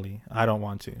personally, I don't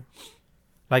want to.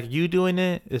 Like you doing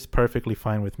it is perfectly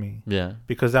fine with me Yeah,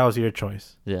 because that was your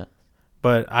choice. yeah,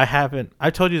 But I haven't. I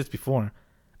told you this before.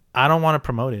 I don't want to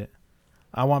promote it.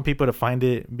 I want people to find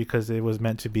it because it was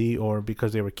meant to be or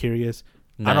because they were curious.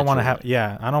 I don't want to have.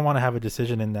 Yeah, I don't want to have a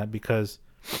decision in that because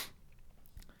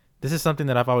this is something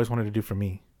that I've always wanted to do for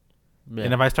me. Yeah.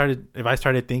 And if I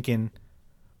started thinking,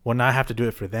 well, now I have to do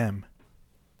it for them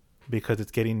because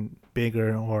it's getting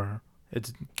bigger or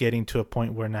it's getting to a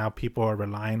point where now people are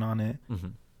relying on it.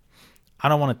 Mhm. I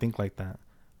don't want to think like that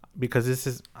because this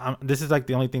is like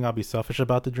the only thing I'll be selfish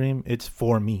about the dream. It's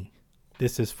for me.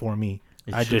 This is for me.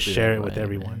 It I should just be share that it with way,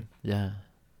 everyone. man. Yeah.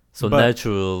 So But-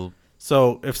 natural.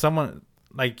 So if someone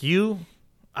like you,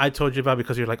 I told you about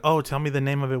because you're like, oh, tell me the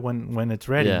name of it when it's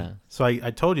ready. Yeah. So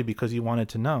I told you because you wanted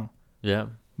to know. Yeah.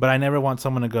 But I never want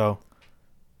someone to go,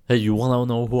 Hey, you wanna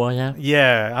know who I am?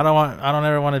 yeah, I don't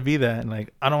ever want to be that.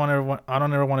 Like I don't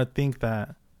ever want to think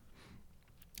that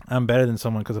I'm better than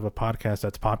someone because of a podcast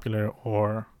that's popular,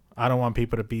 or I don't want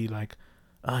people to be like,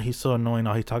 oh, he's so annoying.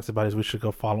 All he talks about is we should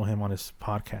go follow him on his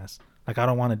podcast. Like I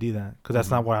don't want to do that because that's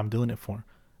not what I'm doing it for.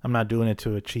 I'm not doing it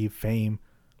to achieve fame.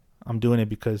 I'm doing it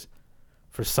because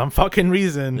for some fucking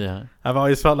reason, Yeah. I've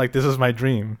always felt like this was my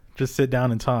dream. Just sit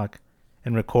down and talk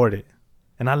and record it.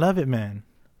 And I love it, man.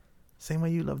 Same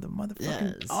way you love the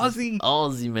motherfucking Aussie.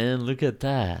 Aussie, man. Look at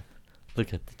that.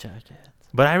 Look at the jacket.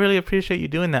 But I really appreciate you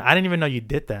doing that. I didn't even know you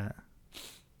did that.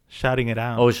 Shouting it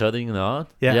out. Oh, shutting it out?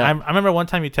 yeah. I remember one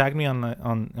time you tagged me on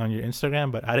your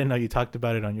Instagram, but I didn't know you talked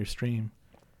about it on your stream.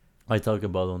 I talk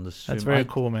about on the stream. That's very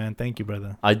cool, man. Thank you,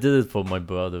 brother. I did it for my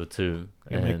brother too.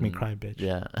 You make me and cry, bitch.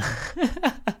 Yeah.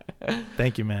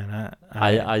 Thank you, man.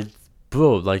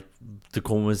 Bro, like the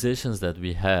conversations that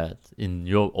we had in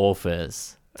your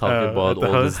office, talking at about the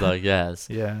all house? this, like, yes,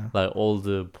 yeah. like all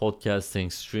the podcasting,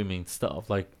 streaming stuff,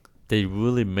 like they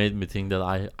really made me think that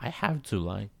I have to,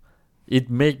 like, it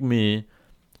made me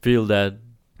feel that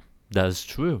that's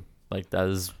true. Like that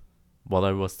is what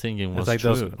I was thinking was It's like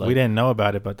true. those we didn't know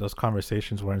about it, but those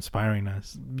conversations were inspiring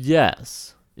us.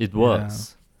 Yes, it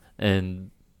was.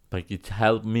 And like it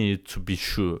helped me to be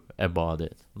sure about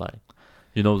it. Like,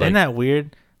 you know, like, Isn't that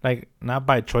weird? Like not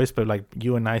by choice, but like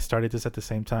you and I started this at the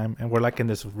same time, and we're like in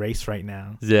this race right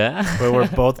now yeah. where we're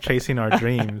both chasing our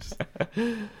dreams,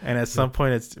 and at some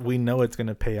point we know it's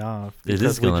gonna pay off. It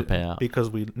is gonna pay off. because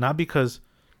not because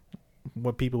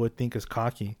what people would think is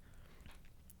cocky,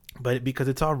 but because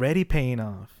it's already paying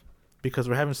off. Because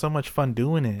we're having so much fun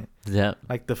doing it. Yeah.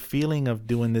 Like the feeling of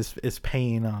doing this is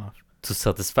paying off. To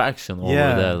satisfaction over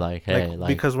Yeah. there. Like, hey, like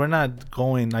because we're not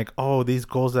going like, oh, these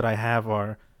goals that I have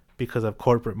are because of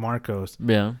corporate Marcos.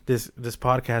 yeah. This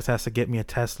podcast has to get me a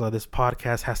Tesla. This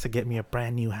podcast has to get me a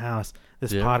brand new house.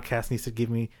 This Yeah. podcast needs to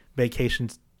give me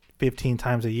vacations 15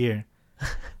 times a year.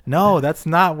 No, that's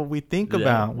not what we think Yeah.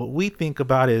 about. What we think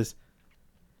about is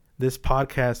this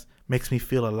podcast makes me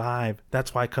feel alive.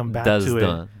 That's why I come back to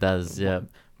it. That's yeah.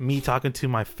 Me talking to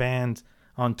my fans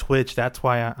on Twitch, that's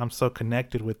why I'm so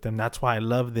connected with them. That's why I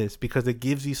love this, because it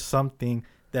gives you something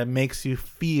that makes you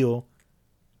feel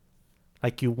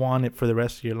like you want it for the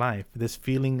rest of your life. This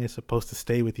feeling is supposed to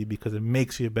stay with you because it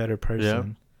makes you a better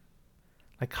person.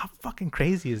 Like, how fucking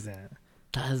crazy is that?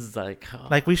 That's like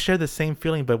Like, we share the same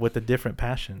feeling but with a different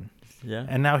passion. yeah.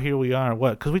 And now here we are.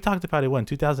 What? Because we talked about it in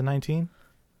 2019.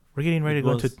 We're getting ready to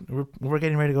go to we're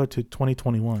getting ready to go to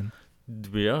 2021.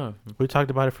 We are. We talked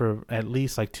about it for at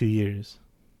least like 2 years.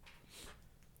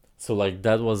 So like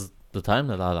that was the time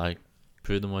that I like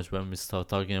pretty much when we start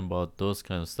talking about those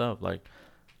kind of stuff. Like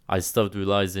I started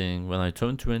realizing when I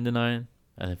turned 29,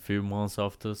 and a few months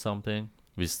after something,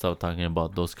 we start talking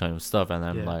about those kind of stuff, and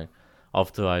I'm like,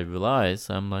 after I realize,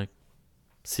 I'm like,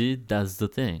 see, that's the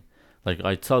thing. Like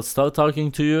I start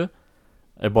talking to you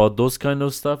about those kind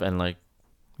of stuff, and like,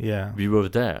 we were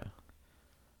there.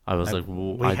 I was like,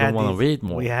 well, I don't want to wait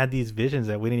more. We had these visions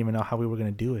that we didn't even know how we were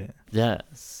gonna do it.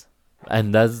 Yes,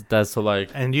 and that's so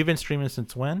like. And you've been streaming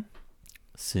since when?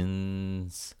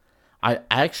 Since I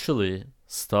actually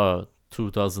start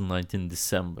 2019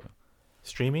 December.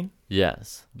 Streaming?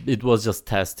 Yes, it was just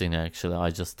testing. Actually, I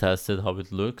just tested how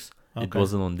it looks. Okay. It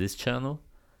wasn't on this channel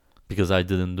because I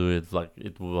didn't do it like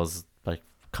it was like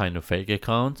kind of fake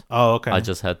account. Oh, okay. I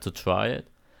just had to try it,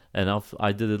 and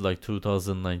I did it like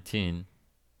 2019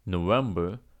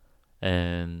 November,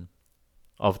 and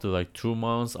after like 2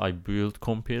 months I built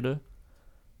computer,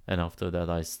 and after that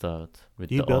I start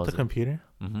with you built a computer.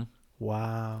 Mm-hmm.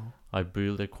 Wow. I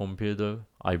built a computer.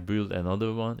 I built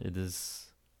another one. It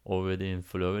is already in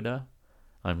Florida.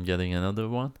 I'm getting another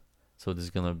one, so there's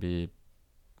gonna be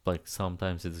like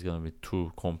sometimes it's gonna be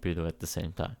 2 computers at the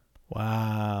same time.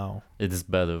 Wow. It is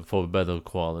better for better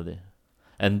quality,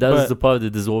 and that's the part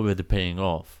that is already paying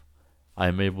off.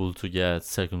 I'm able to get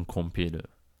second computer.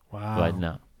 Wow. Right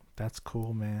now. That's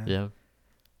cool, man. Yeah.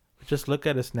 Just look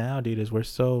at us now, dude. As we're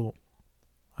so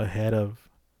ahead of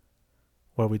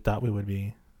where we thought we would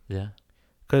be. Yeah.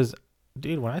 Because,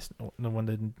 dude, when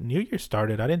the new year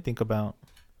started, I didn't think about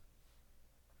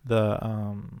the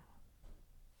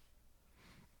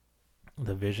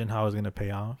vision, how it was gonna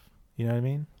pay off. You know what I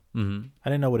mean? Mm-hmm. I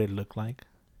didn't know what it looked like.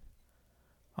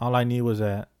 All I knew was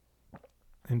that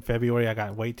in February I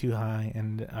got way too high,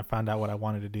 and I found out what I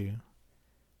wanted to do,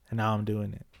 and now I'm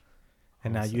doing it.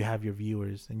 And awesome. Now you have your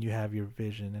viewers, and you have your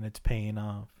vision, and it's paying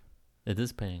off. It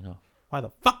is paying off. Why the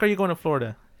fuck are you going to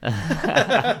Florida?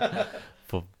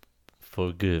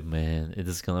 For good, man. It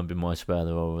is gonna be much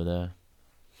better over there.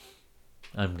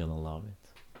 I'm gonna love it.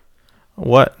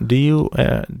 What do you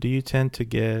tend to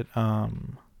get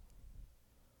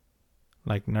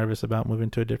like nervous about moving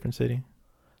to a different city?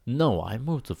 No, I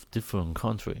moved to a different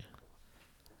country.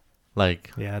 Like,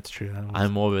 yeah, that's true.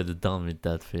 I'm already done with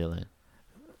that feeling.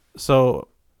 So,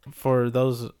 for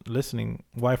those listening,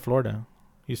 why Florida?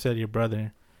 You said your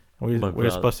brother.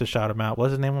 We're supposed to shout him out. What's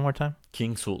his name one more time?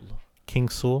 King Sul. King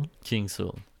Sul. King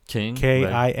Sul. King.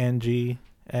 Kingsul.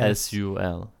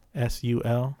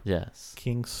 SUL. Yes.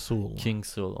 King Sul. King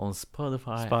Sul on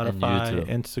Spotify and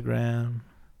YouTube.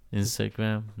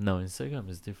 Instagram. No, Instagram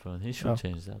is different. He should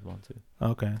change that one too.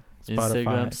 Okay.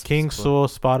 Spotify. King Sul,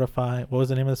 Spotify. What was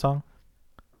the name of the song?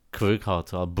 Kırık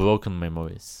Hatıralar. Broken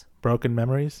Memories. Broken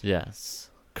Memories? Yes.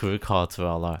 Kırık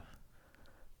Hatıralar.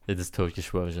 It is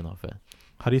Turkish version of it.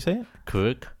 How do you say it?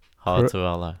 Kırık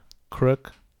Hatıralar.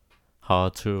 Kırık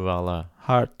Hatıralar.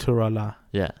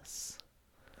 Yes.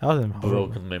 That was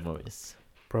Broken Memories.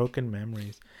 Broken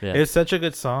Memories. Yeah. It's such a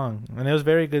good song, and it was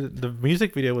very good. The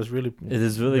music video was really. It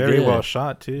is really very good. well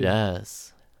shot too.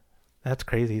 Yes. That's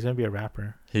crazy. He's gonna be a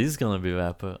rapper. He's gonna be a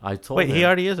rapper. I told him. Wait, he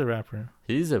already is a rapper.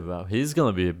 He's a rapper. He's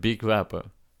gonna be a big rapper.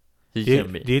 He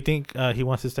can be. Do you think he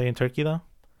wants to stay in Turkey though?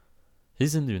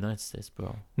 He's in the United States,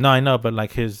 bro. No, I know, but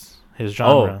like his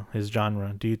genre, his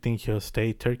genre. Do you think he'll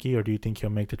stay Turkey, or do you think he'll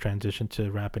make the transition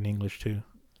to rap in English too?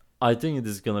 I think it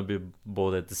is gonna be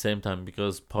both at the same time,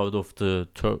 because part of the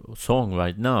song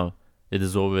right now, it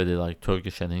is already like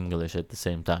Turkish and English at the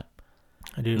same time.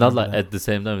 I do. Not like that. At the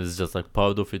same time, it's just like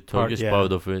part of it Turkish,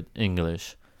 part of it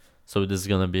English. So it is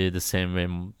gonna be the same way,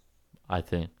 I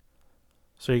think.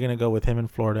 So you're gonna go with him in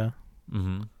Florida.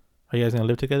 Mm-hmm. Are you guys gonna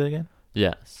live together again?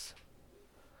 Yes.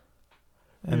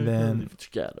 And then live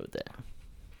together there.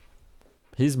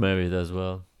 He's married as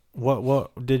well.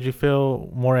 What did you feel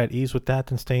more at ease with that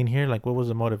than staying here? Like, what was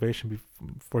the motivation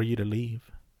for you to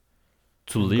leave?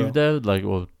 To leave there, like,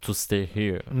 or to stay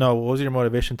here? No, what was your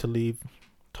motivation to leave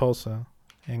Tulsa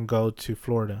and go to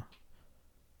Florida?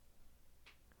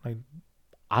 Like,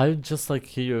 I just like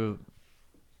hear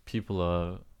people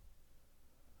are.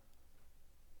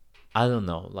 I don't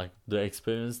know, like the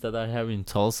experience that I have in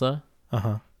Tulsa.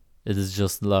 It is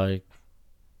just like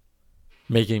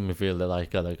making me feel that I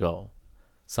gotta go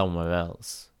somewhere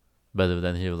else better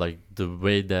than here. Like the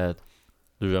way that,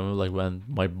 do you remember like when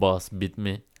my boss beat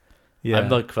me? Yeah. I'm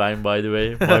not crying, by the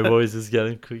way. My voice is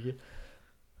getting creaky.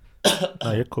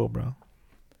 No, you're cool, bro.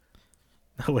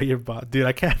 The way your boss, dude,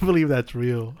 I can't believe that's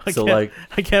real. I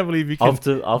can't believe you can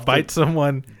after bite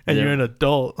someone and you're an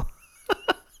adult.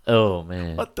 Oh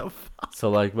man. What the fuck? So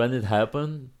like when it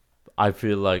happened, I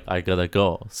feel like I gotta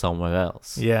go somewhere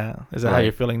else. Yeah. Is that how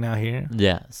you're feeling now here?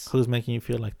 Yes. Who's making you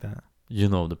feel like that? You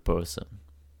know the person.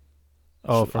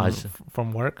 Oh, I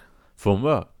from work. from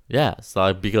work. Yes,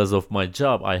 like because of my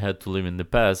job, I had to live in the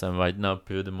past, and right now,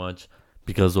 pretty much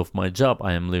because of my job,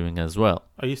 I am living as well.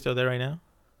 Are you still there right now?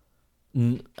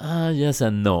 Yes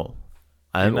and no.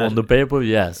 You're I'm not- on the paper,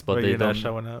 yes, but But they you're not don't.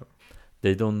 showing up.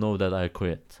 They don't know that I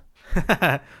quit.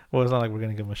 Well, it's not like we're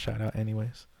gonna give them a shout out,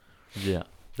 anyways. Yeah,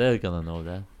 they're gonna know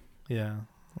that. Yeah,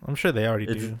 I'm sure they already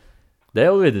It's- do. They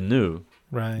already knew.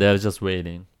 Right. They're just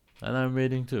waiting, and I'm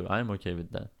waiting too. I'm okay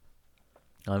with that.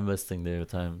 I'm wasting their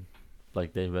time,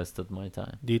 like they wasted my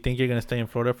time. Do you think you're gonna stay in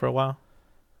Florida for a while?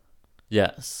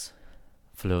 Yes,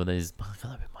 Florida is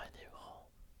gonna be my new home.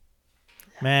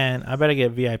 Man, I better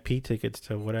get VIP tickets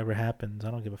to whatever happens.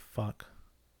 I don't give a fuck.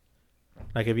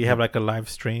 Like if you have like a live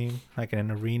stream, like in an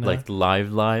arena, Like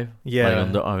live, yeah, like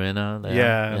on the arena. there,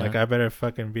 yeah, like I better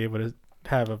fucking be able to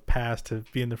have a pass to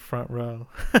be in the front row.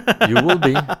 You will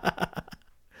be.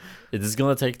 It is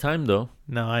gonna take time though.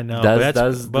 No, I know.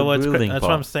 That's but the what's building that's what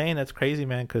part. I'm saying. That's crazy,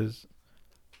 man. Because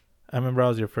I remember I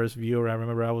was your first viewer. I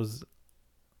remember I was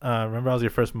your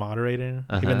first moderator,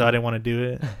 even though I didn't want to do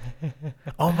it.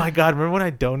 Oh my god! Remember when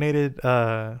I donated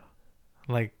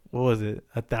like what was it,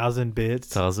 1,000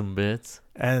 bits, 1,000 bits.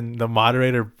 and the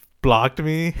moderator blocked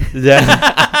me?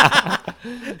 Yeah.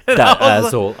 And That I was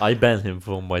asshole. I banned him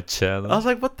from my channel. I was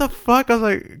like, what the fuck? I was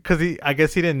like, because I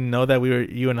guess he didn't know that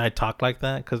you and I talked like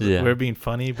that because Yeah. we were being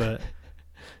funny, but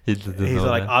He didn't he's know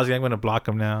like, that. Ozzy, I'm gonna block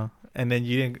him now. And then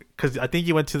you didn't, because I think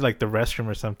you went to like the restroom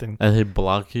or something. And he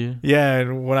blocked you? Yeah,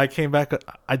 and when I came back,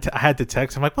 I had to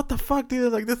text him like, what the fuck,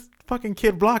 dude? Like this fucking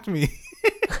kid blocked me.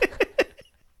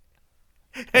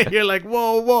 And you're like,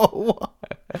 whoa.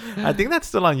 I think that's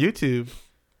still on YouTube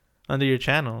under your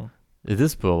channel. It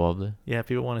is probably. Yeah,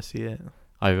 people want to see it.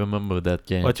 I remember that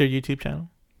game. What's your YouTube channel?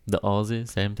 The Aussie,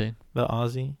 same thing. The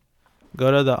Aussie. Go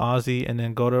to the Aussie and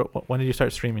then go to, when did you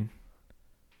start streaming?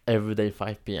 Every day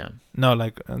 5 p.m. No,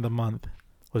 like the month.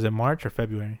 Was it March or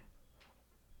February?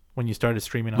 When you started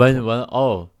streaming on When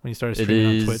you started it streaming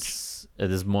on is Twitch?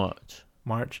 it is March.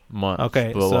 March. March.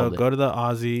 Okay, so probably. go to the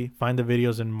Aussie, find the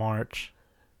videos in March,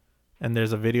 and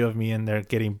there's a video of me in there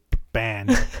getting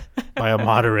banned by a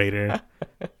moderator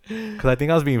because I think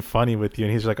I was being funny with you,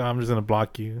 and he's like, "Oh, I'm just gonna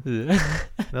block you." Yeah.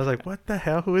 And I was like, "What the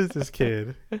hell? Who is this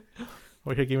kid?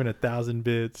 We're here giving 1,000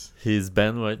 bits. He's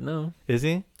banned right now. Is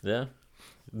he? Yeah.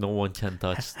 No one can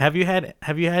touch. Have you had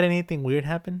anything weird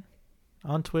happen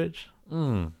on Twitch?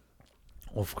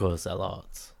 Of course, a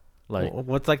lot. Like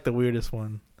What's like the weirdest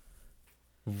one?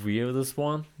 weirdest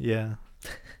one. Yeah.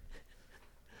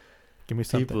 Give me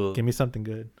something. People- Give me something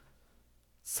good.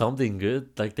 Something good.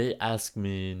 Like they ask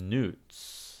me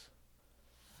nudes.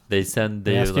 They send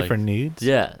They their ask you like for nudes?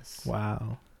 yes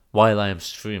Wow. while I am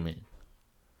streaming.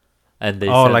 And they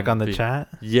Oh, send like on the pic- chat?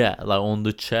 Yeah, like on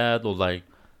the chat or like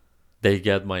they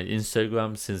get my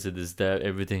Instagram since it is there.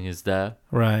 Everything is there.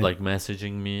 Right. Like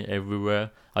messaging me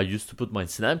everywhere. I used to put my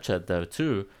Snapchat there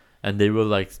too, and they were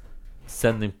like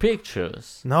sending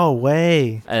pictures. No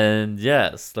way. And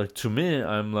yes, like to me,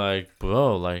 I'm like,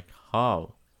 bro, like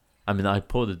how? I mean, I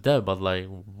put it there, but like,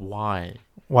 why?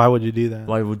 Why would you do that?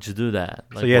 Why would you do that?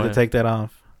 So Like, you had why- to take that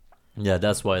off. Yeah,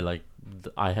 that's why. Like,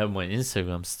 I have my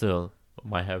Instagram still.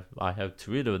 I have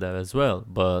Twitter there as well,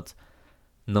 but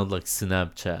not like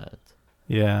Snapchat.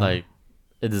 Yeah. Like,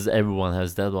 it is everyone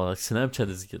has that one. Like Snapchat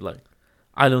is like,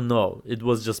 I don't know. It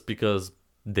was just because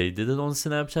they did it on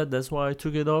Snapchat. That's why I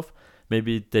took it off.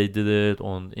 Maybe they did it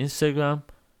on Instagram.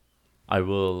 I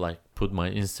will like put my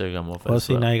Instagram off. Well, as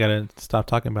see, well. now you gotta stop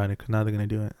talking about it because now they're gonna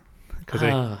do it. Because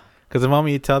Ah, the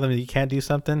moment you tell them you can't do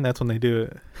something, that's when they do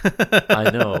it. I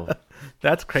know.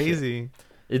 That's crazy.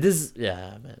 It is.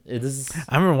 Yeah, man. It is.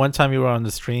 I remember one time you were on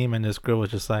the stream and this girl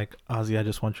was just like, "Ozzy, I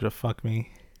just want you to fuck me."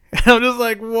 And I'm just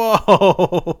like,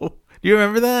 "Whoa!" Do you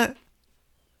remember that?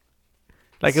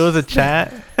 Like it was a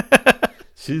chat.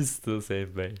 She's still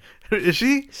same way. Is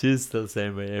she She's still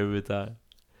same way every time.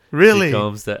 really? She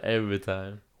comes there every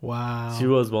time. Wow. She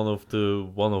was one of the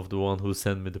one who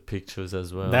sent me the pictures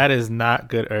as well. That is not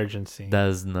good urgency.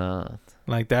 That's not.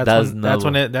 Like that's that's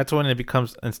when it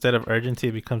becomes, instead of urgency,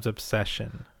 it becomes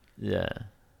obsession. Yeah.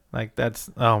 Like that's,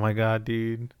 oh my god,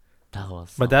 dude. That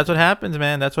was. But that's what happens,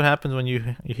 man. That's what happens when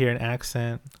you hear an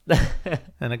accent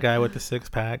and a guy with a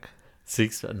 6-pack.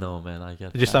 No, man. I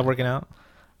get. Did you stop that. working out?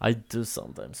 I do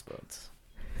sometimes, but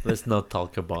let's not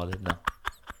talk about it now.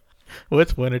 Well,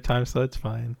 it's wintertime, so it's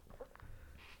fine.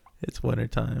 It's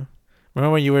wintertime.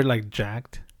 Remember when you were like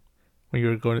jacked? When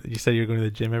you said you were going to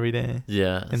the gym every day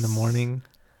Yeah. in the morning?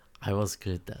 I was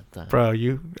good that time. Bro,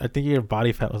 I think your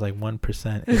body fat was like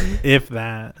 1%, if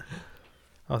that.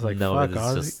 I was like, No, fuck it is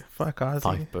Ozzy. just Fuck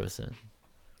Ozzy. 5%.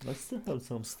 I still have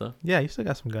some stuff. Yeah, you still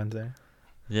got some guns there.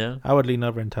 Yeah. I would lean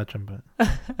over and touch him, but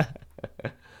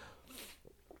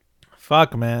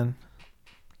fuck, man.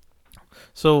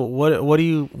 So what do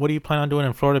you plan on doing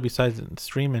in Florida besides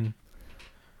streaming?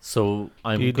 So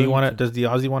I'm Do you going want to? to. Does the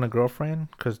Aussie want a girlfriend?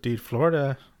 Cause dude,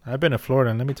 Florida. I've been to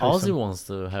Florida, and let me tell you Ozzy something. wants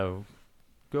to have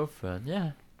girlfriend.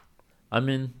 Yeah. I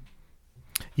mean,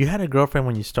 You had a girlfriend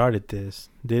when you started this.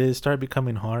 Did it start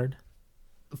becoming hard?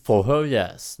 for her,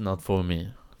 yes. Not for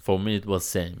me. For me, it was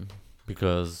same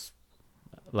because,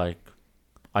 like,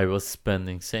 I was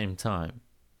spending same time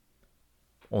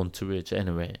on Twitch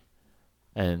anyway,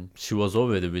 and she was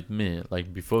already with me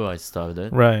like before I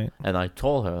started. Right. And I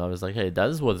told her, I was like, hey, that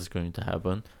is what is going to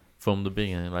happen from the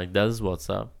beginning. Like, that is what's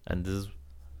up, and this is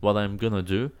what I'm gonna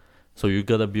do. So you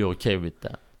gotta be okay with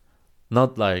that.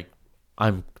 Not like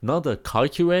I'm not a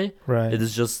cocky way. Right. It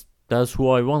is just that's who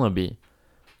I wanna be.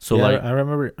 So yeah, like I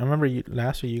remember you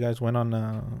last year. You guys went on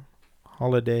a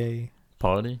holiday,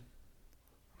 party.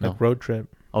 like No. road trip.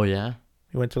 Oh yeah,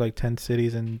 You went to like 10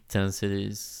 cities in 10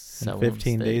 cities,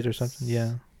 15 days or something.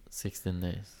 Yeah. 16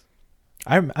 days.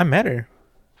 I met her.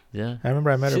 Yeah, I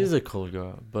remember I met she's her. a cool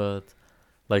girl, but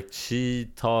like she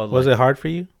thought Was like it hard for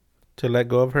you to let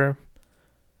go of her?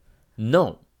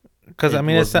 no, Because I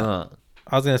mean, was not.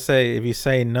 I was gonna say if you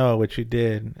say no, which you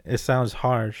did, it sounds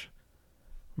harsh.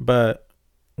 But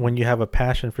when you have a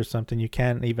passion for something, you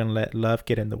can't even let love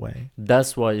get in the way.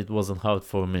 That's why it wasn't hard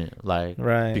for me. Like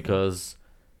Right. because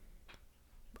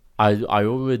I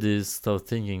already start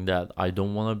thinking that I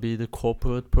don't want to be the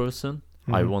corporate person.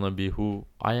 I Mhm. want to be who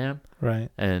I am, Right.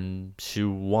 and she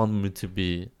want me to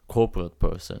be corporate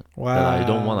person Wow. that I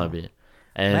don't want to be.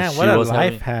 And Man, she what a was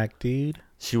life having hack, dude.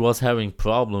 she was having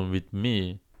problem with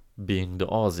me being the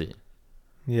Aussie,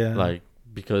 Yeah. like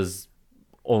because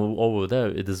over there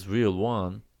it is real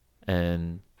one,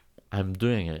 and I'm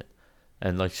doing it,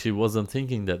 and like she wasn't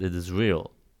thinking that it is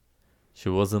real. She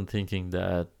wasn't thinking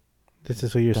that this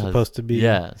is who you're that's- supposed to be.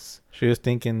 Yes. She was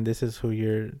thinking this is who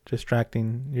you're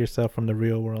distracting yourself from the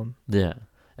real world. Yeah,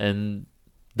 and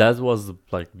that was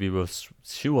like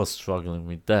she was struggling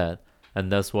with that,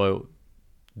 and that's why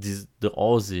the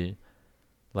Aussie,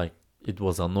 like it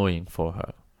was annoying for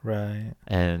her, Right.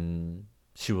 and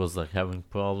she was like having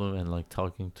problem and like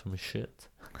talking to me shit.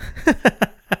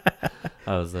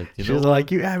 I was like, you She know was what?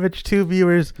 like, you average 2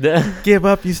 viewers. yeah, Give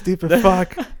up, you stupid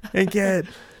fuck, and get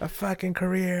a fucking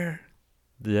career.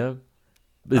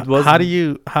 it was. How do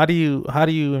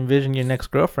you envision your next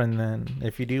girlfriend then?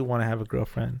 If you do want to have a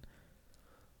girlfriend,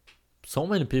 So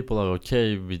many people are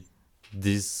okay with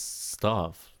this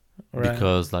stuff right?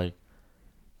 because like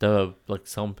there are like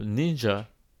some Ninja,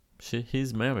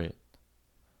 he's married.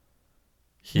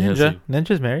 He has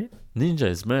Ninja's married. Ninja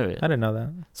is married. I didn't know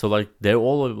that. So like they're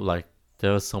all like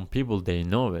there are some people they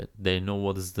know it. They know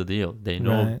what is the deal. They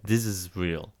know Right. this is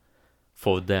real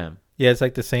for them. Yeah, it's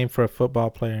like the same for a football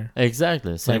player.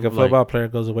 Exactly. Same Like a football player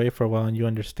goes away for a while and you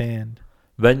understand.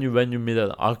 when you meet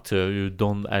an actor, you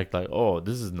don't act like, oh,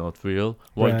 this is not real.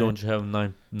 Why Right. don't you have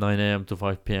 9 a.m. to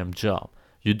 5 p.m. job?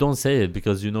 You don't say it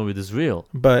because you know it is real.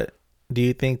 But do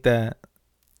you think that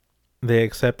they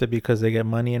accept it because they get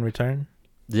money in return?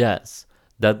 Yes,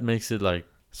 that makes it like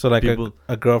So like people.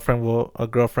 a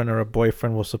girlfriend or a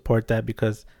boyfriend will support that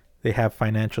because they have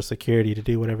financial security to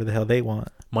do whatever the hell they want.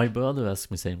 My brother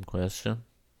asked me same question,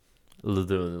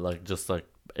 literally like just like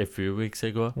a few weeks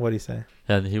ago, What do you say?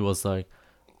 and he was like,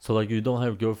 "So like you don't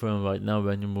have girlfriend right now.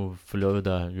 When you move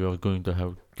Florida, you are going to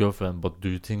have girlfriend. But do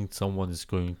you think someone is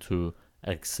going to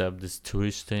accept this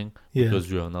Twitch thing Yeah.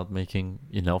 because you are not making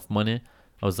enough money?"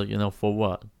 I was like, "Enough for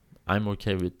what? I'm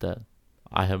okay with that.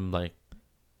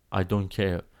 I don't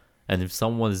care. And if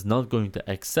someone is not going to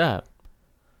accept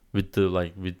with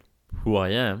with who I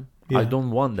am, I Yeah.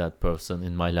 don't want that person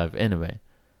in my life anyway.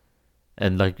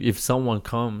 And like if someone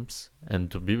comes and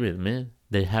to be with me,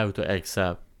 they have to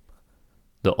accept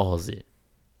the Aussie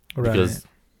Right. because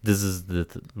this is the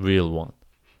real one."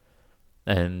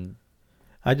 And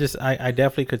I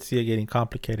definitely could see it getting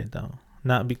complicated though.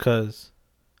 Not because,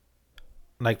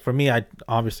 like for me, I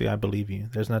believe you.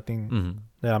 There's nothing mhm,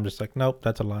 that I'm just like, nope,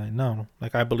 that's a lie. No,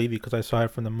 like I believe you because I saw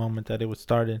it from the moment that it was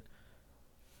started.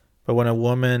 But when a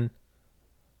woman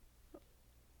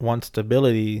wants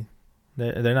stability,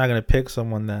 they're not gonna pick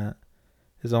someone that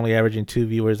is only averaging 2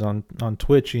 viewers on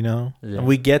Twitch, you know. Yeah. And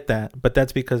we get that, but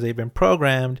that's because they've been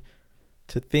programmed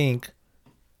to think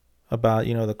about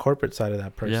the corporate side of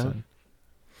that person.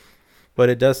 But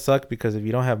it does suck because if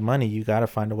you don't have money, you gotta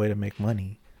find a way to make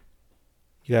money.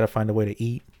 You gotta find a way to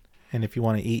eat, and if you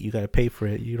want to eat, you gotta pay for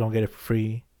it. You don't get it for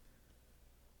free.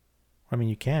 I mean,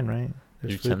 you can, right?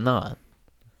 There's you food. cannot.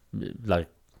 Like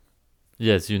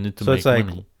Yes, you need to So make it's like,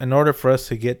 money. in order for us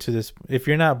to get to this, if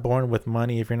you're not born with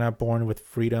money, if you're not born with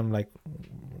freedom, like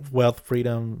wealth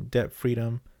freedom, debt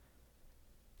freedom,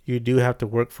 you do have to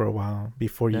work for a while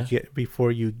before Yeah.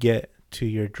 you get to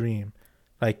your dream.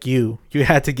 Like you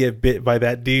had to get bit by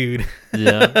that dude.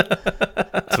 Yeah.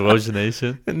 Trojan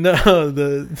Nation. No,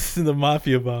 the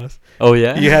mafia boss. Oh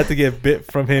yeah. You had to get bit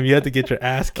from him. You had to get your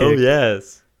ass kicked. Oh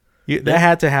yes. That Yeah.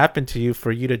 had to happen to you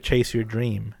for you to chase your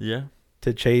dream. Yeah.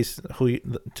 To chase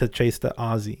the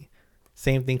Aussie.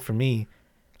 Same thing for me.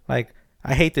 Like,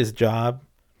 I hate this job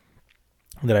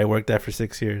that I worked at for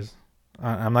 6 years.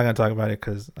 I'm not gonna talk about it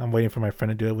because I'm waiting for my friend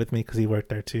to do it with me because he worked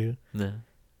there too. Yeah.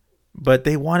 But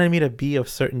they wanted me to be a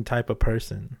certain type of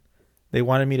person. They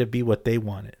wanted me to be what they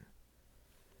wanted.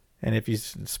 And if you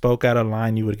spoke out of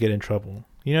line, you would get in trouble.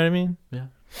 You know what I mean? Yeah.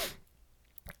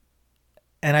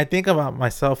 And I think about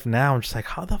myself now. I'm just like,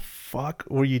 how the fuck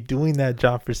were you doing that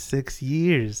job for 6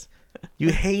 years?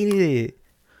 You hated it.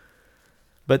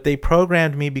 But they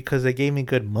programmed me because they gave me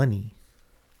good money.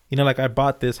 You know, like I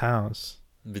bought this house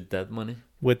With that money.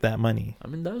 with that money. I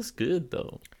mean, that's good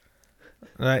though.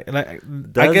 I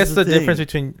That's guess the thing. difference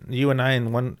between you and I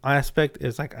in one aspect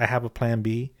is like I have a plan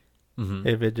B. Mm-hmm.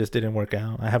 If it just didn't work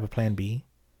out, I have a plan B.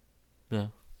 Yeah.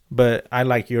 But I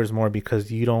like yours more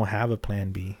because you don't have a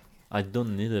plan B. I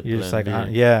don't need a You're just like,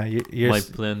 plan B. yeah, you're My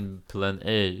plan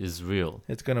A is real.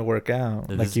 it's gonna work out.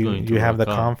 It Like is going to you have the work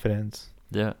out. confidence.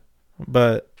 Yeah.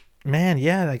 But man,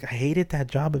 yeah, like I hated that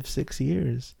job of 6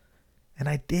 years, and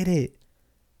I did it,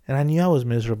 and I knew I was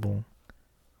miserable.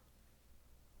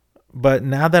 But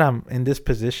now that I'm in this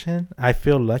position, I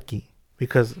feel lucky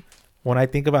because when I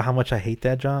think about how much I hate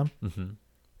that job, Mm-hmm.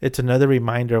 it's another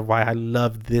reminder of why I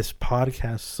love this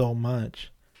podcast so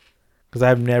much. Because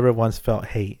I've never once felt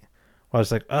hate. I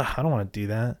was like, ugh, I don't want to do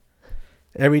that.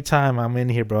 Every time I'm in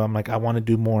here, bro, I'm like, I want to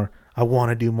do more. I want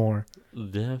to do more.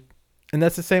 Yeah. And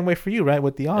that's the same way for you, right?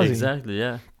 With the Aussie. Exactly.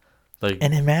 Yeah. Like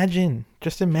And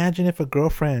just imagine if a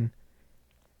girlfriend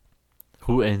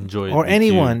who enjoyed or with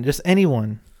anyone, you. just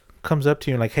anyone, comes up to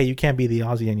you and like, hey, you can't be the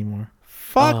Aussie anymore.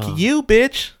 Fuck Ah. you,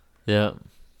 bitch. Yeah.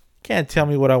 Can't tell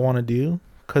me what I want to do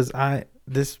because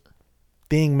this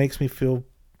thing makes me feel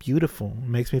beautiful. It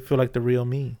makes me feel like the real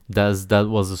me. That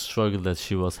was a struggle that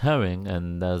she was having,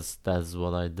 and that's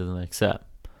what I didn't accept.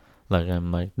 Like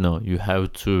I'm like, no, you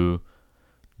have to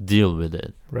deal with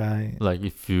it. Right. Like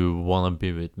if you wanna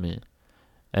be with me,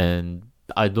 and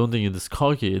I don't think it is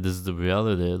cocky. It is the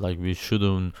reality. Like we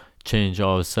shouldn't change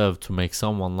ourselves to make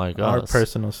someone like Our us.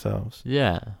 personal selves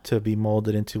Yeah, to be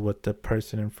molded into what the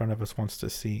person in front of us wants to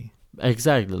see.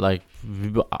 exactly. Like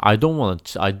I don't want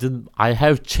to. I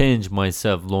have changed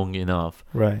myself long enough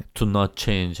Right. to not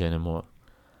change anymore.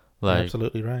 You're Like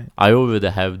absolutely right. I already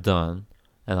have done,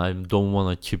 and I don't want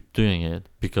to keep doing it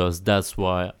because that's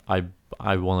why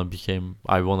I want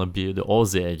to be the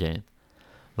Aussie again.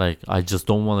 Like I just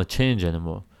don't want to change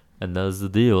anymore, and that's the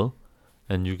deal,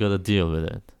 and you gotta deal with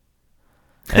it.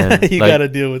 And You like, gotta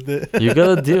deal with it. you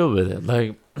gotta deal with it.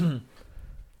 Like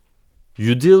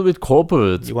you deal with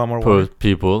corporate You want more water?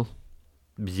 people.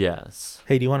 Yes,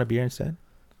 Hey, do you want a beer instead?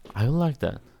 I don't like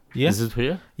that. Yeah. Is it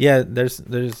here? Yeah, there's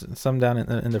some down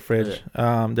in the fridge.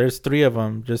 There's 3 of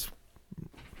them. Just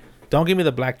don't give me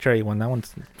the black cherry one. That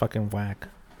one's fucking whack.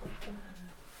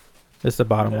 This is the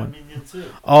bottom one. Minion too.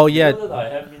 Oh yeah. I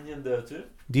have Minion there too.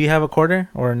 Do you have a quarter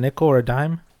or a nickel or a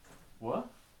dime? What?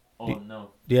 Oh Do- no,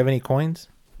 Do you have any coins?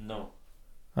 no.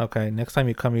 Okay, next time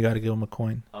you come, you gotta give them a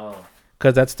coin. Oh,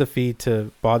 Cause that's the fee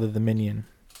to bother the minion.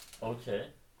 okay.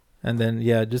 And then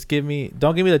yeah, just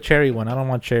don't give me the cherry one. I don't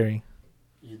want cherry.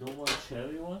 You don't want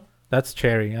cherry one? That's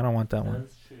cherry. I don't want that one.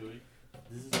 That's cherry.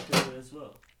 This is cherry as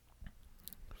well.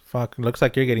 Fuck, looks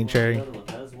like you're getting cherry. The other one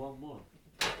has one more.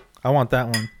 I want that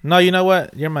one. No, you know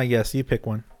what? You're my guest. You pick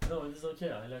one. No, it's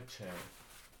okay. I like cherry.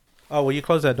 Oh, will you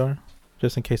close that door?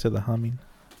 Just in case of the humming.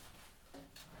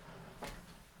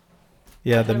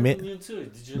 Yeah, the Minion too.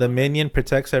 Did you the know minion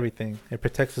protects everything. It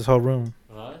protects this whole room.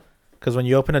 that? Right? Because when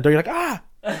you open the door, you're like, ah!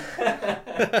 I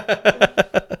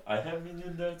have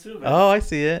Minion there too, man. Oh, I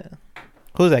see it.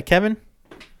 Who's that, Kevin?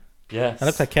 Yes. That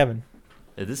looks like Kevin.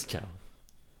 It is cow.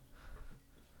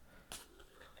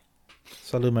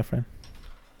 Salute, my friend.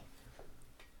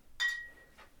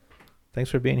 Thanks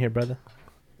for being here, brother.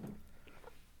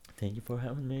 Thank you for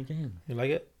having me again. You like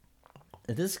it?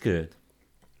 It is good.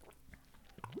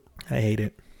 I hate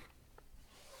it.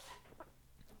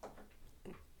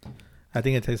 I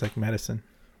think it tastes like medicine.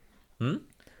 Hmm?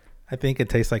 I think it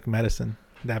tastes like medicine.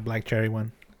 That black cherry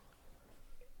one.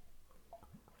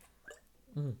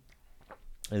 Mm.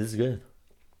 It is good.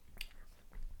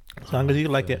 As long as you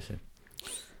like it.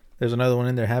 There's another one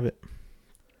in there. Have it.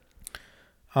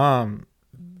 Um.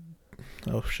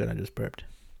 Oh shit! I just burped.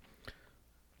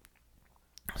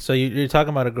 So you're talking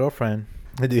about a girlfriend,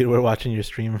 dude. We're watching your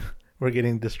stream. We're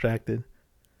getting distracted.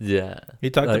 Yeah. You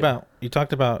talked Like, about. You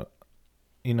talked about.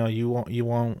 You know, you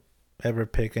won't ever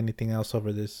pick anything else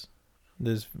over this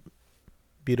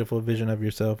beautiful vision of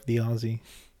yourself, the Aussie.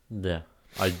 yeah.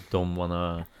 I don't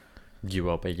wanna give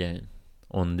up again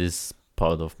on this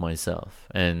part of myself.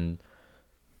 And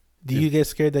Do you get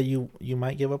scared that you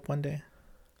might give up one day?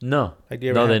 no, Like, do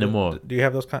you ever not have anymore. Do you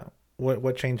have those kind?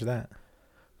 What changed that?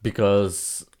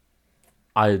 Because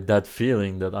that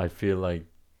feeling that I feel like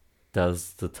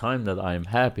that's the time that I'm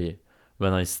happy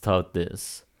when I start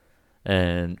this.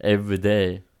 And every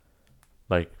day,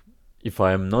 like, if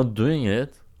I am not doing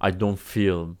it, I don't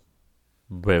feel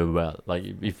very well. Like,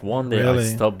 if one day I Really?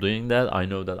 stop doing that, I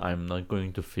know that I'm not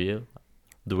going to feel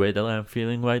the way that I'm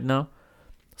feeling right now.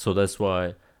 So that's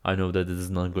why I know that it is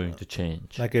not going to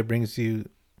change. Like, it brings you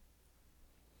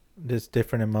this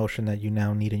different emotion that you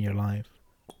now need in your life,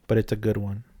 but it's a good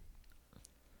one.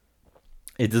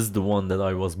 It is the one that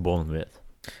I was born with.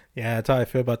 Yeah, that's how I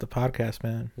feel about the podcast,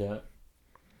 man. Yeah.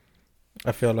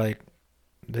 I feel like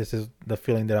this is the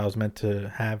feeling that I was meant to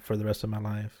have for the rest of my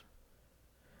life.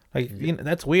 Like, you know,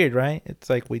 that's weird, right? It's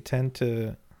like we tend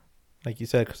to, like you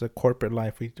said, because of corporate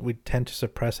life, we tend to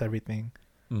suppress everything,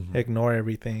 ignore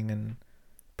everything, and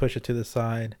push it to the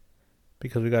side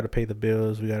because we got to pay the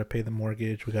bills, we got to pay the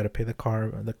mortgage, we got to pay the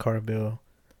car bill,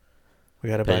 we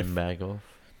got to buy. Paying back off.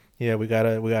 Yeah, we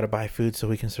gotta buy food so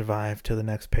we can survive till the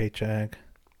next paycheck.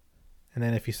 And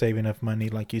then if you save enough money,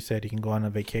 like you said, you can go on a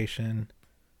vacation.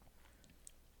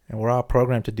 And we're all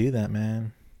programmed to do that,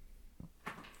 man.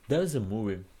 There's a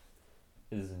movie.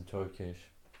 It is in Turkish.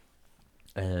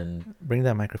 And Bring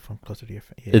that microphone closer to your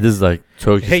face. Yeah. it is like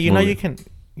Turkish Hey, you know movie. you can.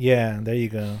 Yeah, there you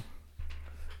go.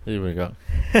 Here we go.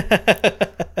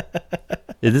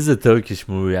 It is a Turkish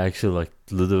movie, actually, like,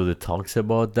 literally talks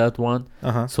about that one.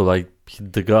 Uh-huh. So, like,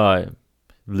 the guy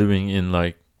living in,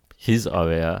 like, his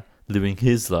area, living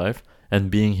his life,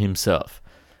 and being himself.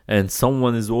 And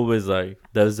someone is always, like,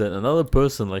 there's another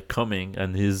person, like, coming,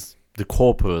 and he's the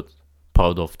corporate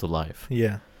part of the life.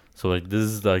 Yeah. So, like, this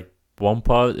is, like, one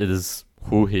part, it is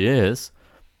who he is,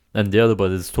 and the other part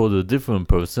is totally different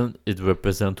person. It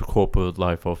represents the corporate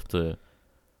life of the,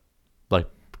 like,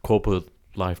 corporate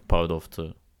life part of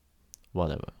the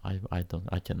whatever.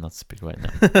 I cannot speak right now.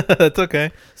 That's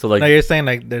okay. So, like, No, you're saying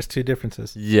like there's two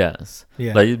differences. yes,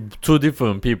 Yeah. like two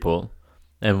different people,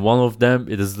 and one of them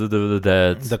it is literally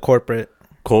that the corporate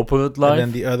corporate life. and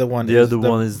then the other one The is other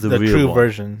one is the real true one.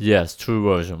 version. Yes, true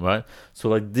version, right? So,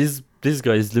 like, this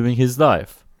guy is living his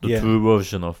life, the Yeah. true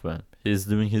version of man. He's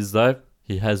living his life.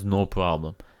 He has no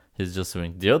problem. He's just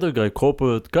living. The other guy,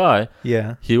 corporate guy,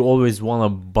 Yeah. he always wanna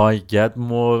get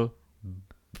more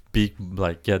big,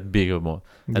 like, get bigger more.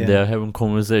 And Yeah. they are having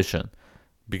conversation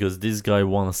because this guy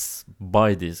wants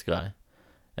buy this guy,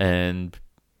 and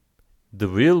the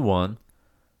real one,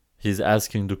 he's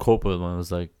asking the corporate one,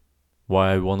 was like,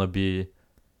 why I wanna be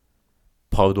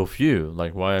part of you,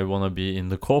 like, why I wanna be in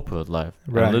the corporate life.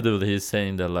 Right. And literally he's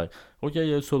saying that, like, okay,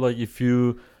 yeah, so, like, if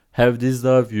you have this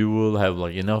life, you will have,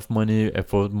 like, enough money,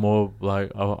 afford more,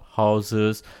 like,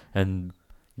 houses, and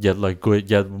get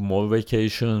more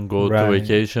vacation, go to Right.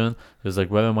 vacation. He's like,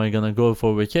 where am I gonna go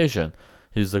for vacation?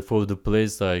 He's like, for the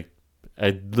place, like,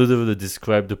 I literally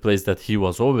described the place that he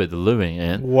was already living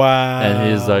in. Wow.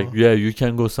 And he's like, yeah, you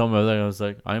can go somewhere there. I was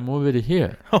like, I'm already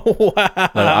here.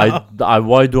 Wow. Like,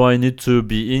 why do I need to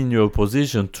be in your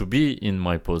position to be in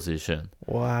my position?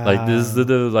 Wow. Like, this is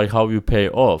literally like how you pay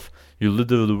off. You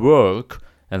literally work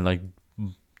and, like,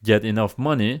 get enough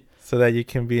money. So that you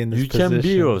can be in this You position. can be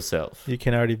yourself. You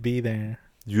can already be there.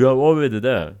 You are already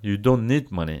there. You don't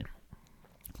need money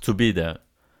to be there.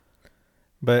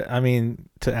 But I mean,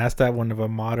 to ask that one of a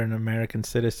modern American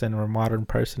citizen or a modern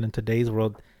person in today's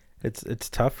world, it's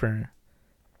tougher.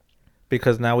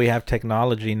 Because now we have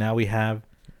technology. Now we have,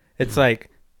 it's like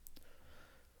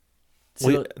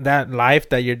So, that life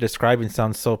that you're describing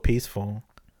sounds so peaceful,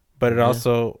 but it Yeah.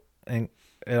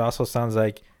 also sounds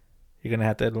like you're gonna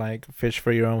have to, like, fish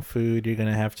for your own food. You're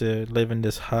gonna have to live in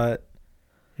this hut.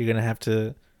 You're gonna have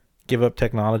to give up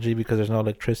technology because there's no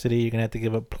electricity. You're gonna have to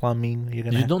give up plumbing. you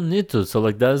don't need to. So,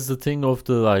 like, that's the thing of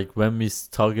the, like, when we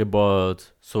talk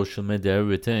about social media,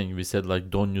 everything, we said, like,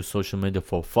 don't use social media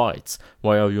for fights.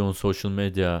 Why are you on social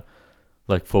media,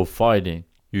 like, for fighting?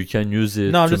 You can use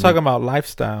it. No, I'm to just talking about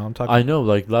lifestyle. I'm talking. I know,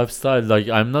 like, lifestyle. Like,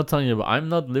 I'm not talking about. I'm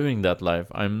not living that life.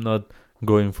 I'm not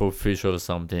going for fish or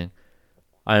something.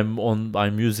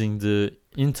 I'm using the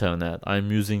internet.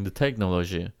 I'm using the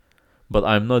technology, but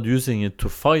I'm not using it to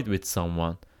fight with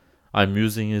someone. I'm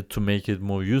using it to make it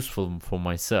more useful for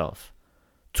myself,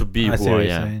 to be I see who what I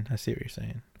you're am. saying. I see what you're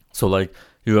saying. So like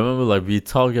you remember, like we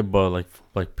talk about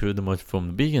like pretty much from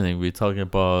the beginning, we talking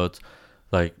about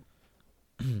like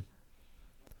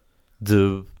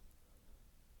the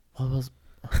what was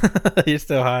You're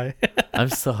still high. I'm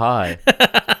so high.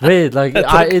 Wait, like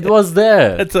That's it okay. was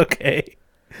there. That's okay.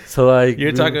 So like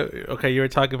You're talking. Okay, you were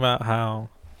talking about how.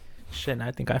 Shit,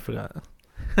 I think I forgot.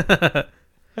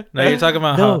 No, you're talking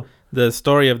about how No. the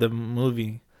story of the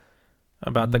movie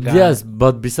about the guy. Yes,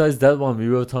 but besides that one, we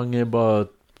were talking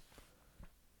about.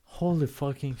 Holy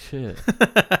fucking shit!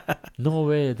 No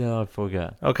way that I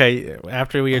forgot. Okay,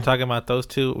 after we were talking about those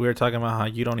two, we were talking about how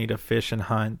you don't need to fish and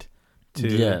hunt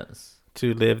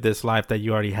to live this life that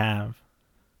you already have.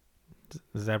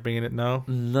 Is that bringing it? No.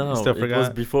 No, still it was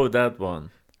forgot? before that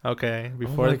one. Okay, Oh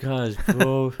before. my gosh,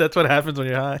 bro, That's what happens when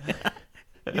you're high.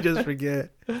 You just forget.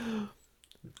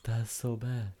 that's so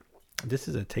bad. This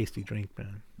is a tasty drink,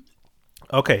 man.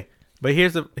 Okay, but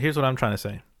here's what I'm trying to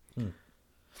say.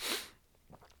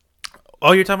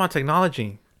 Oh, you're talking about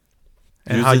technology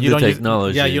and Using how you the don't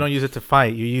technology. you don't use it to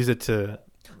fight. You use it to.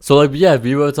 So like yeah,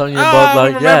 we were talking about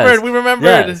like we remembered.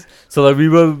 yes. So like we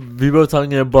were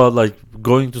talking about like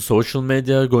going to social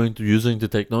media, going to using the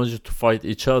technology to fight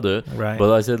each other. Right.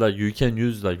 But I said like you can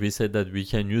use, like we said that we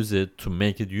can use it to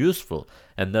make it useful,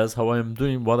 and that's how I am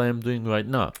doing what I am doing right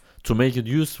now, to make it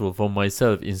useful for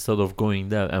myself instead of going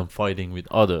there and fighting with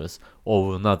others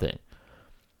over nothing.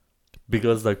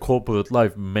 Because like corporate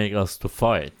life make us to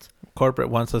fight. Corporate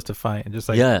wants us to fight, just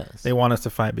like yes, they want us to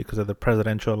fight because of the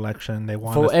presidential election. They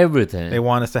want for us, everything. They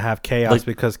want us to have chaos Like-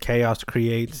 because chaos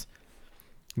creates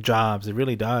jobs. It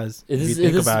really does. It if is, you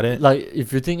think it is, about it. like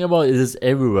if you think about it, it is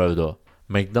everywhere though.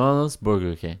 McDonald's,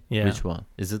 Burger King. Yeah. Which one?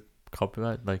 Is it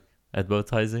copyright, like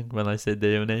advertising when I say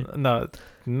their name? No,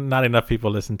 not enough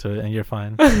people listen to it, and you're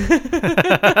fine. What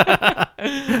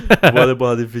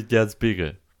about if it gets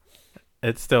bigger?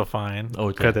 It's still fine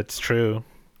Okay. because it's true.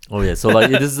 Oh yeah, so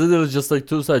like it is literally just like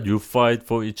two sides. You fight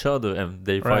for each other and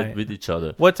they fight Right. with each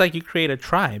other. Well, it's like you create a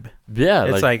tribe. Yeah,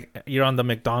 It's like you're on the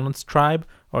McDonald's tribe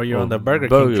or you're or on the Burger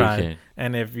King tribe.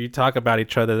 And if you talk about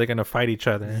each other, they're gonna fight each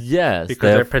other Yes,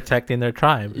 because they're protecting their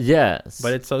tribe. yes,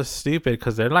 But it's so stupid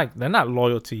because they're not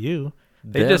loyal to you.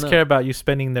 They They're just not- care about you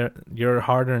spending your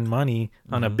hard-earned money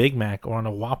on a Mhm. Big Mac or on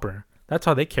a Whopper. That's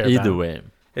all they care Either about. way.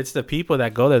 It's the people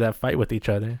that go there that fight with each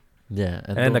other. Yeah,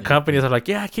 And the companies are like,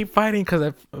 yeah, keep fighting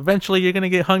because eventually you're going to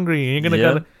get hungry. And you're going to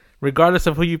Yeah. go, regardless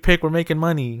of who you pick, we're making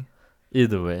money.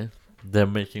 Either way, they're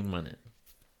making money.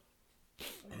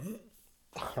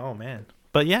 Oh, man.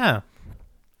 But yeah,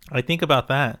 I think about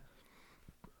that.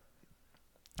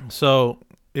 So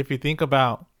if you think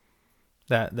about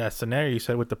that scenario you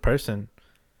said with the person,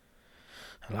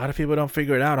 a lot of people don't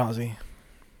figure it out, Ozzy.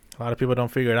 A lot of people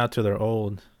don't figure it out till they're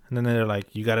old. And then they're like,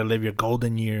 you got to live your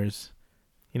golden years.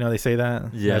 You know, they say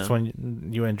that. Yeah. That's when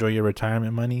you enjoy your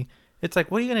retirement money. It's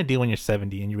like, what are you going to do when you're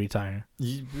 70 and you retire?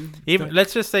 Even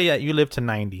let's just say that you live to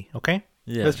 90, okay?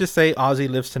 yeah, Let's just say Ozzy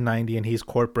lives to 90 and he's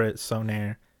corporate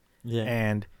Sonair yeah.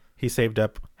 and he saved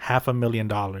up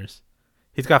 $500,000.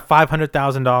 He's got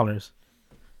 $500,000.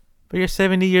 But you're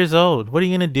 70 years old. What are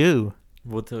you going to do?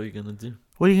 What are you gonna do?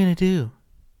 What are you going to do?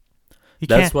 You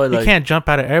That's can't why, you like- can't jump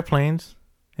out of airplanes.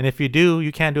 And if you do,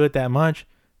 you can't do it that much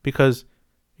because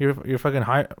your fucking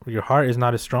heart, your heart is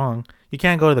not as strong. You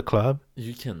can't go to the club.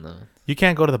 You cannot. You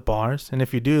can't go to the bars, and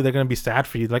if you do, they're gonna be sad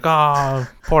for you. Like, oh,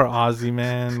 poor Ozzy,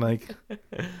 man. Like,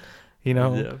 you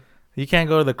know, Yeah. you can't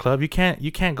go to the club. You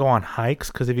can't go on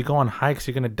hikes because if you go on hikes,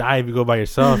 you're gonna die if you go by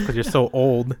yourself because you're so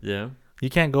old. Yeah. You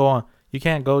can't go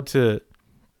to.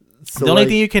 So the only like,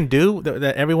 thing you can do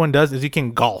that everyone does is you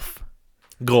can golf.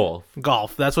 golf.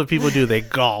 Golf. That's what people do. They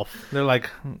golf. They're like,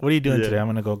 what are you doing Yeah. today? I'm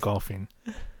gonna go golfing.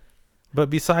 But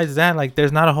besides that, like,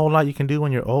 there's not a whole lot you can do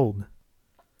when you're old.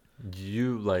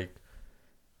 You like.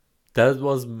 That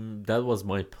was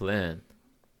my plan.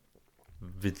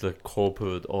 With the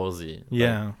corporate Aussie. Like,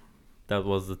 Yeah. that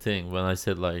was the thing when I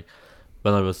said like,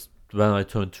 when I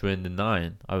turned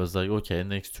 29, I was like, okay,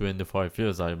 next 25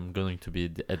 years I'm going to be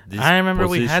at this. I remember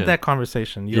we had position. that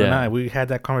conversation. You and Yeah. we had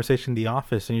that conversation in the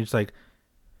office, and you're just like,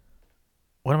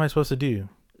 "What am I supposed to do?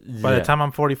 By the time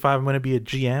I'm 45, I'm going to be a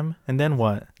GM, and then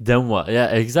what?" Then what? Yeah,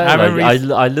 exactly. remember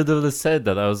Like, I literally said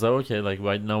that. I was like, okay, like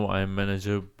right now I'm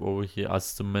manager over here,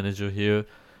 assistant manager here,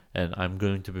 and I'm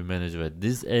going to be manager at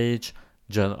this age,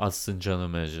 assistant general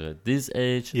manager at this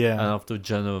age, Yeah. and after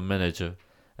general manager.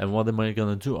 And what am I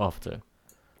gonna do after?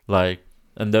 Like,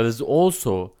 and there is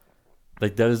also,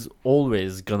 like, there is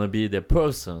always gonna be the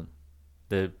person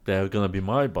that they're gonna be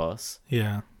my boss.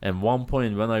 Yeah, And one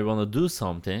point when I wanna do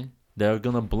something, They're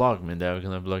gonna block me. They're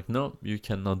gonna be like, no, you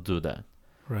cannot do that.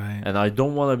 Right. And I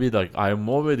don't want to be like, I'm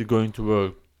already going to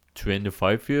work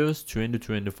 25 years, 20,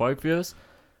 25 years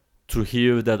to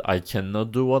hear that I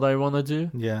cannot do what I want to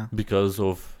do Yeah. because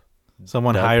of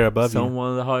Someone that higher above you.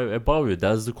 someone higher above you.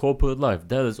 That's the corporate life.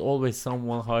 There is always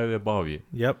someone higher above you.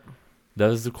 Yep. That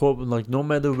is the corporate, like, no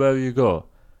matter where you go.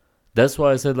 That's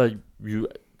why I said, like, you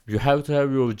have to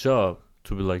have your job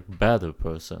to be like better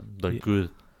person, like Yeah. good,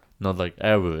 not like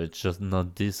average, just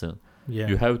not decent. Yeah.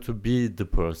 You have to be the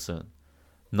person,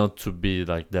 not to be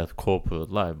like that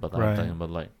corporate life. But Right. I'm talking about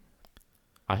like,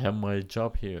 I have my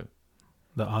job here,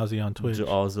 The Aussie on Twitch.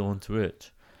 also on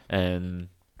Twitch, and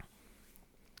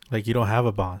Like you don't have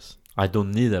a boss. I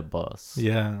don't need a boss.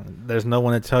 Yeah. There's no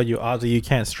one to tell you, Aussie, you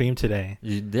can't stream today.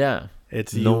 Yeah.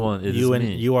 It's No you. one, it you is and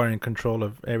me. you are in control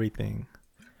of everything.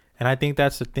 And I think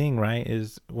that's the thing, right?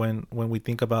 Is when we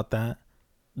think about that,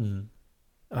 Mm.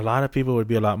 a lot of people would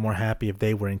be a lot more happy if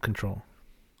they were in control.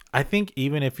 I think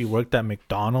even if you worked at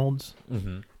McDonald's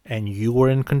Mm-hmm. and you were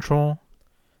in control,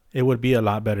 it would be a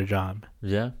lot better job.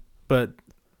 Yeah. But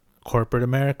corporate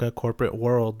America, corporate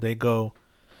world, they go,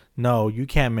 no, you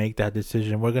can't make that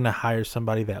decision. We're going to hire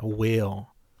somebody that will.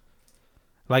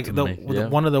 Like To the, make- the yeah.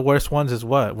 one of the worst ones is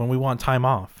what? When we want time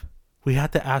off, we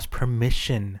have to ask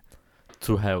permission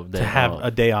To have that. to have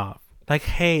a day off. Like,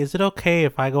 hey, is it okay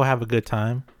if I go have a good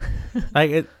time?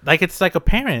 It's like a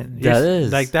parent. That It's-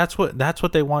 is. like that's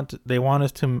what they want. They want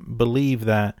us to believe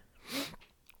that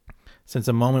since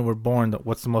the moment we're born, that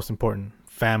what's the most important?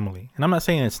 Family. And I'm not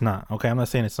saying it's not. Okay, I'm not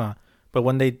saying it's not. But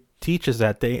when they teach us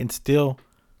that, they instill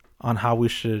on how we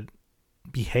should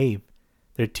behave.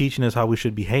 They're teaching us how we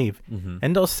should behave, Mm-hmm.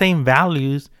 and those same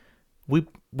values,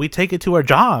 we take it to our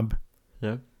job.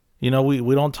 Yeah. You know,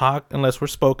 we don't talk unless we're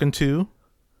spoken to.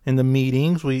 In the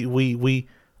meetings, we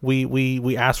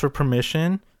ask for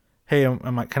permission. Hey,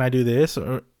 can I do this?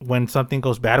 Or when something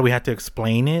goes bad, we have to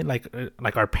explain it.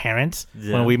 Like our parents,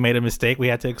 Yeah. when we made a mistake, we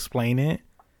had to explain it.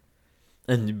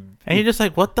 And And you're just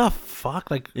like, what the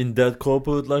fuck? Like in that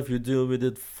corporate life, you deal with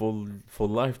it for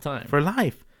lifetime. for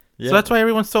life. Yeah. So that's why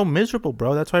everyone's so miserable,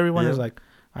 bro. That's why everyone is Yeah. like,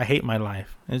 I hate my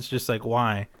life. It's just like,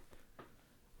 why?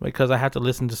 Because I have to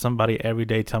listen to somebody every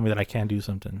day tell me that I can't do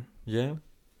something. Yeah.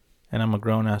 And I'm a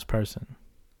grown ass person.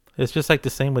 It's just like the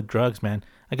same with drugs, man.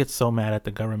 I get so mad at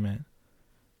the government.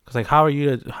 Cause like, how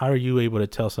are you able to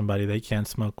tell somebody they can't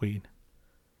smoke weed?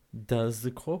 That's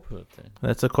the corporate thing.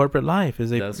 That's a corporate life. Is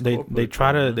That's they corporate,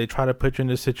 try to man. they try to put you in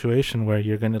a situation where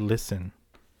you're gonna listen,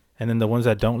 and then the ones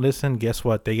that don't listen, guess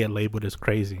what? They get labeled as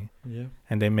crazy, Yeah.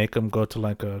 and they make them go to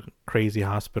like a crazy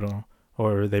hospital,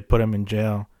 or they put them in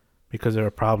jail because they're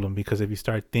a problem. Because if you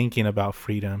start thinking about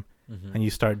freedom Mm-hmm. and you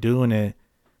start doing it,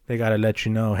 they gotta let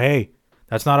you know, hey,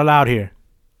 that's not allowed here.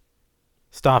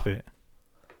 Stop it.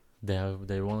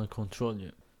 They want to control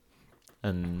you,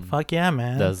 and Fuck yeah,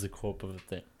 man. that's the corporate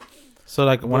thing. So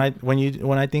like when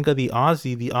I think of the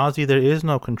Aussie, there is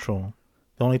no control.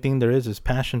 The only thing there is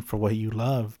passion for what you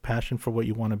love, passion for what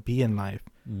you want to be in life.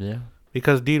 Yeah.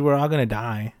 Because dude, we're all gonna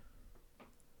die.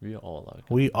 We all are.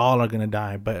 We all are gonna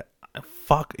die. But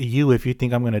fuck you if you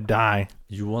think I'm gonna die.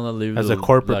 You wanna live As a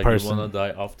corporate person. You wanna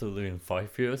die after living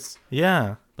 5 years,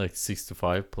 Yeah. like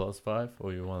 65 plus 5,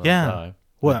 or you wanna Yeah. die?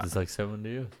 What? It's like 70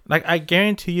 years. Like I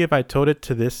guarantee you, if I told it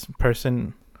to this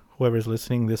person, whoever's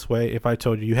listening this way, if I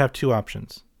told you, you have two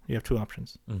options. You have two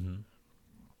options. Mm-hmm.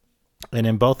 And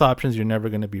in both options, you're never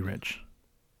going to be rich.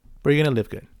 But you're going to live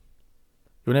good.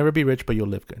 You'll never be rich, but you'll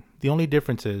live good. The only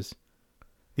difference is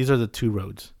these are the two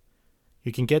roads.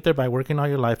 You can get there by working all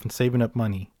your life and saving up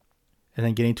money and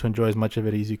then getting to enjoy as much of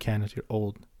it as you can as you're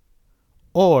old.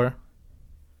 Or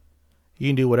you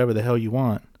can do whatever the hell you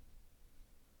want.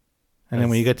 And then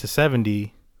when you get to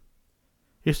 70,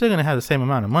 you're still going to have the same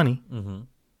amount of money. Mm-hmm.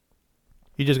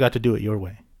 You just got to do it your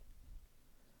way.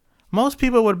 Most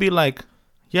people would be like,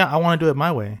 yeah, I want to do it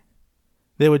my way.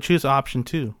 They would choose option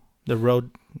 2, the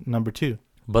road number 2.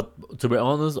 But to be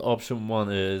honest, option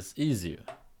 1 is easier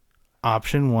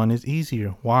Option 1 is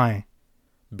easier. Why?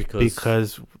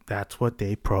 because that's what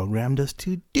they programmed us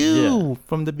to do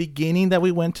from the beginning that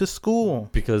we went to school.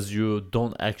 because you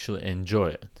don't actually enjoy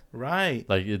it. Right.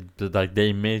 Like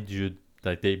they made you,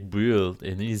 like they built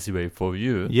an easy way for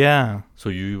you, Yeah. so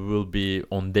you will be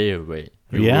on their way.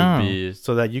 You Yeah. will be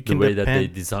So that you the can way that they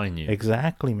depend. design you.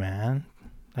 Exactly, man.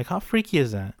 Like how freaky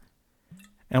is that?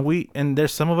 And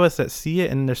there's some of us that see it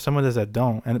and there's some of us that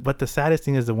don't. But the saddest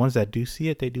thing is the ones that do see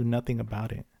it, they do nothing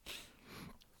about it.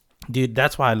 Dude,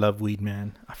 that's why I love weed,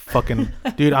 man. I fucking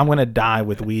dude, I'm gonna die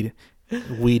with weed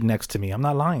next to me. I'm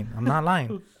not lying.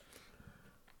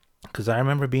 Cause I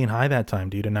remember being high that time,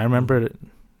 dude, and I remember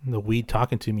the weed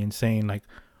talking to me and saying like,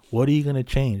 What are you gonna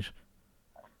change?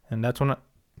 And that's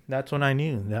when I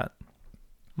knew that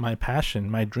my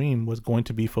passion, my dream was going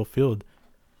to be fulfilled.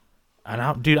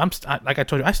 And like I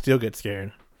told you, I still get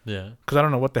scared Yeah. because I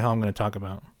don't know what the hell I'm going to talk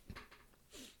about.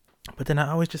 But then I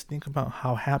always just think about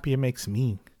how happy it makes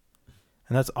me.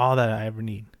 And that's all that I ever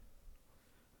need.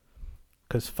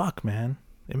 Because fuck, man.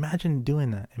 Imagine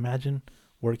doing that. Imagine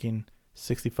working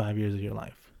 65 years of your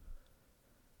life.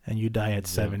 And you die at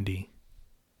 70.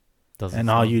 And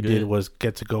all you did was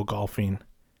get to go golfing.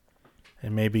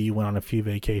 And maybe you went on a few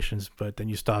vacations, but then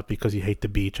you stopped because you hate the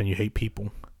beach and you hate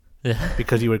people. Yeah.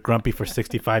 Because you were grumpy for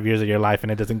 65 years of your life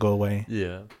and it doesn't go away.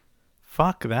 Yeah.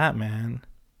 Fuck that, man.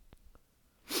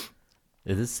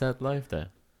 It is sad life there.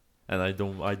 And I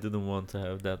didn't want to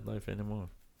have that life anymore.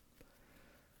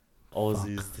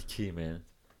 Aussie is the key, man.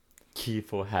 Key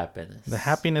for happiness. The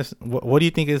happiness, what do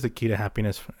you think is the key to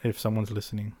happiness if someone's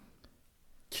listening?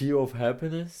 Key of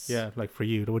happiness? Yeah, like for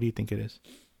you, what do you think it is?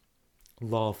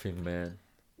 Laughing, man.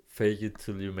 Fake it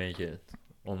till you make it.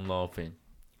 On laughing.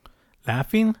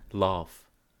 Laughing? Laugh.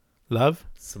 Love?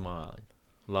 Smile.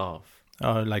 Laugh.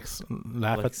 Oh, like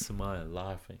laugh like at... smile.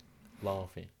 Laughing.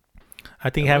 Laughing. I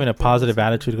think having a positive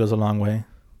attitude goes a long way.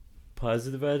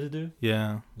 Positive attitude?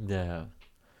 Yeah. Yeah.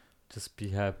 Just be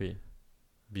happy.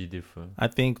 Be different. I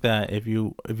think that if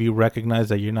you recognize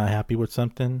that you're not happy with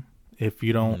something, if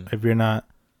you're not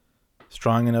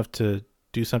strong enough to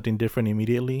do something different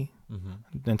immediately,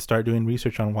 then start doing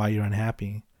research on why you're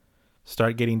unhappy.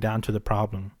 Start getting down to the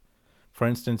problem. For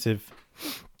instance, if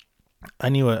I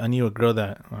knew a girl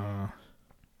that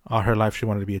all her life she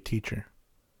wanted to be a teacher,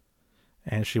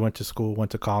 and she went to school,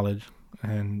 went to college,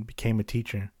 and became a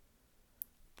teacher.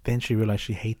 Then she realized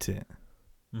she hates it.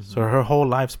 So her whole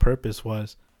life's purpose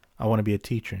was, I want to be a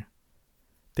teacher.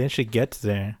 Then she gets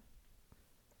there,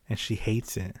 and she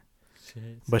hates it.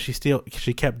 But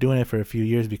she kept doing it for a few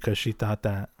years because she thought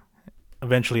that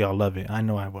eventually I'll love it. I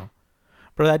know I will.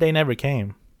 Bro, that day never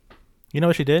came. You know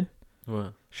what she did?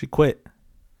 What? She quit.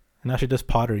 And now she does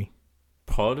pottery.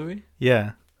 Pottery?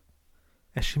 Yeah.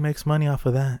 And she makes money off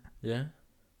of that. Yeah.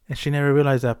 And she never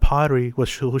realized that pottery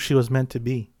was who she was meant to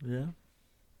be. Yeah.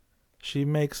 She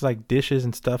makes like dishes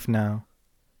and stuff now.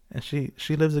 And she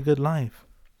lives a good life.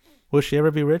 Will she ever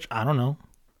be rich? I don't know.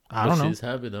 I don't know. She's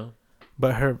happy though.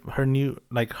 But her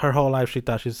whole life she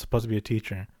thought she was supposed to be a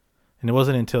teacher. And it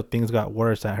wasn't until things got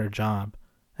worse at her job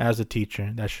as a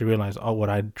teacher that she realized, oh, what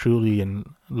I truly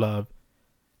love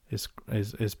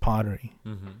is pottery.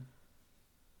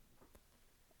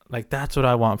 Like, that's what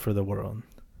I want for the world,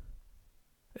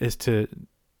 is to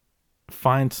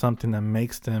find something that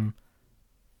makes them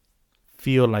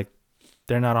feel like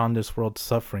they're not on this world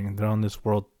suffering. They're on this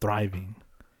world thriving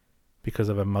because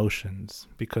of emotions,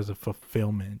 because of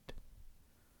fulfillment.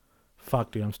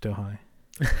 Fuck, dude, I'm still high.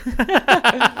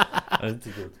 I need to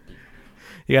go pee.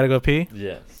 You gotta go pee?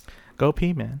 Yes. Go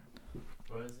pee, man.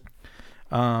 Where is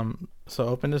it? So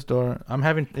open this door. I'm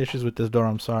having issues with this door,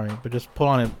 I'm sorry. But just pull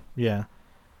on it. Yeah.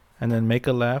 And then make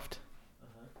a left.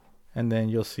 And then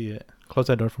you'll see it. Close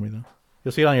that door for me, though.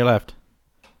 You'll see it on your left.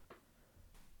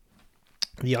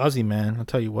 The Aussie, man. I'll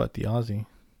tell you what, the Aussie.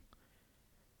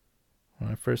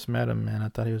 When I first met him, man, I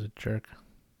thought he was a jerk.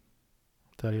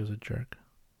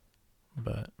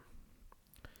 But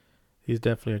he's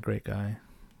definitely a great guy.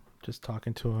 Just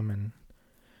talking to him and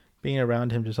being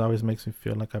around him just always makes me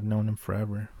feel like I've known him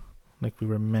forever. Like we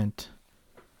were meant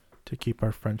to keep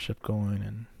our friendship going,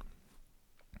 and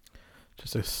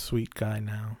just a sweet guy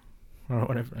now. Or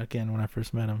whatever. Again, when I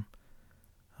first met him,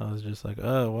 I was just like,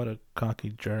 oh, what a cocky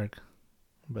jerk.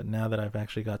 But now that I've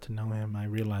actually got to know him, I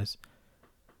realize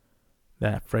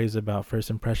that phrase about first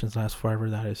impressions last forever,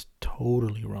 that is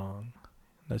totally wrong.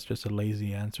 That's just a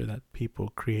lazy answer that people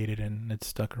created and it's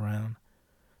stuck around.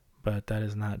 But that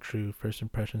is not true. First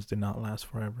impressions do not last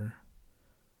forever.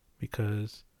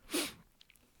 Because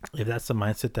if that's the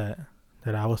mindset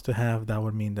that I was to have, that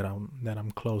would mean that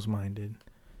I'm closed-minded.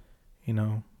 You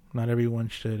know, not everyone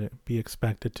should be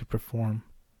expected to perform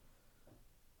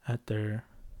at their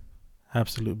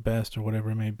absolute best or whatever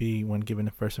it may be when given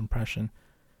a first impression.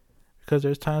 Because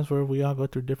there's times where we all go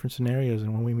through different scenarios,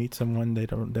 and when we meet someone, they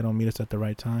don't meet us at the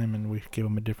right time, and we give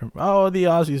them a different. Oh, the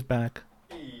Aussie's back.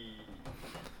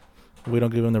 We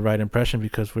don't give them the right impression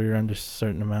because we're under a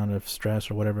certain amount of stress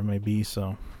or whatever it may be.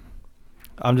 So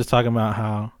I'm just talking about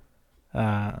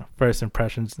how first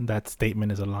impressions, that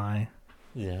statement is a lie.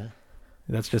 Yeah.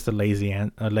 That's just a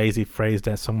lazy phrase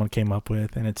that someone came up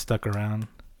with, and it stuck around.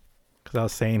 Because I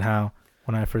was saying how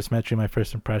when I first met you, my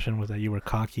first impression was that you were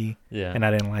cocky, and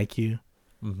I didn't like you.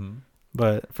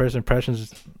 But first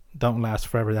impressions don't last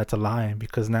forever. That's a lie,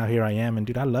 because now here I am, and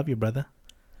dude, I love you, brother.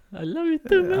 I love you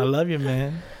too, man. I love you,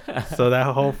 man. So that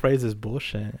whole phrase is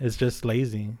bullshit. It's just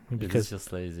lazy Because because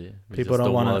just lazy. We people just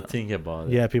don't want wanna- to think about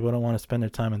it. yeah, people don't want to spend their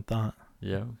time in thought.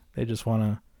 Yeah. They just want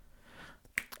to.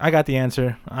 I got the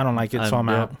answer. I don't like it, so I'm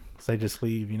Yeah. out. So they just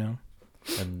leave,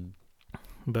 And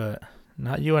But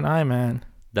not you and I, man.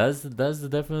 that's the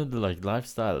definitely like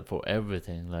lifestyle for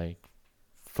everything. Like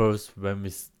first, when we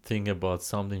think about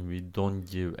something, we don't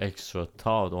give extra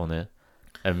thought on it,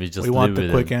 and we just We want live the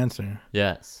with quick it. answer.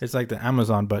 Yes. It's like the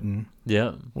Amazon button.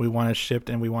 Yeah. We want it shipped,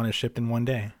 and we want it shipped in one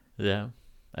day. Yeah.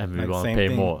 And we Like, want to same pay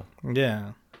thing. more.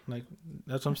 Yeah, like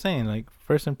that's what I'm saying. Like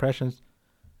first impressions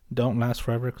don't last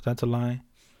forever, 'cause that's a lie.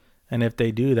 And if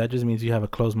they do, that just means you have a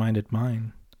closed-minded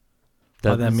mind.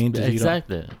 All that means is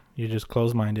exactly. you're just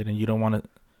closed-minded, and you don't want to.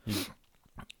 You-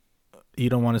 You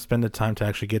don't want to spend the time to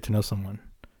actually get to know someone.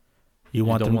 You You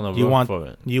want don't them. want to You work want. for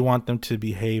it. You want them to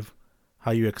behave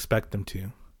how you expect them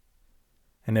to.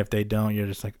 And if they don't, you're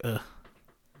just like, ugh.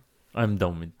 I'm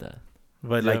done with that.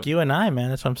 But Yeah. like you and I, man,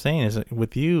 that's what I'm saying. Is like,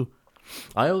 with you,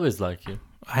 I always like you.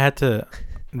 I had to.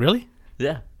 Really?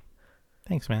 Yeah.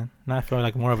 Thanks, man. Now I feel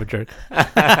like more of a jerk.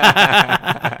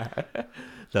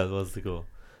 That was the goal.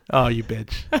 Oh, you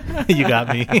bitch. You got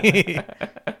me.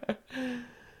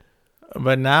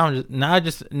 But now it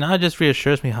just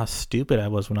reassures me how stupid I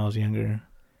was when I was younger.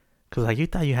 Cause like you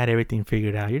thought you had everything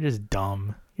figured out. You're just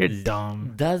dumb. You're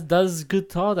dumb. That's good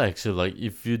thought actually. Like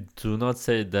if you do not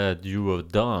say that you were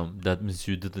dumb, that means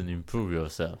you didn't improve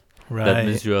yourself. Right. That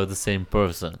means you are the same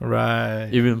person. Right.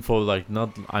 Even for like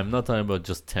I'm not talking about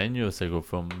just 10 years ago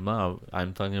from now.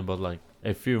 I'm talking about like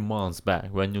a few months back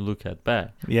when you look at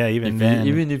back. Yeah, even If then.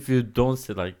 you, even if you don't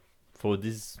say like for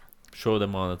this short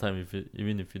amount of time,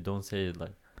 even if you don't say it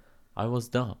like I was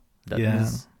dumb, that Yeah.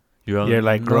 means you're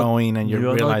like not- growing and you're you're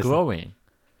not realizing. growing.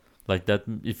 Like that,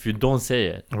 if you don't say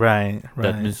it, Right.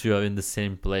 that means you are in the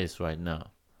same place right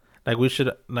now. Like we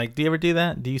should like. Do you ever do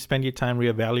that? Do you spend your time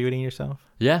reevaluating yourself?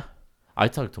 Yeah, I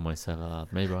talk to myself a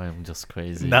lot. Maybe I am just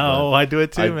crazy. No, I do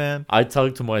it too, I- man. but I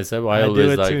talk to myself. I I do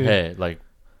always it like, too. hey, like,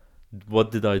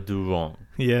 what did I do wrong?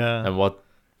 Yeah. And what,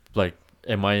 like,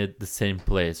 am I at the same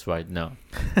place right now?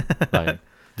 Like,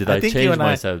 did I I think you change and I-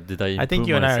 myself? Did I improve I think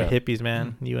you and I are myself? hippies,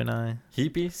 man. You and I.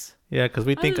 Hippies? Yeah, because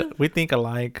we think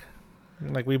alike.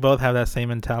 Like we both have that same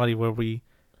mentality where we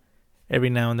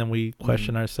every now and then we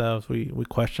question ourselves. We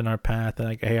question our path.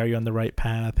 Like, hey, are you on the right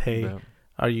path? Hey, Yeah.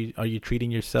 are you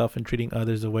treating yourself and treating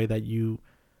others the way that you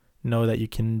know that you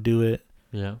can do it?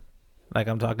 Yeah. Like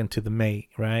I'm talking to the mate,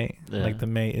 right? Yeah. Like the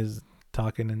mate is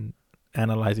talking and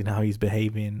analyzing how he's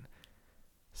behaving.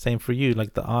 Same for you.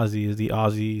 Like the Aussie, is the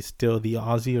Aussie still the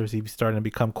Aussie, or is he starting to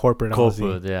become corporate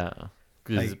Corporate, Aussie? yeah.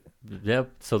 'Cause- Like- yeah,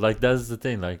 so like that's the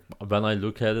thing. Like when I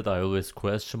look at it, I always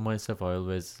question myself. I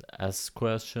always ask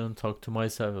questions, talk to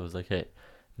myself. I was like, hey,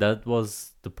 that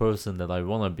was the person that I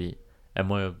wanna be.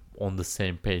 Am I on the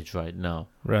same page right now?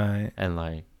 Right, And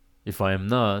like, if I am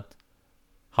not,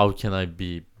 how can I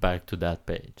be back to that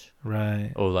page?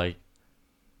 right, Or like,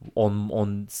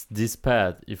 on this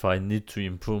path, if I need to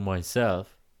improve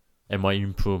myself, am I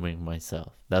improving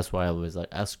myself? That's why I always like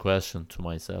ask questions to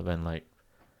myself and like,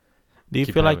 Do you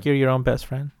keep feel like having- you're your own best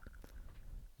friend?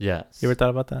 yes, You ever thought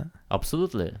about that?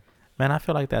 absolutely. Man, I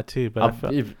feel like that too. But I Ab-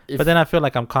 feel, if but then I feel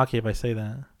like I'm cocky if I say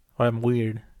that, or I'm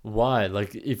weird. why?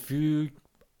 Like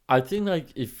I think like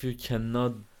if you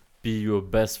cannot be your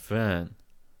best friend,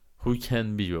 who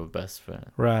can be your best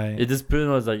friend? Right, It is pretty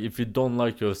much like if you don't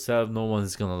like yourself, no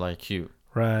one's gonna like you.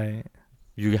 right.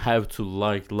 You have to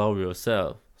love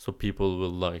yourself, so people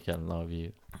will like and love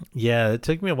you. Yeah, it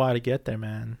took me a while to get there,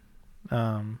 man.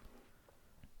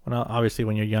 Obviously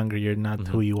when you're younger, you're not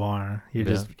who Mhm. you are. You're Yeah.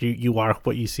 just you are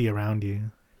what you see around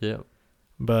you. Yeah.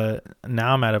 But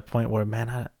now I'm at a point where,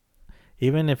 man,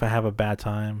 even if I have a bad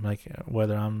time, like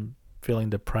whether I'm feeling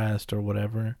depressed or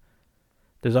whatever,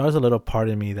 there's always a little part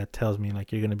of me that tells me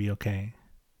like you're gonna be okay.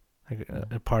 Like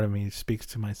a part of me speaks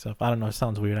to myself. I don't know. It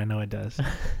sounds weird. I know it does.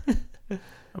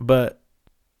 But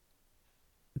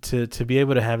to be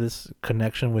able to have this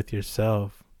connection with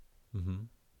yourself, Mm-hmm.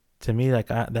 to me, like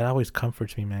that always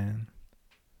comforts me, man.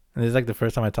 And it's like the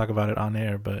first time I talk about it on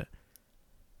air, but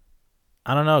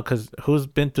I don't know, because who's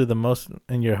been through the most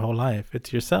in your whole life?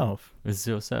 It's yourself. It's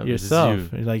yourself.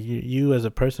 Yourself. It is you. Like you as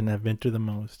a person have been through the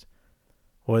most,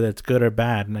 whether it's good or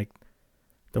bad. And like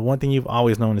the one thing you've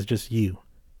always known is just you.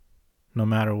 No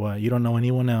matter what, you don't know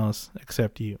anyone else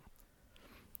except you.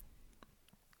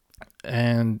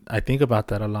 And I think about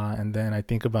that a lot, and then I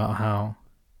think about how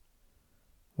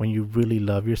when you really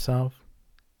love yourself,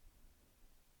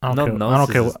 I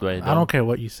don't care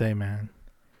what you say, man.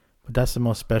 But that's the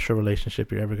most special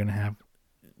relationship you're ever gonna have.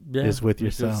 Yeah, is with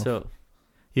yourself.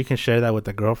 You can share that with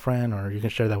a girlfriend, or you can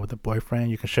share that with a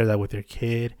boyfriend. You can share that with your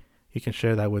kid. You can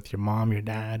share that with your mom, your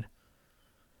dad.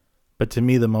 But to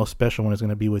me, the most special one is going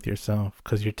to be with yourself,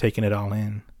 because you're taking it all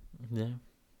in. Yeah.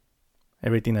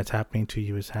 Everything that's happening to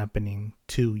you is happening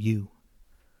to you.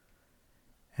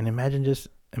 And imagine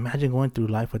going through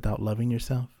life without loving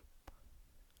yourself.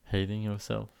 Hating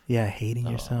yourself. Yeah, hating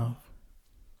Oh. yourself.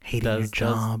 Hating your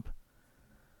job.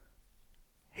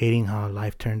 Hating how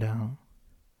life turned out.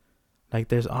 Like,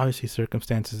 there's obviously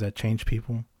circumstances that change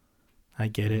people. I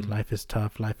get it. Life is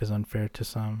tough. Life is unfair to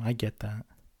some. I get that.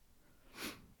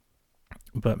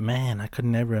 But man, I could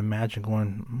never imagine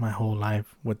going my whole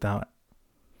life without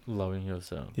loving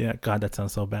yourself. Yeah, God, that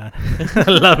sounds so bad.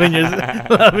 loving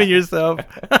yourself.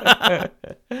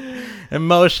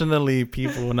 Emotionally,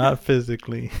 people, not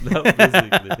physically. Not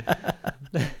physically.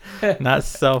 Not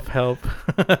self-help.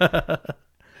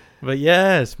 But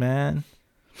yes, man.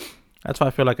 That's why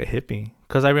I feel like a hippie,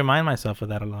 because I remind myself of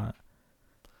that a lot.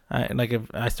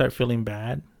 If I start feeling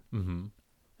bad, I'm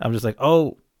just like,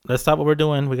 oh, let's stop what we're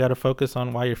doing. We got to focus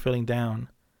on why you're feeling down,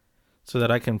 so that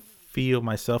I can feel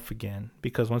myself again.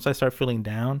 Because once I start feeling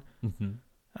down,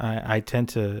 I tend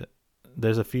to,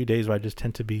 there's a few days where I just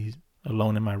tend to be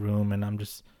alone in my room, and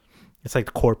it's like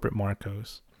the corporate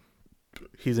Marcos.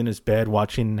 He's in his bed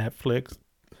watching Netflix,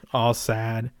 all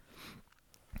sad.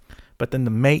 But then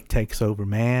the mate takes over,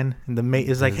 man. And the mate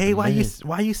is like, hey, why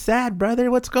you sad,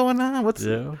 brother? What's going on?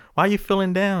 Why are you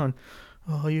feeling down?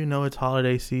 Oh, it's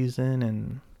holiday season,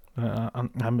 and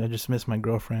I just miss my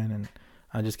girlfriend, and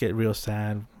I just get real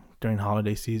sad during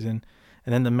holiday season.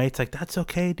 And then the mate's like, that's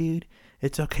okay, dude.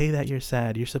 It's okay that you're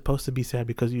sad. You're supposed to be sad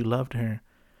because you loved her.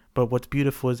 But what's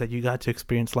beautiful is that you got to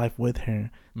experience life with her.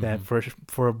 That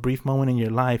for a brief moment in your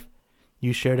life,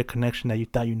 you shared a connection that you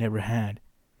thought you never had.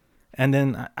 And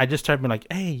then I just started being like,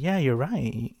 hey, yeah, you're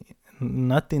right.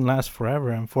 Nothing lasts forever.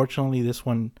 Unfortunately, this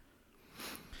one,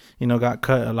 got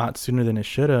cut a lot sooner than it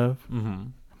should have.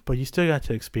 But you still got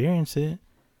to experience it.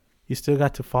 You still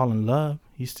got to fall in love.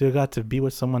 You still got to be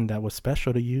with someone that was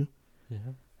special to you. Yeah.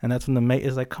 And that's when the mate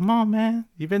is like, come on, man.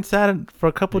 You've been sad for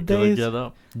a couple days. Get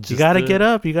up. You got to get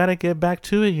up. You got to get back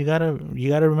to it. You got to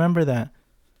remember that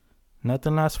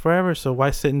nothing lasts forever. So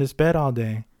why sit in this bed all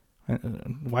day?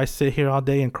 Why sit here all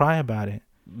day and cry about it?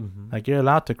 Like, you're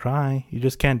allowed to cry. You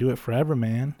just can't do it forever,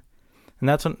 man. And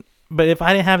that's when, but if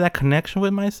I didn't have that connection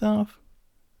with myself,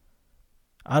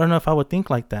 I don't know if I would think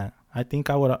like that. I think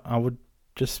I would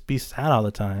just be sad all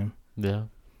the time. Yeah.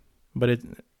 But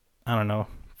I don't know.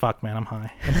 Fuck, man, I'm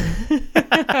high.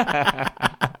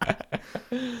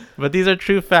 But these are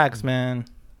true facts, man.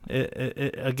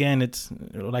 Again, it's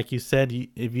like you said,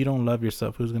 if you don't love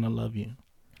yourself, who's going to love you?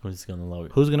 Who's going to love you?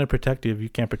 Who's going to protect you if you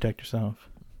can't protect yourself?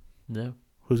 Yeah.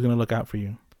 Who's going to look out for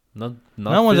you? Not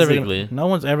no one's physically. No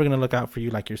one's ever going to look out for you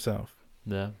like yourself.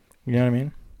 Yeah. You know what I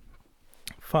mean?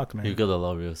 Fuck, man. You got to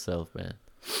love yourself, man.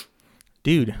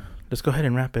 Dude, let's go ahead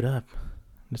and wrap it up.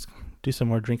 Let's do some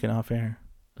more drinking off air.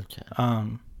 Okay.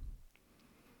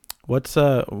 What's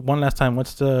one last time?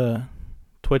 What's the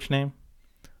Twitch name?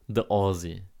 The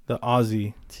Aussie. The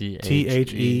Aussie.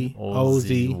 TheOzzyy.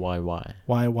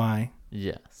 YY.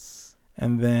 Yes.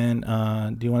 And then,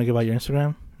 do you want to give out your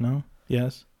Instagram? No?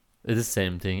 Yes? It's the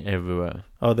same thing everywhere.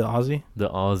 Oh, the Aussie? The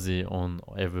Aussie on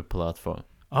every platform.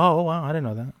 Oh, wow. I didn't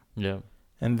know that. Yeah.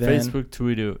 And then Facebook,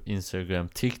 Twitter,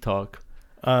 Instagram, TikTok.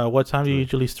 What time do you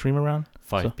usually stream around?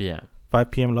 5 p.m.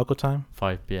 5 p.m. local time?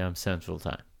 5 p.m. Central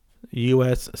Time.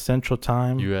 U.S. Central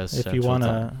Time. U.S. If Central you want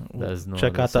to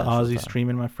check out the Aussie time.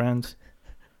 streaming, my friends.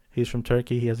 He's from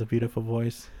Turkey. He has a beautiful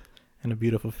voice and a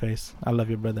beautiful face. I love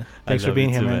you, brother. Thanks for being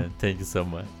here, man. Thank you so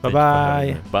much.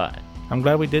 Bye-bye. Bye. I'm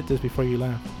glad we did this before you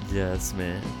left. Yes,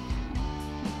 man.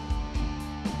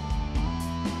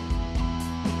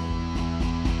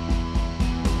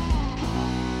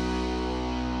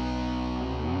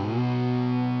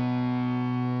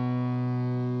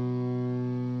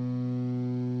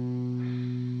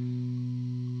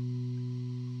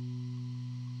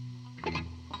 You